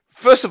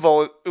First of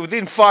all,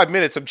 within 5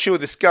 minutes, I'm chewing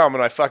this gum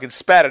and I fucking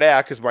spat it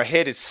out because my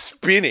head is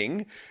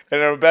spinning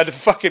and I'm about to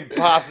fucking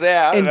pass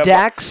out. And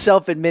Dax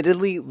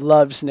self-admittedly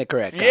loves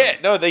Nicorette gum. Yeah,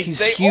 no,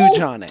 he's huge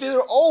on it.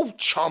 They're all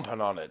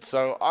chomping on it.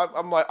 So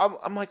I'm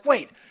like,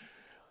 wait.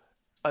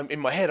 I'm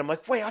in my head. I'm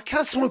like, wait, I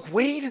can't smoke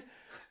weed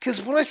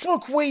because when I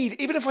smoke weed,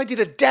 even if I did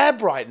a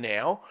dab right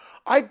now,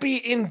 I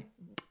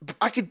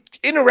could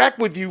interact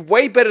with you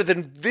way better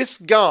than this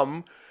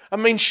gum. I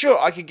mean, sure,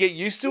 I could get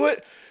used to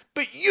it,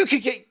 but you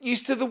could get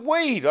used to the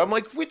weed. I'm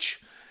like, which,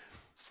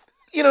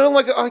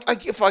 like,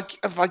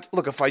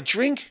 if I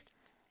drink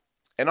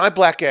and I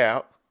black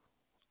out,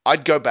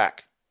 I'd go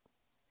back.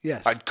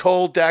 Yes. I'd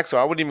call Dax,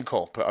 or I wouldn't even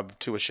call, but I'm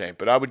too ashamed.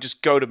 But I would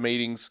just go to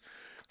meetings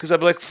because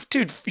I'd be like,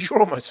 dude, you're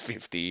almost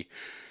 50.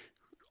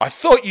 I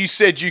thought you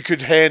said you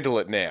could handle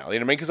it now. You know what I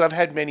mean? Because I've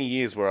had many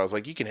years where I was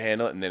like, you can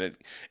handle it, and then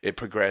it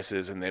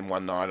progresses, and then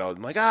one night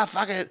I'm like,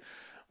 fuck it.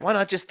 Why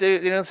not just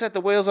set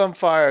the wheels on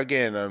fire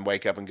again and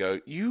wake up and go,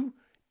 you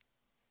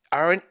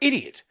are an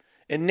idiot.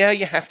 And now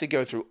you have to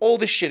go through all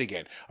this shit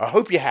again. I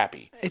hope you're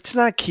happy. It's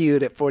not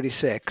cute at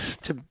 46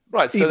 to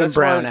right, so even that's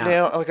brown why out.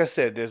 now, like I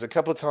said, there's a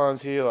couple of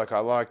times here, like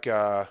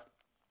I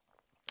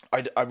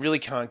really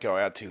can't go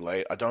out too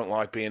late. I don't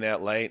like being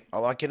out late. I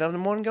like getting up in the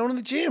morning and going to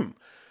the gym.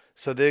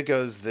 So there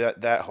goes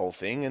that whole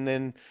thing. And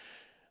then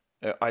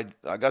I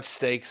got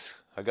steaks.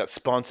 I got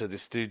sponsored.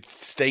 This dude,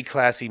 Stay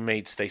Classy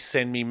Meats. They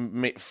send me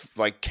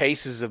like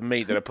cases of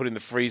meat that I put in the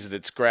freezer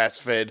that's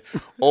grass-fed,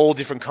 all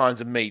different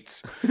kinds of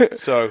meats.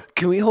 So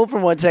can we hold for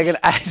 1 second?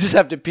 I just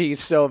have to pee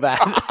so bad.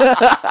 I'm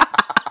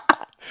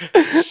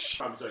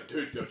like,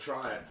 dude, go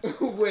try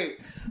it. Wait,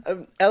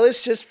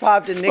 Ellis just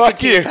popped a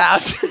Fuck nicotine you.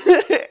 pouch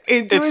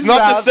into It's his not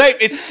mouth. the same.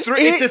 It's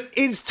three.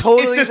 It's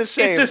totally the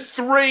same. It's a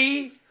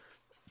 3.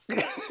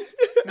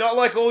 Not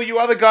like all you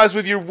other guys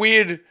with your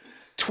weird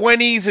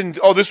 20s and,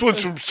 this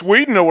one's from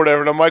Sweden or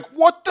whatever. And I'm like,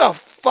 what the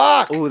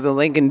fuck? Ooh, the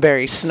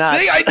Lincolnguberry snot.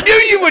 See, I knew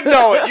you would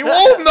know it. You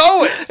all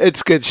know it.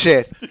 It's good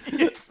shit.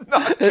 It's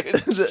not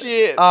good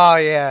shit. Oh,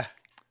 yeah.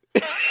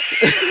 You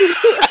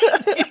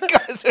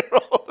guys are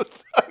all the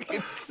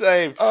fucking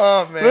same.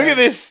 Oh, man. Look at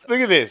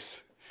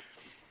this.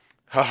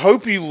 I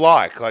hope you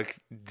like,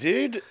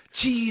 dude.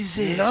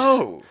 Jesus.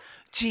 No.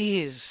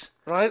 Jeez.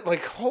 Right?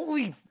 Like,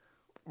 holy,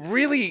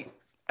 really.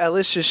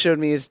 Ellis just showed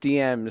me his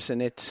DMs,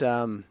 and it's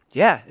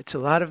it's a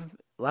lot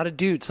of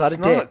dudes, a lot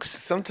of dicks.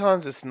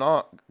 Sometimes it's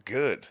not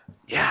good.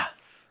 Yeah.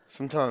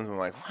 Sometimes I'm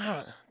like,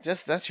 wow,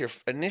 that's your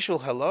initial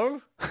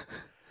hello?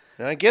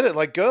 And I get it,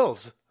 like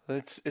girls.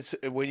 It's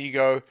when you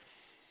go,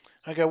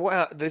 I go,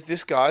 wow,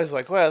 this guy's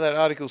like, wow, that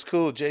article's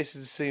cool.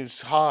 Jason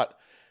seems hot.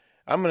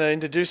 I'm going to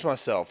introduce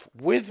myself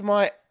with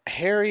my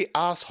hairy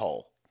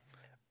asshole.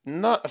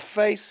 Not a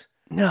face.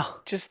 No.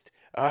 Just,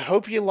 I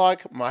hope you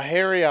like my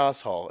hairy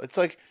asshole. It's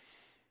like,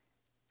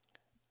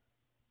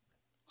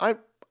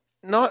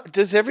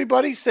 does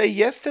everybody say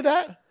yes to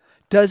that?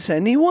 Does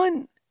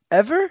anyone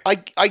ever?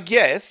 I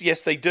guess,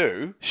 yes, they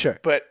do. Sure.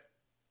 But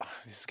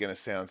this is going to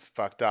sound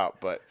fucked up,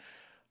 but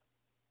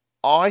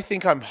I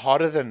think I'm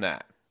hotter than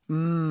that.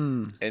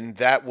 And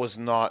that was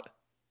not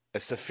a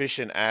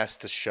sufficient ass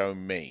to show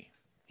me.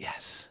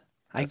 Yes.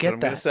 That's I get what I'm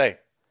that. going to say.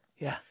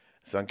 Yeah.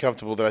 It's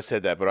uncomfortable that I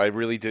said that, but I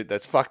really do.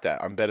 Fuck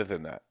that. I'm better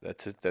than that.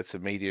 That's a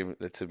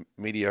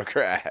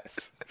mediocre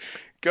ass.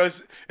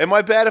 Am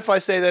I bad if I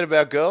say that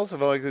about girls? If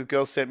the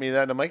girl sent me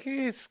that and I'm like,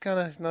 it's kind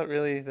of not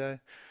really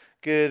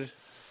good.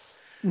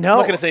 No. I'm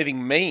not going to say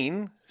anything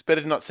mean. It's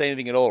better to not say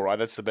anything at all, right?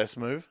 That's the best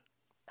move.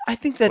 I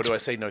think Or that's do I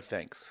say no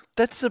thanks?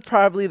 that's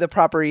probably the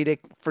proper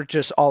edict for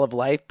just all of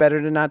life.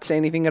 Better to not say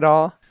anything at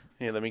all.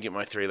 Yeah, let me get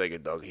my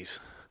 3-legged doggies.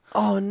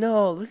 Oh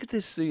no! Look at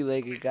this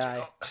 3-legged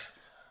guy.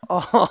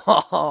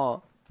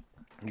 Oh,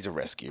 He's a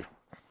rescue.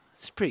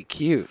 it's pretty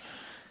cute.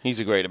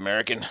 He's a great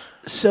American.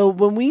 So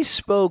when we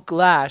spoke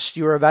last,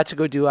 you were about to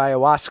go do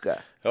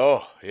ayahuasca.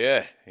 Oh,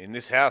 yeah. In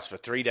this house for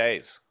 3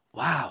 days.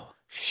 Wow.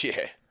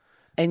 Yeah.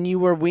 And you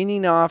were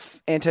weaning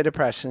off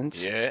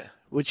antidepressants. Yeah.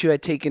 Which you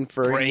had taken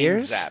for Brain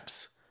years.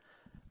 zaps.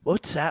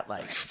 What's that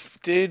like?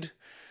 Dude,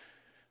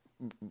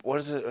 what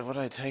is it? What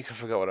did I take? I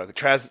forgot what I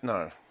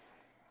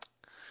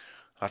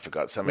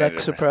forgot something.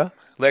 Lexapro?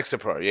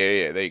 Lexapro.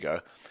 Yeah. There you go.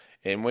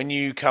 And when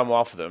you come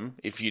off them,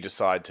 if you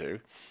decide to,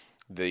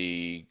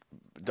 the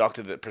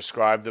doctor that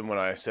prescribed them, when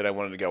I said I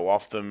wanted to go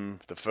off them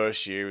the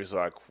first year, was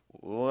like,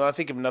 well, I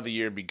think another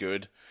year would be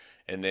good.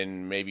 And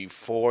then maybe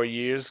 4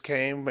 years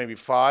came, maybe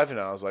 5. And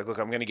I was like, look,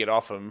 I'm going to get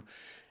off them.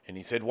 And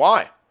he said,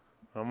 why?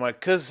 I'm like,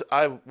 because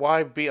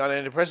why be on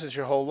antidepressants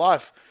your whole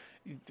life?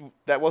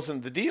 That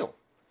wasn't the deal.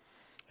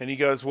 And he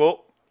goes,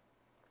 well,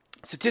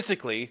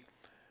 statistically,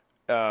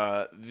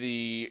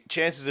 the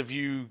chances of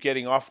you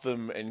getting off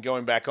them and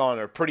going back on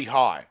are pretty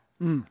high.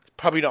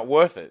 Probably not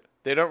worth it.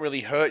 They don't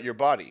really hurt your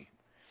body.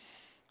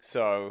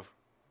 So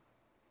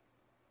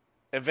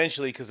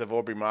eventually, because of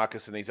Aubrey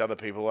Marcus and these other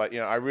people,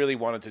 I really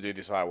wanted to do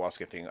this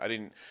ayahuasca thing. I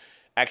didn't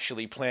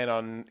actually plan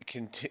on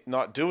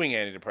not doing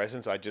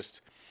antidepressants. I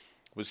just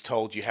was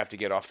told you have to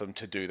get off them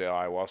to do the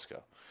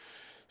ayahuasca.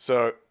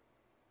 So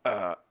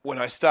when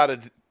I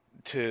started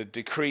to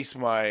decrease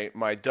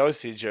my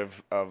dosage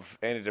of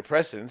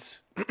antidepressants,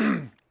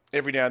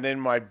 every now and then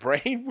my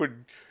brain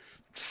would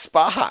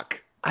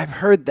spark. I've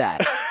heard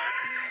that.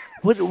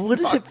 What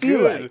does it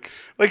feel like?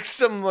 Like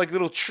some like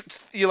little.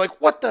 You're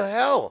like, what the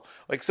hell?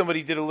 Like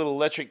somebody did a little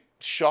electric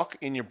shock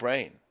in your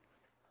brain.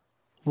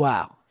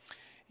 Wow.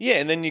 Yeah,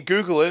 and then you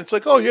Google it. And it's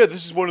like, oh yeah,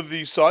 this is one of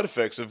the side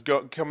effects of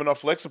coming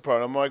off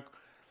Lexapro. I'm like,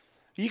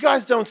 you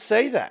guys don't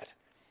say that,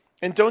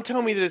 and don't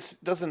tell me that it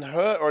doesn't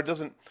hurt or it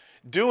doesn't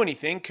do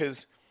anything,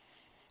 because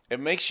it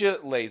makes you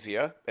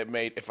lazier.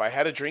 If I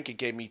had a drink, it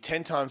gave me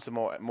 10 times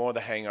more the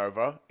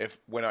hangover.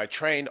 When I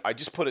trained, I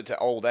just put it to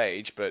old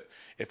age, but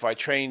if I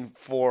trained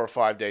 4 or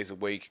 5 days a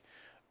week,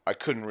 I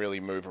couldn't really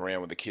move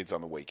around with the kids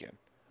on the weekend.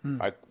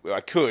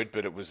 I could,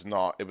 but it was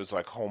not. It was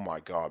like, oh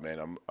my God,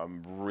 man,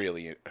 I'm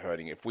really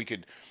hurting. If we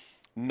could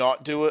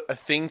not do a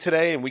thing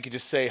today and we could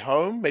just stay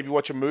home, maybe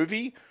watch a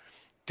movie,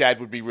 Dad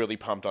would be really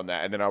pumped on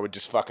that. And then I would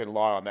just fucking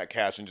lie on that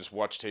couch and just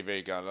watch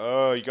TV going,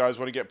 oh, you guys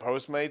want to get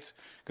Postmates?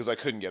 Because I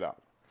couldn't get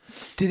up.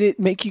 Did it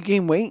make you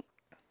gain weight?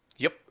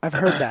 Yep. I've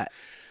heard that.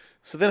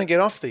 So then I get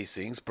off these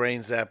things,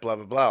 brain zap, blah,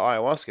 blah, blah,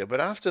 ayahuasca. But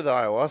after the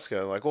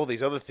ayahuasca, like all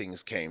these other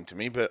things came to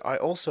me, but I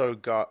also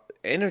got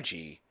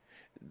energy,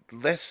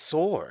 less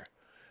sore,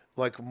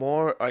 like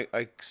more.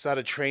 I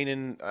started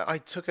training. I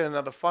took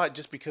another fight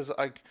just because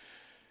I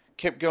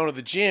kept going to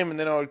the gym, and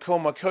then I would call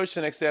my coach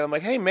the next day. And I'm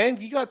like, hey, man,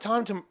 you got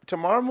time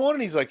tomorrow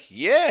morning? He's like,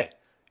 yeah.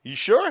 You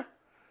sure?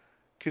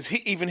 Because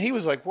he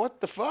was like, what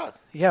the fuck?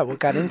 Yeah, what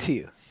got into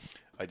you?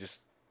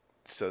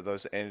 So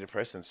those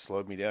antidepressants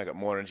slowed me down. I got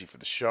more energy for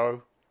the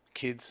show,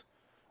 kids,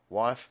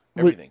 wife,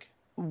 everything.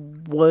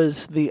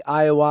 Was the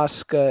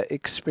ayahuasca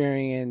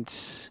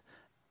experience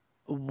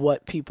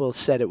what people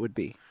said it would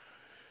be?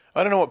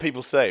 I don't know what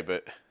people say,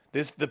 but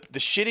there's the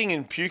shitting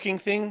and puking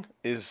thing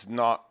is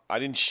not. I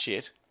didn't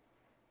shit.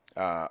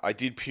 I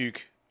did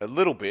puke a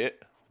little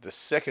bit the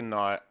second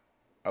night,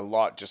 a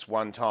lot just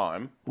one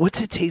time.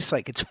 What's it taste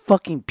like? It's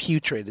fucking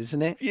putrid,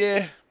 isn't it?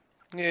 Yeah,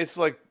 it's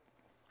like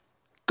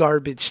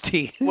garbage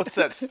tea. What's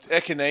that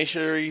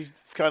echinacea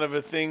kind of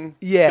a thing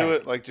to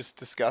it? Like just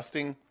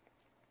disgusting.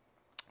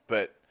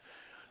 But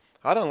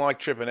I don't like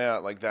tripping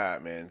out like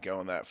that, man,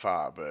 going that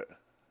far. But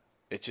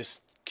it's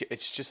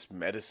just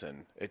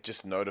medicine. It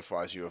just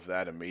notifies you of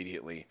that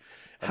immediately.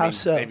 How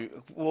so?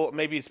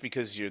 Maybe it's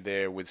because you're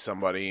there with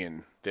somebody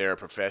and they're a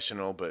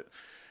professional, but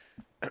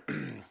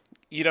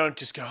you don't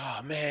just go,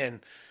 oh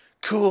man,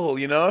 cool,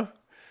 you know?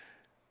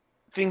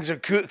 Things are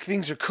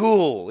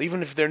cool,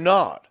 even if they're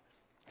not.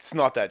 It's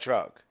not that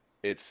drug.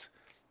 There's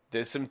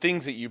some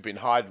things that you've been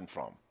hiding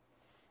from.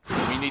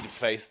 You need to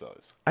face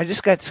those. I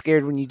just got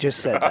scared when you just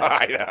said that.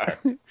 I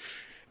know.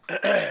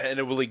 And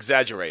it will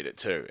exaggerate it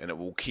too, and it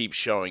will keep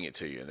showing it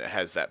to you, and it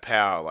has that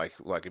power.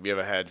 Like have you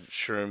ever had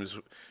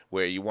shrooms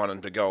where you want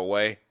them to go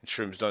away, and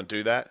shrooms don't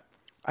do that?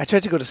 I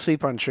tried to go to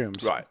sleep on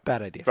shrooms. Right.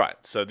 Bad idea. Right.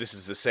 So this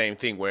is the same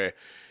thing where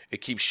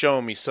it keeps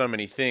showing me so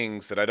many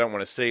things that I don't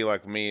want to see,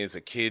 like me as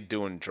a kid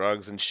doing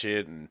drugs and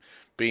shit and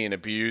being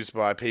abused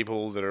by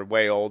people that are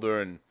way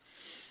older. And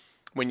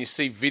when you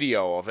see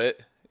video of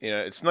it, you know,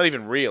 it's not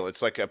even real.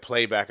 It's like a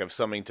playback of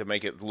something to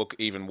make it look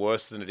even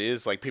worse than it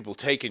is. Like people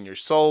taking your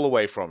soul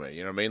away from it.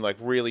 You know what I mean? Like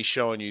really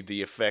showing you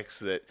the effects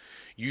that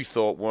you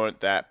thought weren't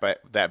that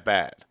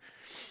bad.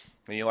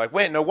 And you're like,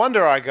 wait, no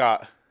wonder I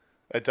got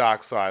a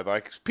dark side.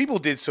 Like people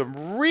did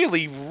some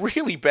really,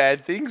 really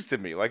bad things to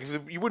me. Like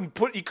if you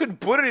couldn't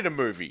put it in a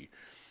movie.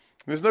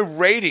 There's no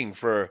rating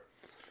for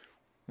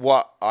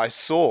what I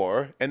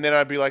saw. And then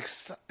I'd be like,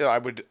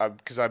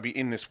 because I'd be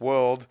in this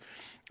world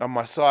on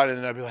my side, and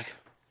then I'd be like,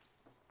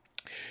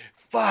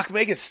 fuck,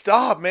 make it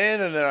stop,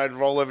 man. And then I'd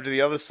roll over to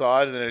the other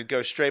side, and then it'd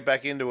go straight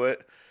back into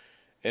it.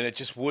 And it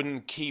just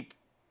wouldn't keep.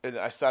 And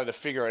I started to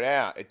figure it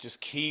out. It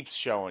just keeps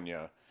showing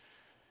you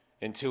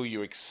until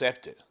you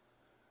accept it.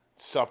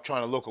 Stop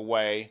trying to look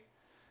away.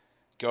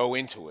 Go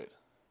into it.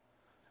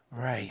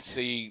 Right. And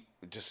see,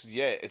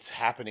 it's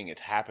happening. It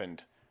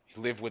happened.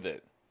 You live with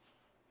it.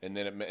 And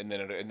then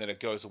it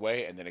goes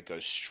away, and then it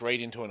goes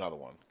straight into another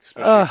one.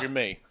 Especially if you're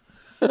me.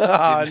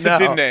 It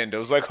didn't end. It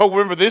was like, oh,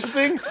 remember this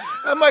thing?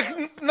 I'm like,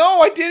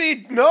 no, I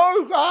didn't.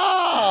 No.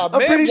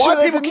 Man,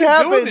 why people keep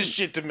doing this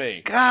shit to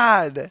me?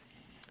 God.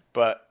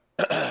 But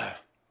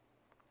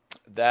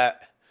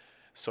death,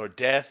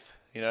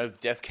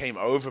 death came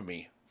over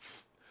me,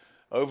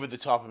 over the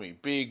top of me.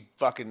 Big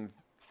fucking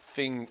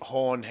thing,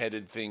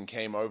 horn-headed thing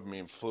came over me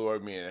and flew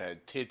over me, and it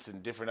had tits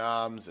and different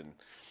arms and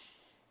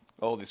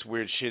all this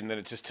weird shit. And then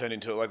it just turned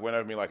into, went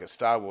over me like a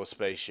Star Wars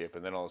spaceship.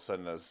 And then all of a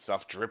sudden there's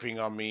stuff dripping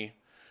on me.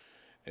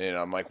 And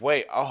I'm like,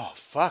 wait, oh,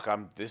 fuck,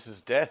 this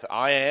is death.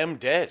 I am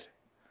dead.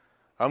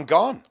 I'm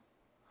gone.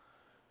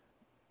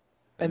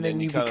 And then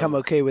you become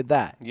okay with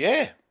that.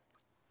 Yeah.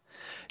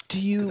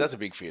 Because that's a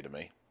big fear to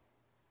me.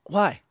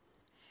 Why?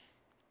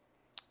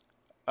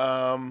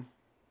 Probably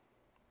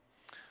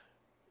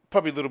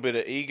a little bit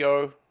of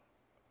ego,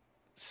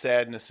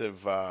 sadness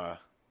of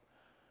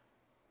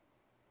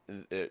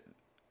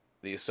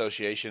the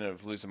association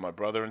of losing my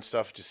brother and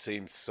stuff just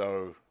seems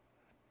so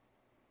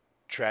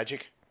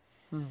tragic.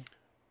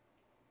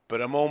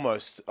 But I'm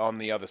almost on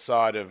the other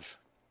side of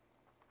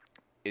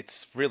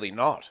it's really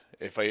not.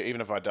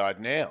 Even if I died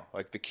now,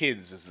 like the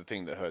kids is the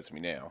thing that hurts me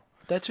now.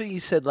 That's what you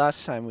said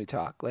last time we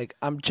talked. Like,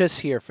 I'm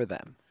just here for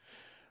them.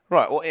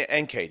 Right. Well,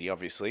 and Katie,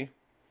 obviously,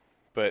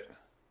 but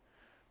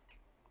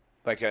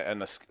like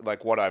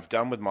what I've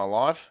done with my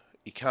life,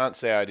 you can't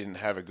say I didn't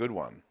have a good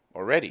one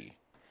already.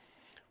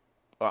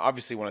 I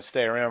obviously want to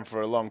stay around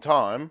for a long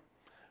time,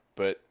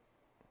 but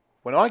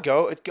when I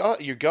go,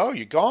 you're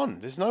gone.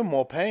 There's no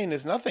more pain.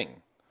 There's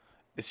nothing.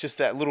 It's just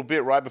that little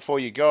bit right before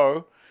you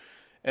go.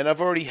 And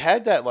I've already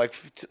had that, like,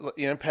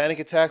 panic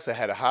attacks. I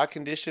had a heart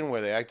condition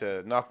where they had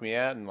to knock me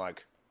out and,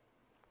 like,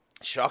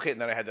 shock it.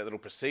 And then I had that little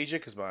procedure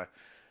because my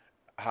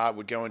heart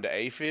would go into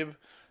AFib.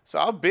 So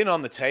I've been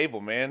on the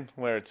table, man,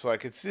 where it's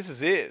like, this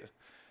is it.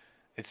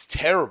 It's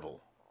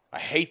terrible. I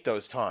hate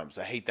those times.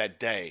 I hate that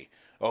day.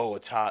 Oh,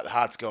 the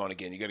heart's going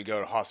again. You got to go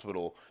to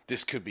hospital.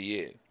 This could be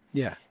it.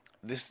 Yeah.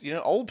 This,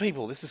 old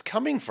people, this is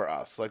coming for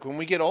us. Like, when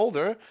we get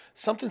older,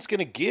 something's going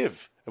to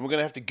give. And we're going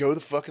to have to go to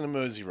the fucking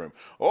emergency room.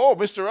 Oh,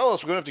 Mr.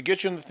 Ellis, we're going to have to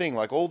get you in the thing.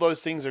 Like, all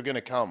those things are going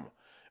to come.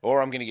 Or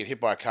I'm going to get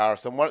hit by a car or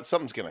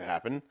something's going to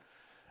happen.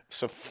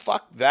 So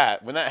fuck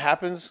that. When that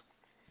happens,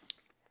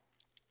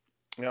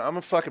 I'm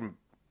a fucking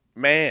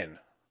man.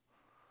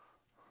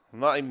 I'm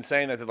not even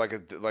saying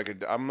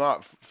that I'm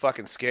not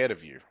fucking scared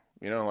of you.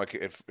 Like,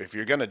 if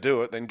you're going to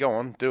do it, then go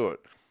on, do it.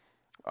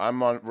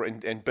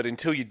 But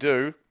until you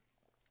do,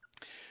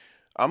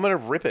 I'm going to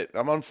rip it.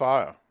 I'm on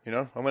fire.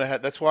 I'm going to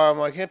that's why I'm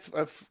like,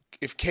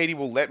 if Katie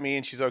will let me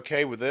and she's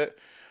okay with it,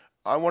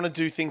 I want to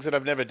do things that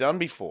I've never done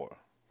before.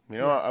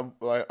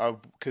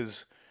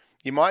 Because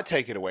you might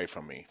take it away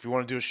from me. If you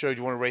want to do a show, do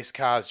you want to race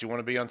cars? Do you want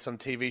to be on some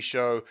TV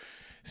show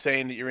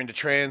saying that you're into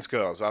trans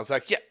girls? I was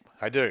like, yep,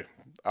 I do.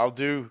 I'll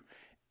do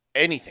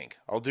anything.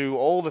 I'll do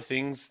all the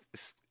things,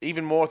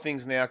 even more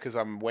things now because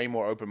I'm way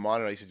more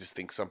open-minded. I used to just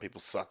think some people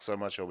suck so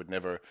much I would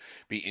never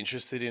be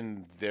interested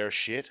in their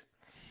shit.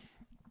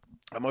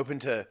 I'm open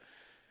to...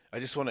 I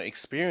just want to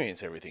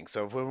experience everything.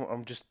 So if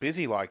I'm just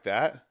busy like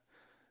that,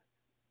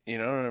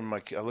 and I'm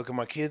like, I look at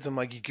my kids, I'm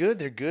like, you good?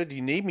 They're good. Do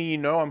you need me?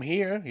 I'm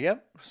here.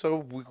 Yep. So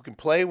we can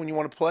play when you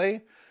want to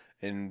play.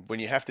 And when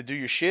you have to do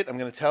your shit, I'm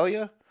going to tell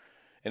you.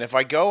 And if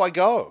I go, I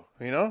go.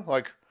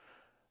 Like,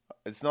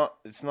 it's not,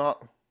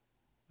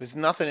 there's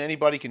nothing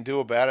anybody can do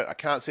about it. I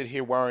can't sit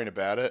here worrying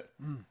about it.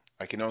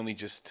 I can only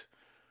just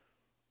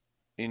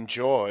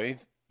enjoy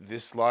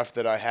this life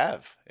that I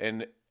have.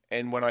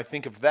 And when I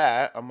think of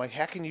that, I'm like,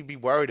 how can you be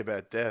worried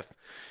about death?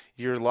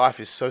 Your life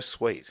is so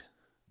sweet.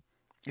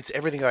 It's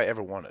everything I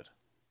ever wanted.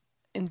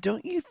 And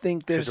don't you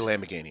think there's... Except a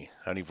Lamborghini.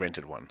 I only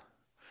rented one.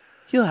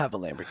 You'll have a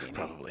Lamborghini.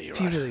 Probably, you're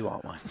if right. you really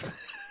want one.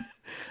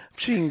 I'm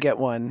sure you can get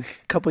one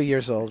a couple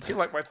years old. You're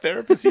like my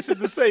therapist. He said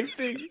the same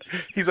thing.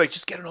 He's like,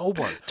 just get an old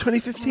one.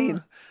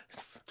 2015.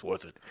 It's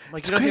worth it. I'm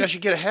like, you don't think I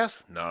should get a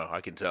house? No,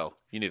 I can tell.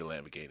 You need a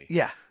Lamborghini.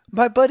 Yeah.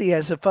 My buddy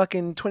has a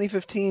fucking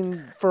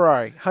 2015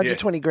 Ferrari,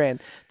 120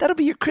 grand. That'll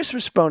be your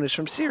Christmas bonus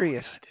from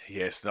Sirius.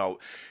 Yes. No.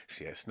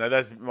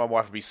 My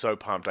wife would be so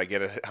pumped. I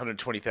get a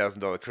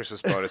 $120,000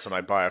 Christmas bonus and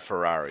I buy a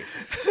Ferrari.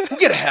 We'll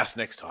get a house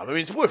next time. I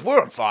mean,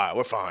 we're on fire.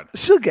 We're fine.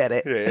 She'll get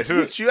it.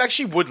 Yeah. She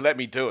actually would let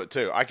me do it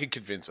too. I could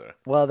convince her.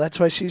 Well, that's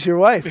why she's your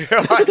wife.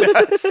 I know,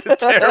 it's a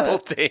terrible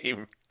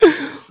team.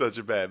 It's such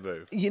a bad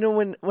move.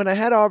 When I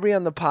had Aubrey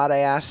on the pod, I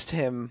asked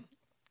him.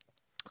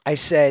 I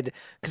said,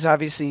 because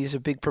obviously he's a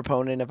big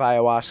proponent of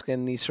ayahuasca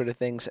and these sort of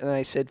things. And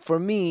I said, for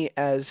me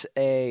as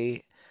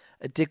a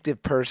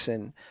addictive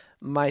person,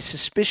 my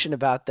suspicion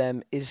about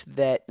them is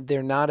that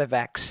they're not a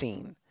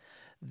vaccine.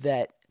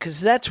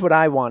 Because that's what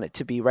I want it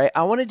to be, right?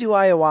 I want to do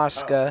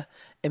ayahuasca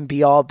and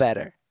be all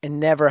better and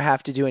never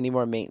have to do any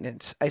more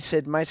maintenance. I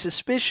said, my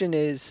suspicion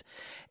is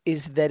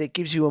that it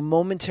gives you a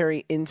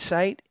momentary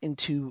insight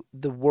into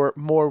the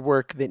more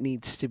work that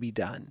needs to be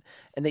done,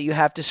 and that you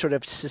have to sort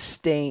of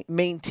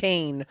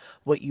maintain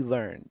what you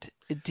learned.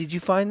 Did you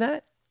find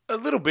that? A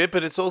little bit,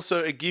 but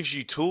it gives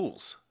you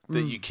tools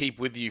that you keep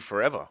with you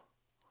forever.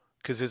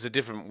 Because there's a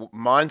different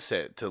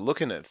mindset to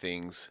looking at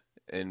things,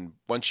 and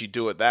once you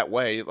do it that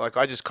way, like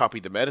I just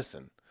copied the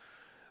medicine.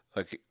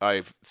 Like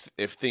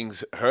if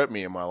things hurt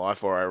me in my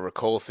life, or I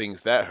recall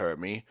things that hurt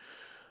me,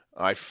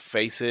 I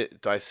face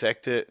it,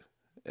 dissect it,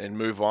 and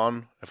move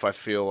on. If I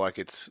feel like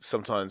it's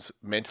sometimes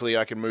mentally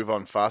I can move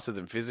on faster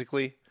than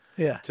physically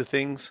to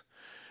things.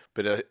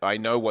 But I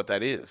know what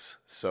that is.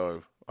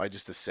 So I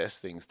just assess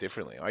things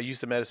differently. I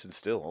use the medicine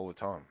still all the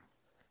time.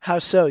 How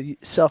so? You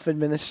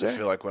self-administer? I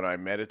feel like when I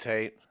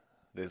meditate,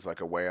 there's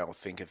like a way I'll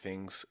think of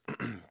things,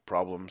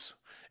 problems.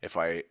 If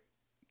I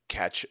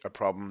catch a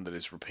problem that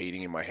is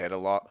repeating in my head a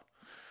lot,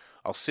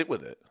 I'll sit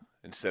with it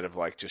instead of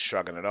like just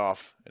shrugging it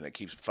off and it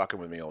keeps fucking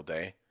with me all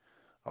day.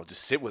 I'll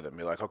just sit with it and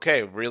be like,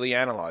 okay, really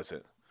analyze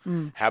it.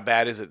 How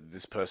bad is it that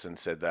this person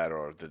said that,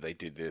 or that they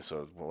did this,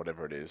 or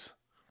whatever it is?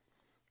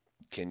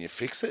 Can you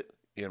fix it?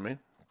 You know what I mean?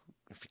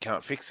 If you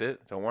can't fix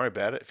it, don't worry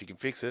about it. If you can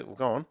fix it, we'll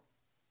go on.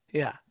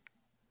 Yeah.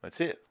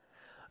 That's it.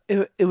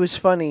 It was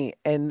funny,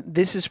 and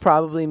this is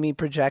probably me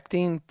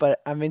projecting,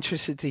 but I'm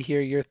interested to hear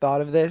your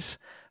thought of this.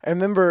 I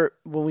remember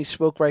when we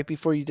spoke right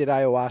before you did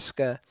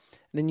ayahuasca, and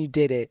then you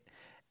did it,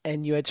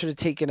 and you had sort of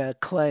taken a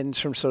cleanse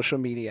from social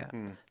media.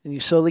 And you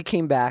slowly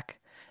came back,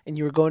 and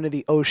you were going to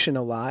the ocean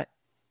a lot,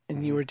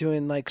 and you were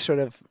doing like sort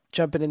of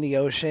jumping in the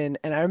ocean.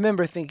 And I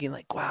remember thinking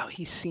like, wow,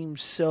 he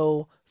seems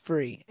so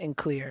free and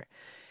clear.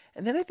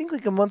 And then I think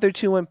like a month or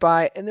two went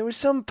by, and there was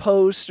some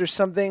post or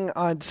something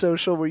on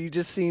social where you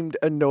just seemed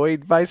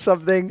annoyed by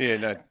something. Yeah,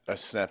 no, I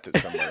snapped at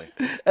somebody.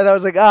 And I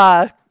was like,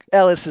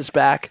 Ellis is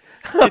back.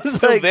 It's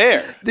still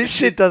there. This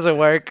shit doesn't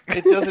work.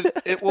 It doesn't.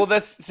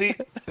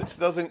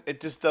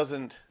 It just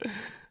doesn't.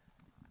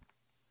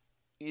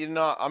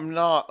 I'm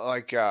not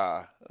like.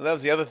 That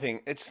was the other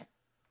thing.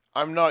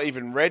 I'm not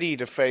even ready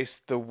to face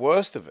the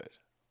worst of it.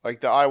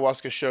 Like the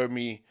ayahuasca showed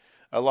me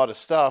a lot of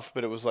stuff,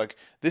 but it was like,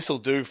 this'll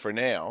do for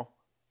now.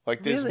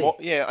 Like there's Really? more.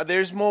 Yeah,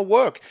 there's more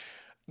work.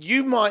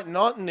 You might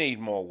not need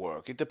more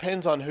work. It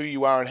depends on who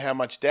you are and how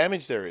much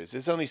damage there is.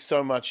 There's only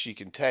so much you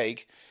can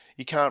take.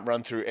 You can't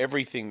run through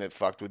everything that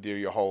fucked with you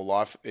your whole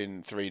life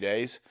in 3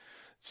 days.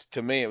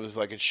 To me, it was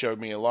like it showed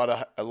me a lot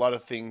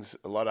of things,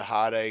 a lot of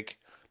heartache,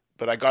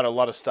 but I got a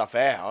lot of stuff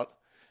out,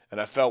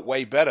 and I felt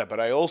way better. But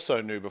I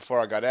also knew before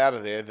I got out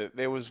of there that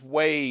there was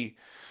way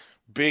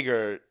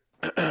bigger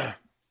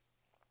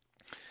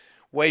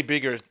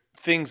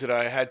things that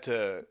I had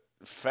to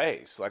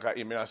face. Like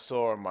I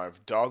saw my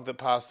dog that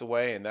passed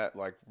away, and that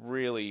like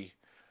really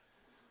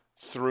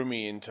threw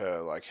me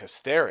into like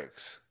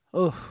hysterics.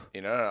 Oh,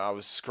 I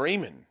was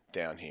screaming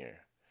down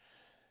here,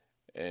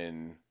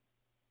 and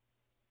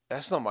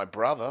that's not my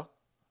brother.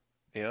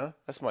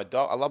 That's my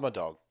dog. I love my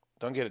dog.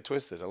 Don't get it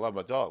twisted. I love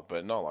my dog,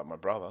 but not like my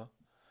brother.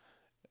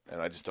 And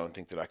I just don't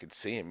think that I could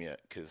see him yet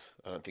because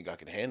I don't think I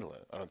can handle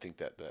it. I don't think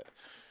that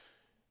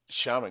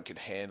shaman could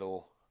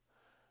handle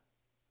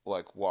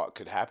like what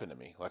could happen to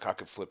me. Like I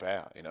could flip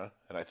out, And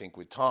I think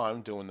with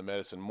time, doing the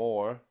medicine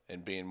more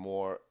and being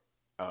more,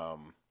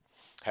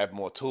 have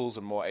more tools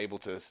and more able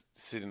to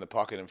sit in the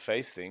pocket and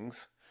face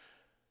things,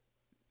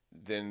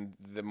 then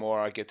the more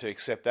I get to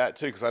accept that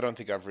too. Because I don't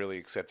think I've really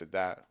accepted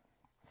that.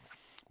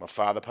 My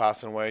father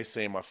passing away,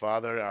 seeing my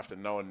father after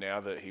knowing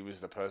now that he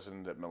was the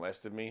person that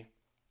molested me,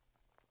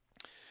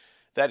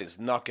 that is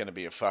not going to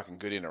be a fucking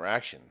good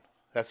interaction.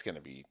 That's going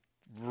to be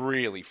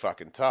really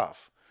fucking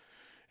tough.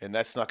 And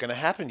that's not going to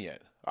happen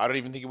yet. I don't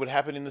even think it would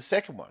happen in the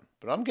second one.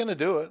 But I'm going to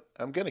do it.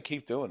 I'm going to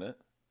keep doing it.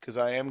 Because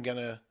I am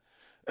going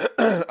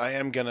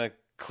to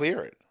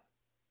clear it.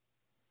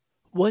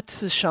 what's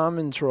the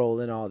shaman's role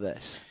in all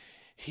this?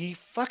 He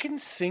fucking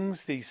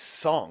sings these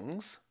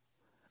songs.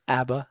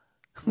 ABBA.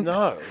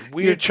 No. You're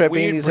Weird, tripping.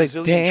 weird He's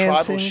Brazilian like,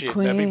 tribal "Dancing shit.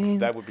 Queen."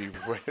 That would be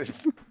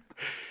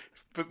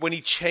But when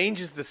he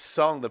changes the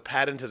song, the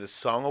pattern to the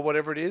song or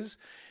whatever it is,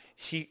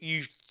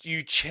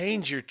 you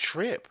change your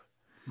trip.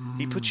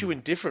 He puts you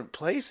in different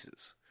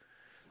places.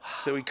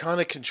 So he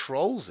kind of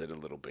controls it a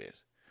little bit.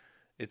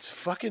 It's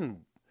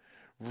fucking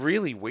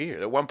really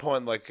weird. At one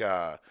point, like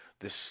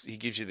he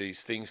gives you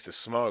these things to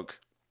smoke.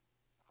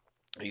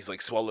 He's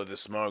like, swallow the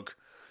smoke,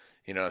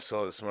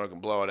 swallow the smoke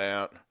and blow it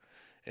out.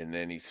 And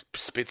then he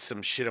spits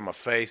some shit on my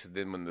face. And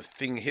then when the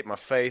thing hit my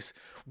face,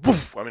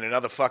 woof, I'm in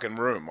another fucking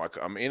room. Like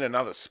I'm in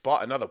another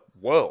spot, another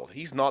world.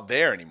 He's not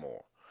there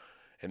anymore.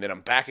 And then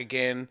I'm back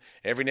again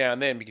every now and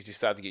then because you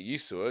start to get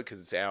used to it because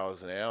it's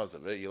hours and hours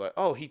of it. You're like,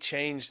 oh, he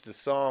changed the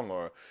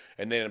song.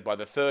 And then by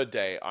the third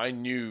day, I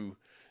knew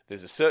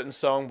there's a certain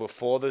song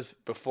before the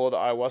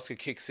ayahuasca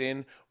kicks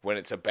in. When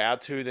it's about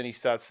to, then he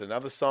starts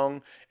another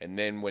song. And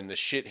then when the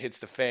shit hits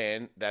the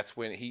fan, that's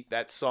when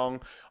that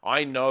song,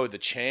 I know the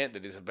chant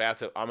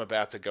that I'm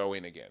about to go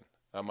in again.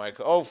 I'm like,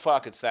 oh,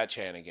 fuck, it's that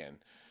chant again.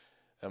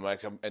 I'm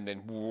like, and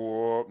then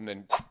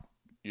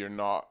you're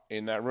not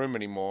in that room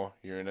anymore.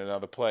 You're in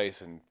another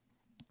place, and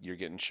you're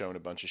getting shown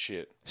a bunch of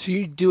shit. So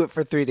you do it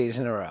for 3 days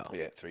in a row.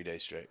 Yeah, 3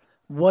 days straight.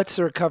 What's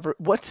the recovery?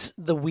 What's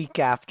the week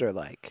after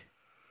like?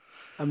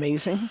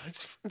 Amazing.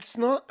 It's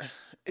not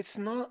it's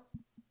not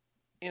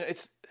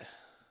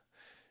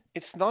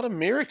a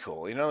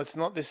miracle. It's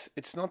not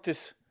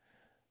this.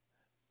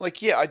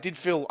 Like, yeah,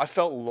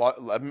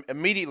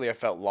 immediately I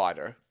felt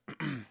lighter.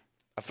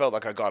 I felt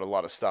like I got a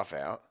lot of stuff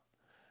out.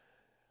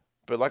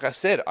 But like I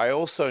said, I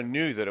also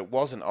knew that it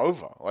wasn't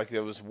over. Like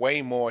there was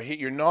way more.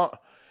 You're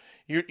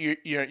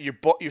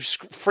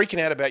freaking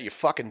out about your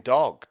fucking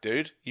dog,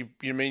 dude.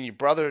 You mean your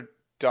brother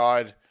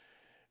died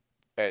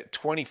at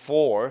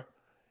 24,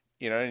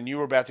 and you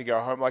were about to go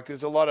home. Like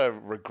there's a lot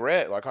of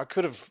regret. Like I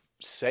could have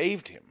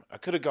saved him. I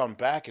could have gone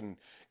back and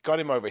got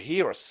him over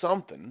here or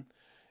something.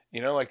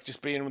 Like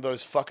just being with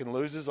those fucking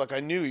losers. Like I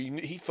knew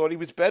he thought he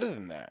was better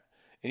than that,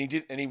 and he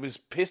did, and he was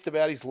pissed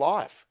about his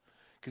life.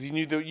 Because he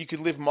knew that you could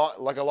live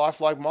like a life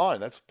like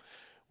mine. That's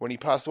when he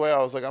passed away.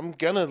 I was like, I'm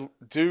gonna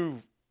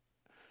do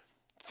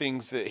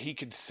things that he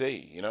could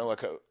see.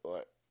 Like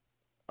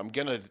I'm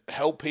gonna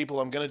help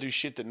people. I'm gonna do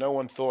shit that no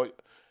one thought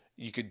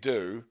you could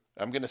do.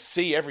 I'm gonna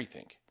see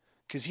everything.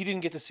 Because he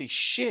didn't get to see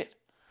shit.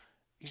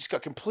 He just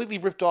got completely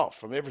ripped off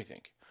from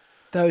everything.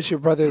 That was your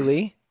brother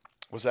Lee?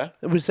 Was that?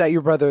 Was that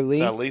your brother Lee?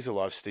 No, Lee's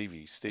alive.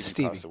 Stevie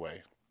passed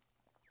away.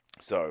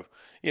 So,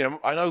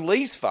 I know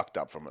Lee's fucked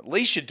up from it.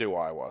 Lee should do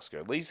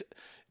ayahuasca. Lee's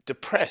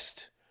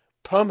depressed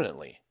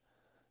permanently.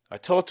 I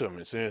talked to him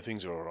and said,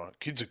 things are all right.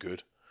 Kids are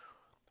good.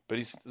 But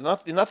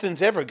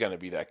nothing's ever going to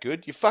be that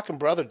good. Your fucking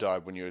brother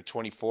died when you were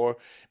 24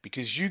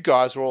 because you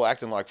guys were all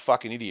acting like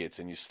fucking idiots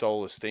and you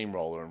stole a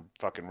steamroller and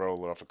fucking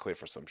rolled it off a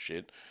cliff or some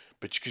shit.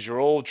 But because you're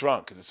all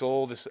drunk, because it's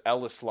all this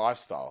Ellis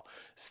lifestyle.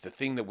 It's the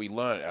thing that we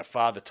learned. Our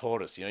father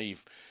taught us.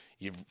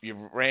 You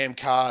ram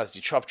cars,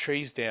 you chop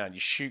trees down, you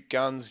shoot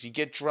guns, you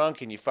get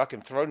drunk and you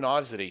fucking throw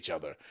knives at each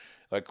other.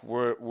 Like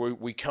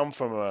we come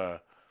from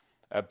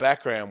a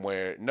background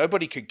where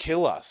nobody could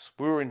kill us.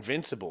 We were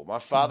invincible. My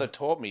father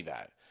taught me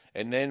that.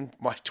 And then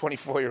my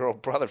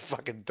 24-year-old brother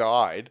fucking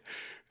died.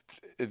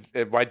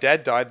 And my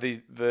dad died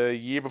the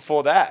year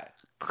before that.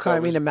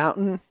 Climbing a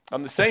mountain?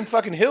 On the same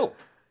fucking hill.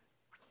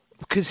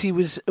 Because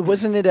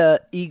wasn't it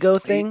a ego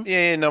thing?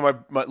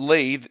 My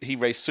Lee, he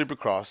raced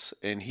Supercross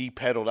and he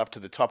pedaled up to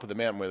the top of the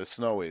mountain where the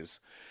snow is.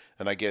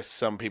 And I guess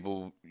some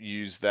people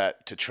use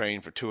that to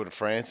train for Tour de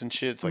France and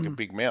shit. It's like a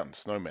big mountain,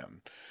 snow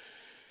mountain.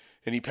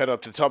 And he pedaled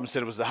up to the top and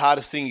said it was the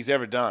hardest thing he's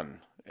ever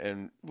done.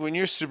 And when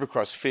you're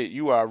Supercross fit,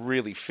 you are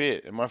really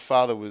fit. And my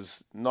father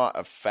was not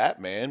a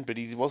fat man, but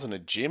he wasn't a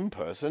gym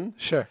person.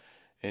 Sure.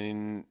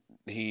 And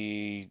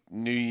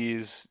New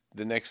Year's,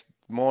 the next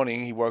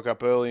morning, he woke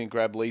up early and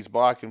grabbed Lee's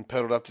bike and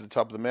pedaled up to the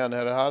top of the mountain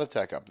and had a heart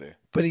attack up there.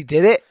 But he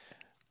did it?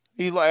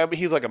 He's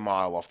like a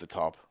mile off the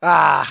top.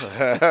 Ah.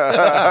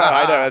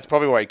 I know. That's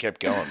probably why he kept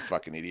going,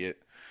 fucking idiot.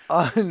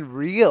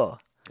 Unreal.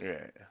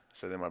 Yeah.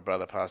 So then my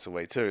brother passed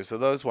away too. So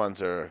those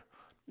ones are,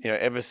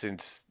 ever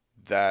since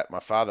that my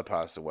father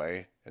passed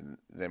away, and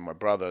then my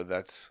brother,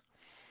 that's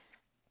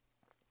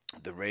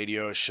the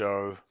radio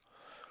show,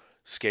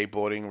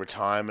 skateboarding,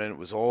 retirement,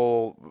 was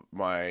all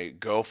my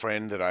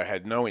girlfriend that I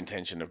had no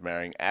intention of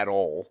marrying at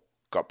all,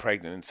 got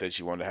pregnant and said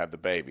she wanted to have the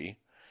baby.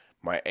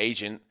 My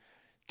agent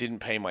didn't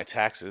pay my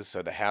taxes,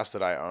 so the house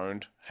that I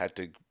owned had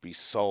to be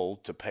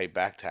sold to pay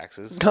back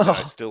taxes. I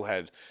still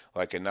had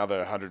like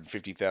another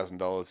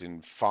 $150,000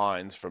 in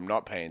fines from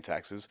not paying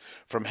taxes,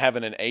 from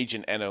having an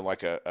agent and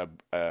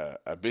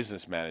a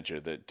business manager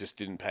that just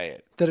didn't pay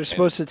it. That are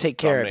supposed to take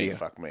care of you.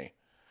 Fuck me.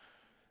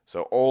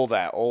 So all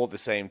that, all at the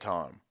same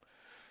time.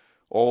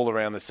 All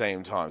around the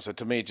same time. So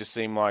to me, it just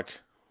seemed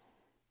like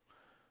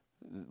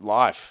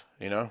life,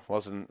 I'm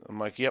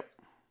like, yep.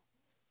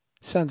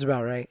 Sounds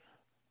about right.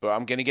 But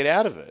I'm going to get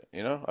out of it,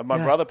 My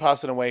brother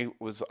passing away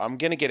I'm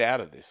going to get out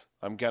of this.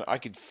 I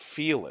could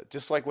feel it.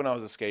 Just like when I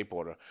was a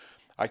skateboarder,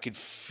 I could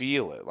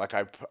feel it. Like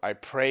I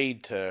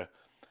prayed to,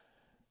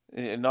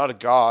 not a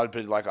God,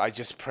 but like I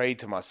just prayed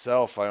to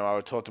myself. I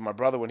would talk to my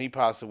brother when he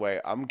passed away,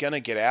 I'm going to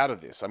get out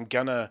of this. I'm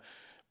going to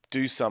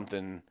do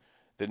something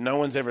that no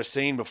one's ever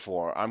seen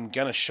before. I'm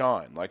going to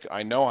shine. Like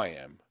I know I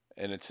am.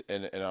 And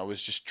I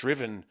was just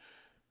driven.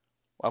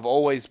 I've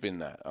always been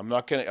that.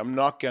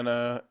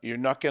 you're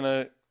not going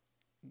to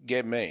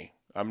get me.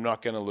 I'm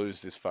not going to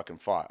lose this fucking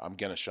fight. I'm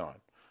going to shine.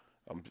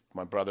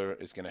 My brother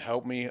is going to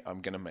help me.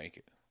 I'm going to make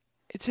it.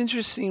 It's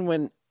interesting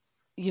when,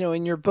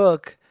 in your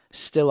book,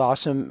 still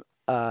awesome,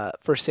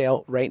 for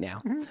sale right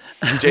now.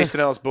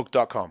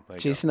 JasonEllisBook.com.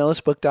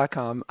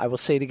 JasonEllisBook.com. I will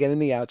say it again in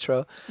the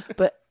outro.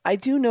 But I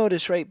do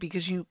notice, right,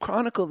 because you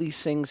chronicle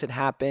these things that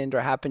happened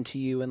or happened to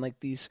you and like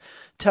these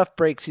tough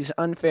breaks, these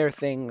unfair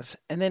things.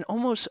 And then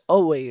almost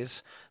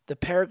always the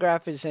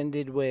paragraph is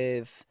ended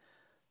with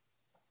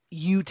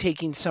you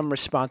taking some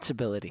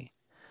responsibility.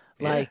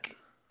 Yeah.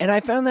 And I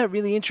found that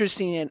really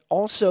interesting. And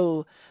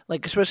also,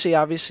 like, especially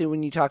obviously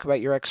when you talk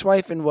about your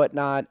ex-wife and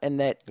whatnot,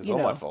 and that, it's all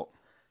my fault.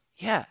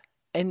 Yeah.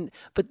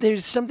 But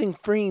there's something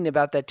freeing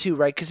about that too,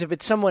 right? Because if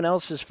it's someone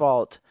else's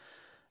fault,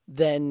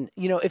 then,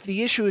 if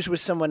the issue is with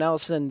someone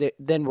else,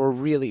 then we're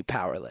really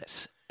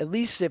powerless. At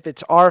least if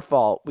it's our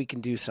fault, we can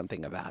do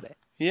something about it.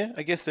 Yeah,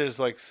 I guess there's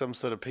like some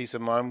sort of peace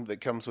of mind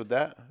that comes with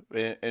that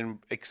and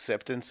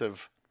acceptance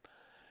of,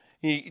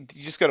 you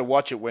just got to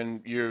watch it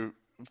when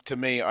to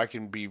me, I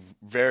can be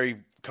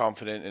very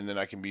confident and then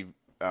I can be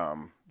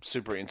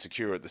super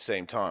insecure at the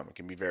same time. It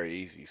can be very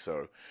easy.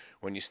 So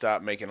when you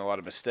start making a lot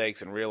of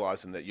mistakes and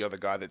realizing that you're the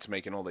guy that's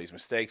making all these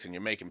mistakes and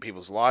you're making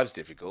people's lives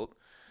difficult,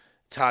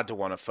 it's hard to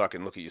want to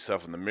fucking look at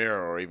yourself in the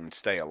mirror or even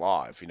stay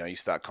alive. You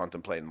start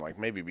contemplating like,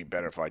 maybe it'd be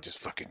better if I just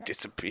fucking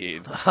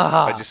disappeared.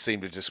 I just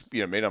seem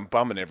to I'm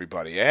bumming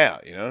everybody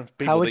out,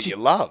 people that you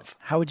love.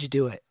 How would you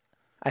do it?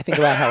 I think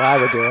about how I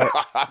would do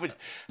it.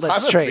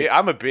 Let's trade.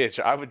 I'm a bitch.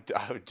 I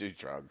would do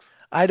drugs.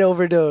 I'd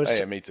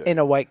overdose me too. in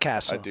a White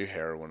Castle. I'd do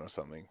heroin or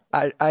something.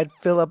 I'd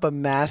fill up a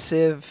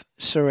massive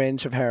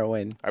syringe of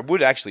heroin. I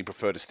would actually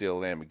prefer to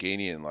steal a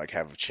Lamborghini and like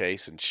have a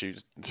chase and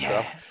shoot and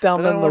stuff.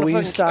 Thelma and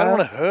Louise style. I don't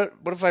want to hurt.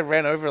 What if I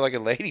ran over like a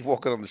lady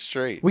walking on the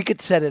street? We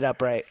could set it up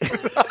right.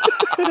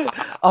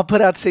 I'll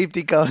put out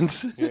safety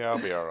cones. Yeah, I'll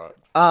be all right.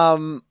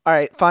 All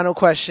right, final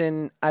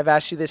question. I've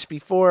asked you this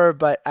before,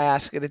 but I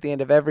ask it at the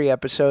end of every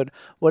episode.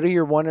 What are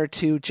your 1 or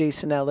 2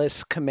 Jason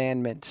Ellis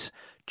commandments?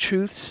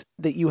 Truths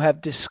that you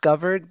have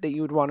discovered that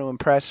you would want to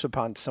impress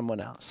upon someone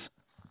else?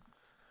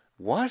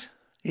 What?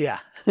 Yeah.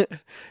 Do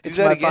It's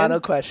that my again? final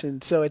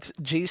question. So it's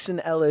Jason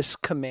Ellis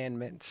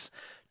commandments.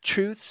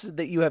 Truths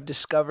that you have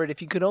discovered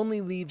if you could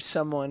only leave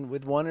someone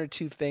with one or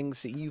two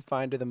things that you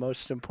find are the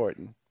most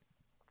important.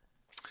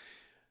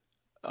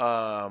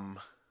 Um,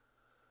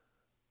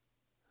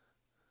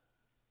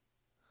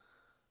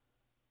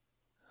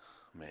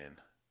 man,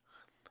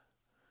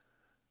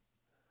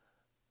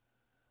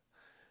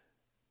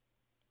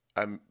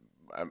 I'm,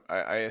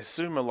 I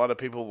assume a lot of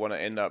people want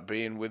to end up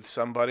being with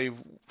somebody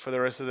for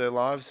the rest of their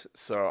lives.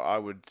 So I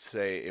would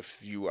say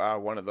if you are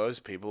one of those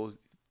people,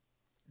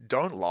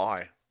 don't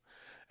lie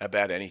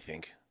about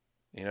anything.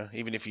 You know,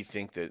 even if you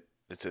think that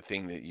it's a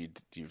thing that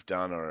you've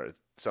done or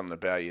something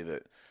about you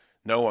that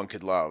no one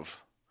could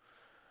love,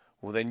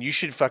 well then you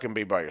should fucking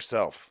be by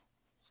yourself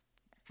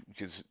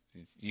because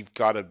you've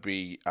got to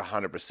be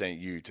 100%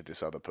 you to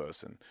this other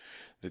person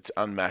that's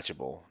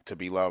unmatchable to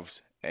be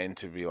loved and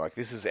to be like,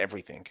 this is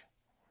everything.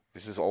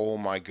 This is all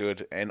my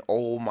good and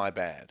all my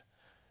bad.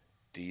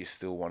 Do you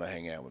still want to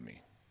hang out with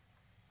me?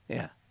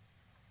 Yeah.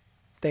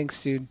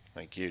 Thanks, dude.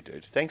 Thank you,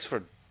 dude. Thanks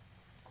for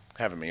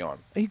having me on.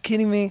 Are you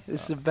kidding me?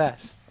 This is the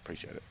best.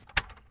 Appreciate it.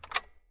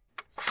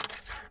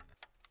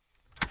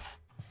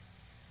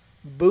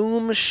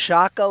 Boom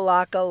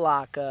shakalaka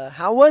laka.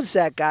 How was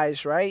that,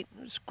 guys, right?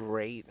 It was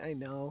great. I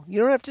know. You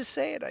don't have to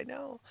say it. I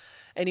know.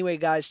 Anyway,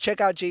 guys,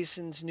 check out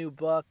Jason's new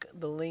book.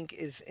 The link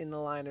is in the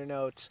liner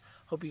notes.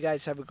 Hope you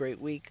guys have a great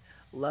week.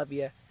 Love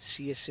you.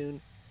 See you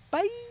soon.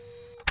 Bye.